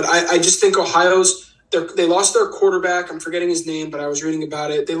 But I just think they lost their quarterback. I'm forgetting his name, but I was reading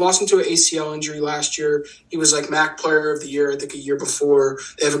about it. They lost him to an ACL injury last year. He was like MAC Player of the Year, I think, a year before.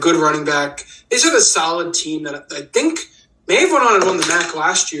 They have a good running back. They just have a solid team that I think may have went on and won the MAC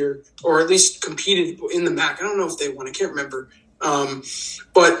last year, or at least competed in the MAC. I don't know if they won. I can't remember.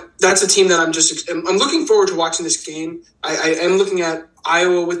 But that's a team that I'm looking forward to watching this game. I am looking at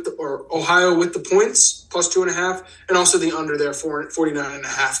Ohio with the points plus 2.5, and also the under there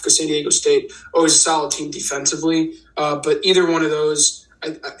 49.5 because San Diego State always a solid team defensively. But either one of those,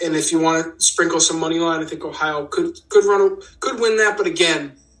 and if you want to sprinkle some money line, I think Ohio could win that. But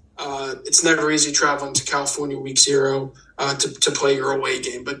again, it's never easy traveling to California week 0 to play your away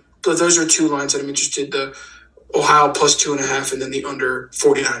game. But those are 2 lines that I'm interested. The Ohio plus 2.5, and then the under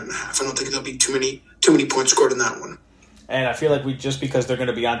 49.5. I don't think there'll be too many points scored in that one. And I feel like just because they're going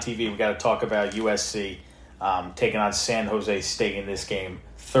to be on TV, we got to talk about USC taking on San Jose State in this game.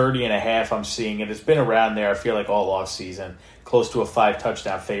 30.5, I'm seeing it. It's been around there, I feel like, all off season. Close to a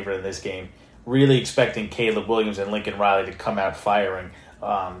 5-touchdown favorite in this game. Really expecting Caleb Williams and Lincoln Riley to come out firing.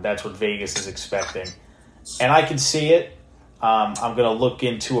 That's what Vegas is expecting. And I can see it. I'm going to look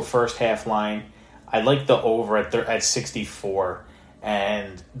into a first half line. I like the over at 64.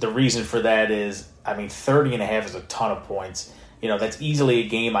 And the reason for that is, 30.5 is a ton of points. That's easily a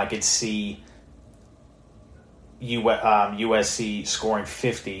game I could see USC scoring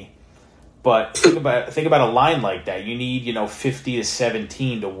 50. But think about a line like that. You need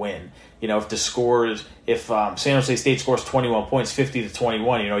 50-17 to win. If San Jose State scores 21 points,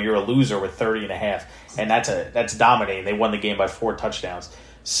 50-21, you're a loser with 30.5, and that's dominating. They won the game by 4 touchdowns.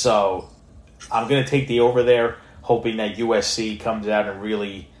 So I'm going to take the over there, hoping that USC comes out and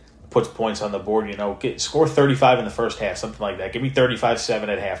really puts points on the board. Score 35 in the first half, something like that. Give me 35-7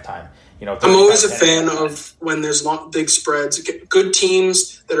 at halftime. I'm always a fan of when there's big spreads. Good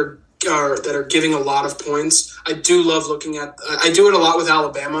teams that are giving a lot of points. I do love looking at. I do it a lot with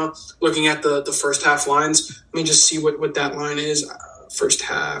Alabama, looking at the first half lines. Let me just see what that line is. First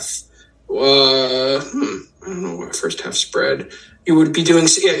half. I don't know what first half spread. You would be doing.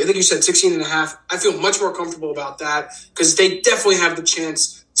 Yeah, I think you said 16.5. I feel much more comfortable about that because they definitely have the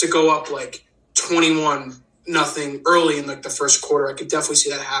chance to go up like 21-0 early in like the first quarter. I could definitely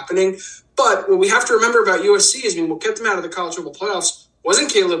see that happening. But what we have to remember about USC is, what kept them out of the college football playoffs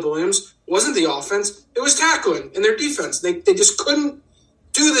wasn't Caleb Williams, wasn't the offense. It was tackling and their defense. They just couldn't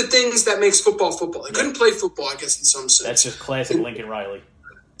do the things that makes football. They couldn't play football, I guess, in some sense. That's just classic Lincoln Riley.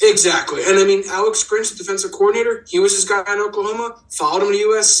 Exactly. And Alex Grinch, the defensive coordinator, he was his guy in Oklahoma, followed him to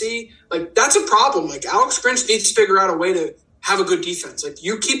USC. Like, that's a problem. Like, Alex Grinch needs to figure out a way to have a good defense. Like,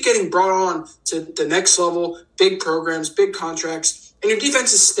 you keep getting brought on to the next level, big programs, big contracts. and your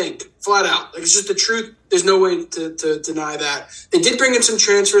defenses stink, flat out. Like, it's just the truth. There's no way to deny that. They did bring in some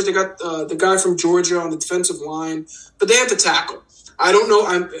transfers. They got the guy from Georgia on the defensive line, but they have to tackle. I don't know.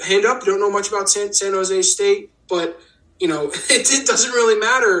 I'm hand up. Don't know much about San Jose State, but it doesn't really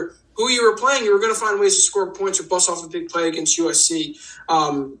matter who you were playing. You were going to find ways to score points or bust off a big play against USC.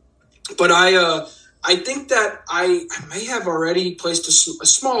 But I think that I may have already placed a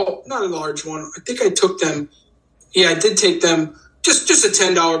small, not a large one. I think I took them. Yeah, I did take them. Just a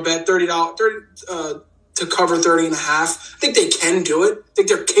 $10 bet, $30 to cover 30.5. I think they can do it. I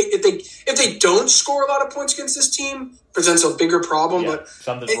think if they don't score a lot of points against this team, presents a bigger problem. Yeah,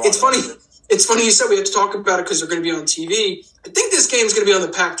 but it's funny. It's funny you said we have to talk about it because they're going to be on TV. I think this game is going to be on the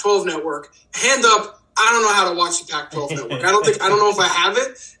Pac-12 network. Hand up, I don't know how to watch the Pac-12 network. I don't know if I have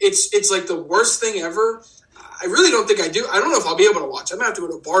it. It's like the worst thing ever. I really don't think I do. I don't know if I'll be able to watch it. I might have to go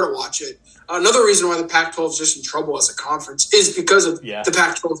to a bar to watch it. Another reason why the Pac-12 is just in trouble as a conference is because of the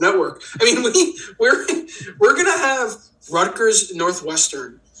Pac-12 network. I mean, we're going to have Rutgers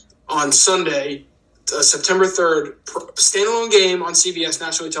Northwestern on Sunday, September 3rd, standalone game on CBS,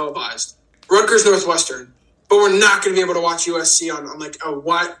 nationally televised. Rutgers Northwestern. But we're not going to be able to watch USC on like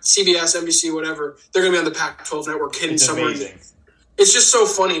CBS, NBC, whatever. They're going to be on the Pac-12 network hidden somewhere. It's just so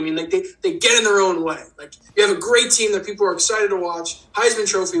funny. I mean, like they get in their own way. Like, you have a great team that people are excited to watch. Heisman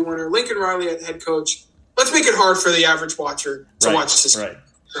Trophy winner, Lincoln Riley at head coach. Let's make it hard for the average watcher to watch this. Right.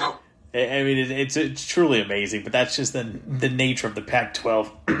 So. I mean, it's truly amazing, but that's just the nature of the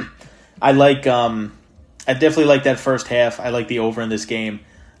Pac-12. I definitely like that first half. I like the over in this game.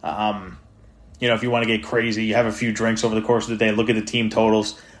 If you want to get crazy, you have a few drinks over the course of the day, look at the team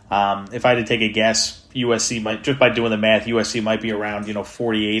totals. If I had to take a guess, USC might, just by doing the math, USC might be around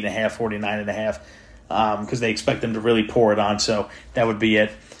 48.5, 49.5, because they expect them to really pour it on. So that would be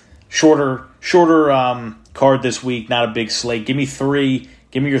it. Shorter card this week, not a big slate. Give me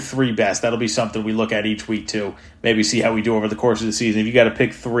your three best. That'll be something we look at each week too. Maybe see how we do over the course of the season. If you got to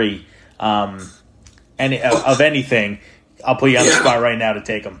pick three, of anything, I'll put you on the spot right now to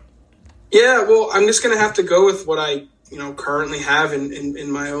take them. Yeah, well, I'm just going to have to go with what I currently have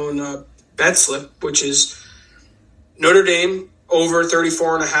in my own bet slip, which is Notre Dame over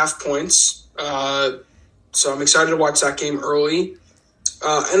 34.5 points. So I'm excited to watch that game early.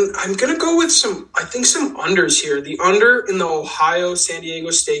 And I'm going to go with some unders here. The under in the Ohio-San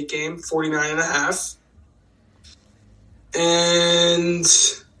Diego State game, 49.5. And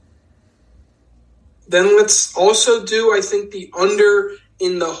then let's also do, I think, the under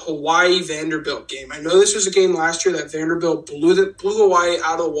in the Hawaii-Vanderbilt game. I know this was a game last year that Vanderbilt blew Hawaii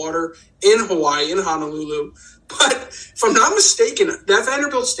out of the water in Hawaii, in Honolulu. But if I'm not mistaken, that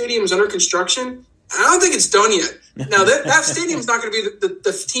Vanderbilt stadium is under construction. I don't think it's done yet. Now, that stadium is not going to be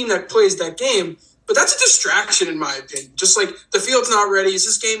the team that plays that game, but that's a distraction in my opinion. Just like the field's not ready. Is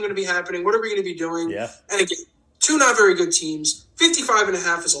this game going to be happening? What are we going to be doing? Yeah. And again, two not very good teams.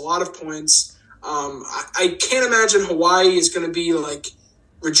 55.5 is a lot of points. I can't imagine Hawaii is going to be like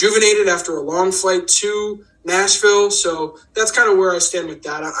rejuvenated after a long flight to Nashville. So that's kind of where I stand with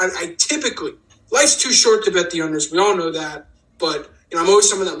that. I typically, life's too short to bet the unders. We all know that. But I'm always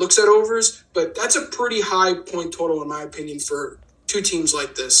someone that looks at overs. But that's a pretty high point total, in my opinion, for two teams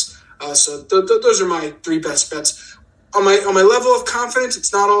like this. So those are my three best bets. On my level of confidence,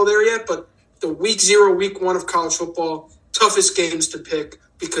 it's not all there yet. But the week 0, week 1 of college football, toughest games to pick,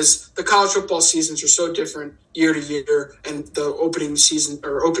 because the college football seasons are so different year to year, and the opening season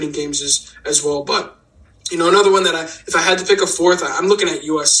or opening games as well. But another one that if I had to pick a fourth, I'm looking at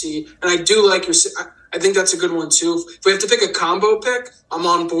USC, and I do like I think that's a good one too. If we have to pick a combo pick, I'm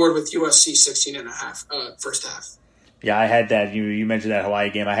on board with USC 16.5 first half. Yeah, I had that. You mentioned that Hawaii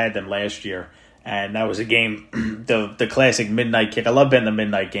game. I had them last year, and that was a game, the classic midnight kick. I love betting the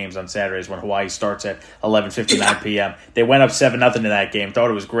midnight games on Saturdays when Hawaii starts at 11:59 p.m. They went up 7-0 in that game. Thought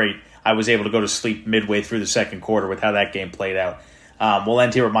it was great. I was able to go to sleep midway through the second quarter with how that game played out. We'll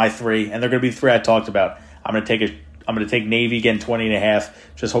end here with my three, and they're going to be three I talked about. I'm going to take Navy again 20.5,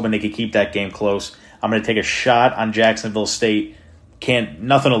 just hoping they could keep that game close. I'm going to take a shot on Jacksonville State.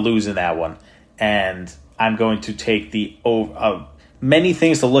 Nothing to lose in that one, and I'm going to take the over. Many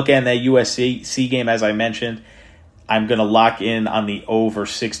things to look at in that USC game, as I mentioned. I'm going to lock in on the over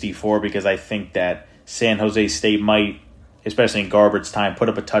 64 because I think that San Jose State might, especially in garbage time, put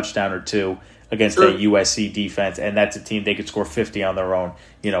up a touchdown or two against that USC defense, and that's a team they could score 50 on their own,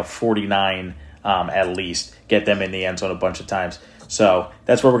 49 at least, get them in the end zone a bunch of times. So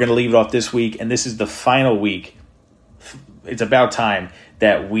that's where we're going to leave it off this week, and this is the final week. It's about time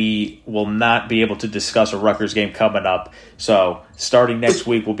that we will not be able to discuss a Rutgers game coming up. So starting next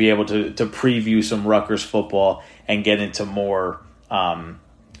week, we'll be able to preview some Rutgers football and get into more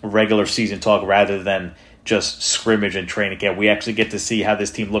regular season talk rather than just scrimmage and training camp. We actually get to see how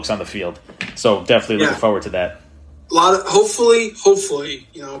this team looks on the field. So definitely looking forward to that. Hopefully,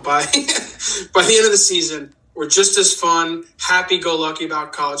 by by the end of the season, we're just as fun, happy-go-lucky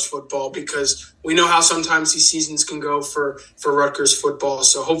about college football, because we know how sometimes these seasons can go for Rutgers football.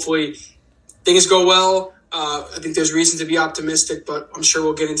 So hopefully things go well. I think there's reason to be optimistic, but I'm sure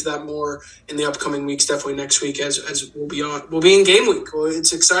we'll get into that more in the upcoming weeks. Definitely next week, as we'll be in game week. Well,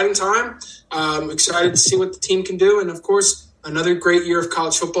 it's an exciting time. Excited to see what the team can do, and of course, another great year of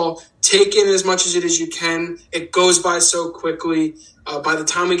college football. Take in as much as it is you can. It goes by so quickly. By the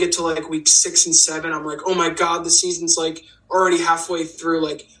time we get to like week 6 and 7, I'm like, oh my God, the season's like already halfway through.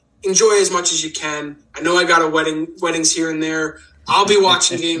 Like, enjoy as much as you can. I know I got weddings here and there. I'll be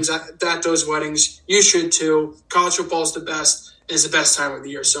watching games at those weddings. You should too. College football is the best. It's the best time of the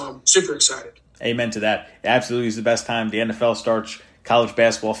year, so I'm super excited. Amen to that. It absolutely is the best time. The NFL starts, college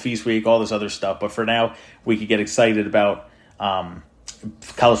basketball, feast week, all this other stuff. But for now, we could get excited about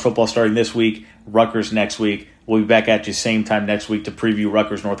college football starting this week, Rutgers next week. We'll be back at you same time next week to preview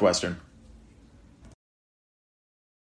Rutgers Northwestern.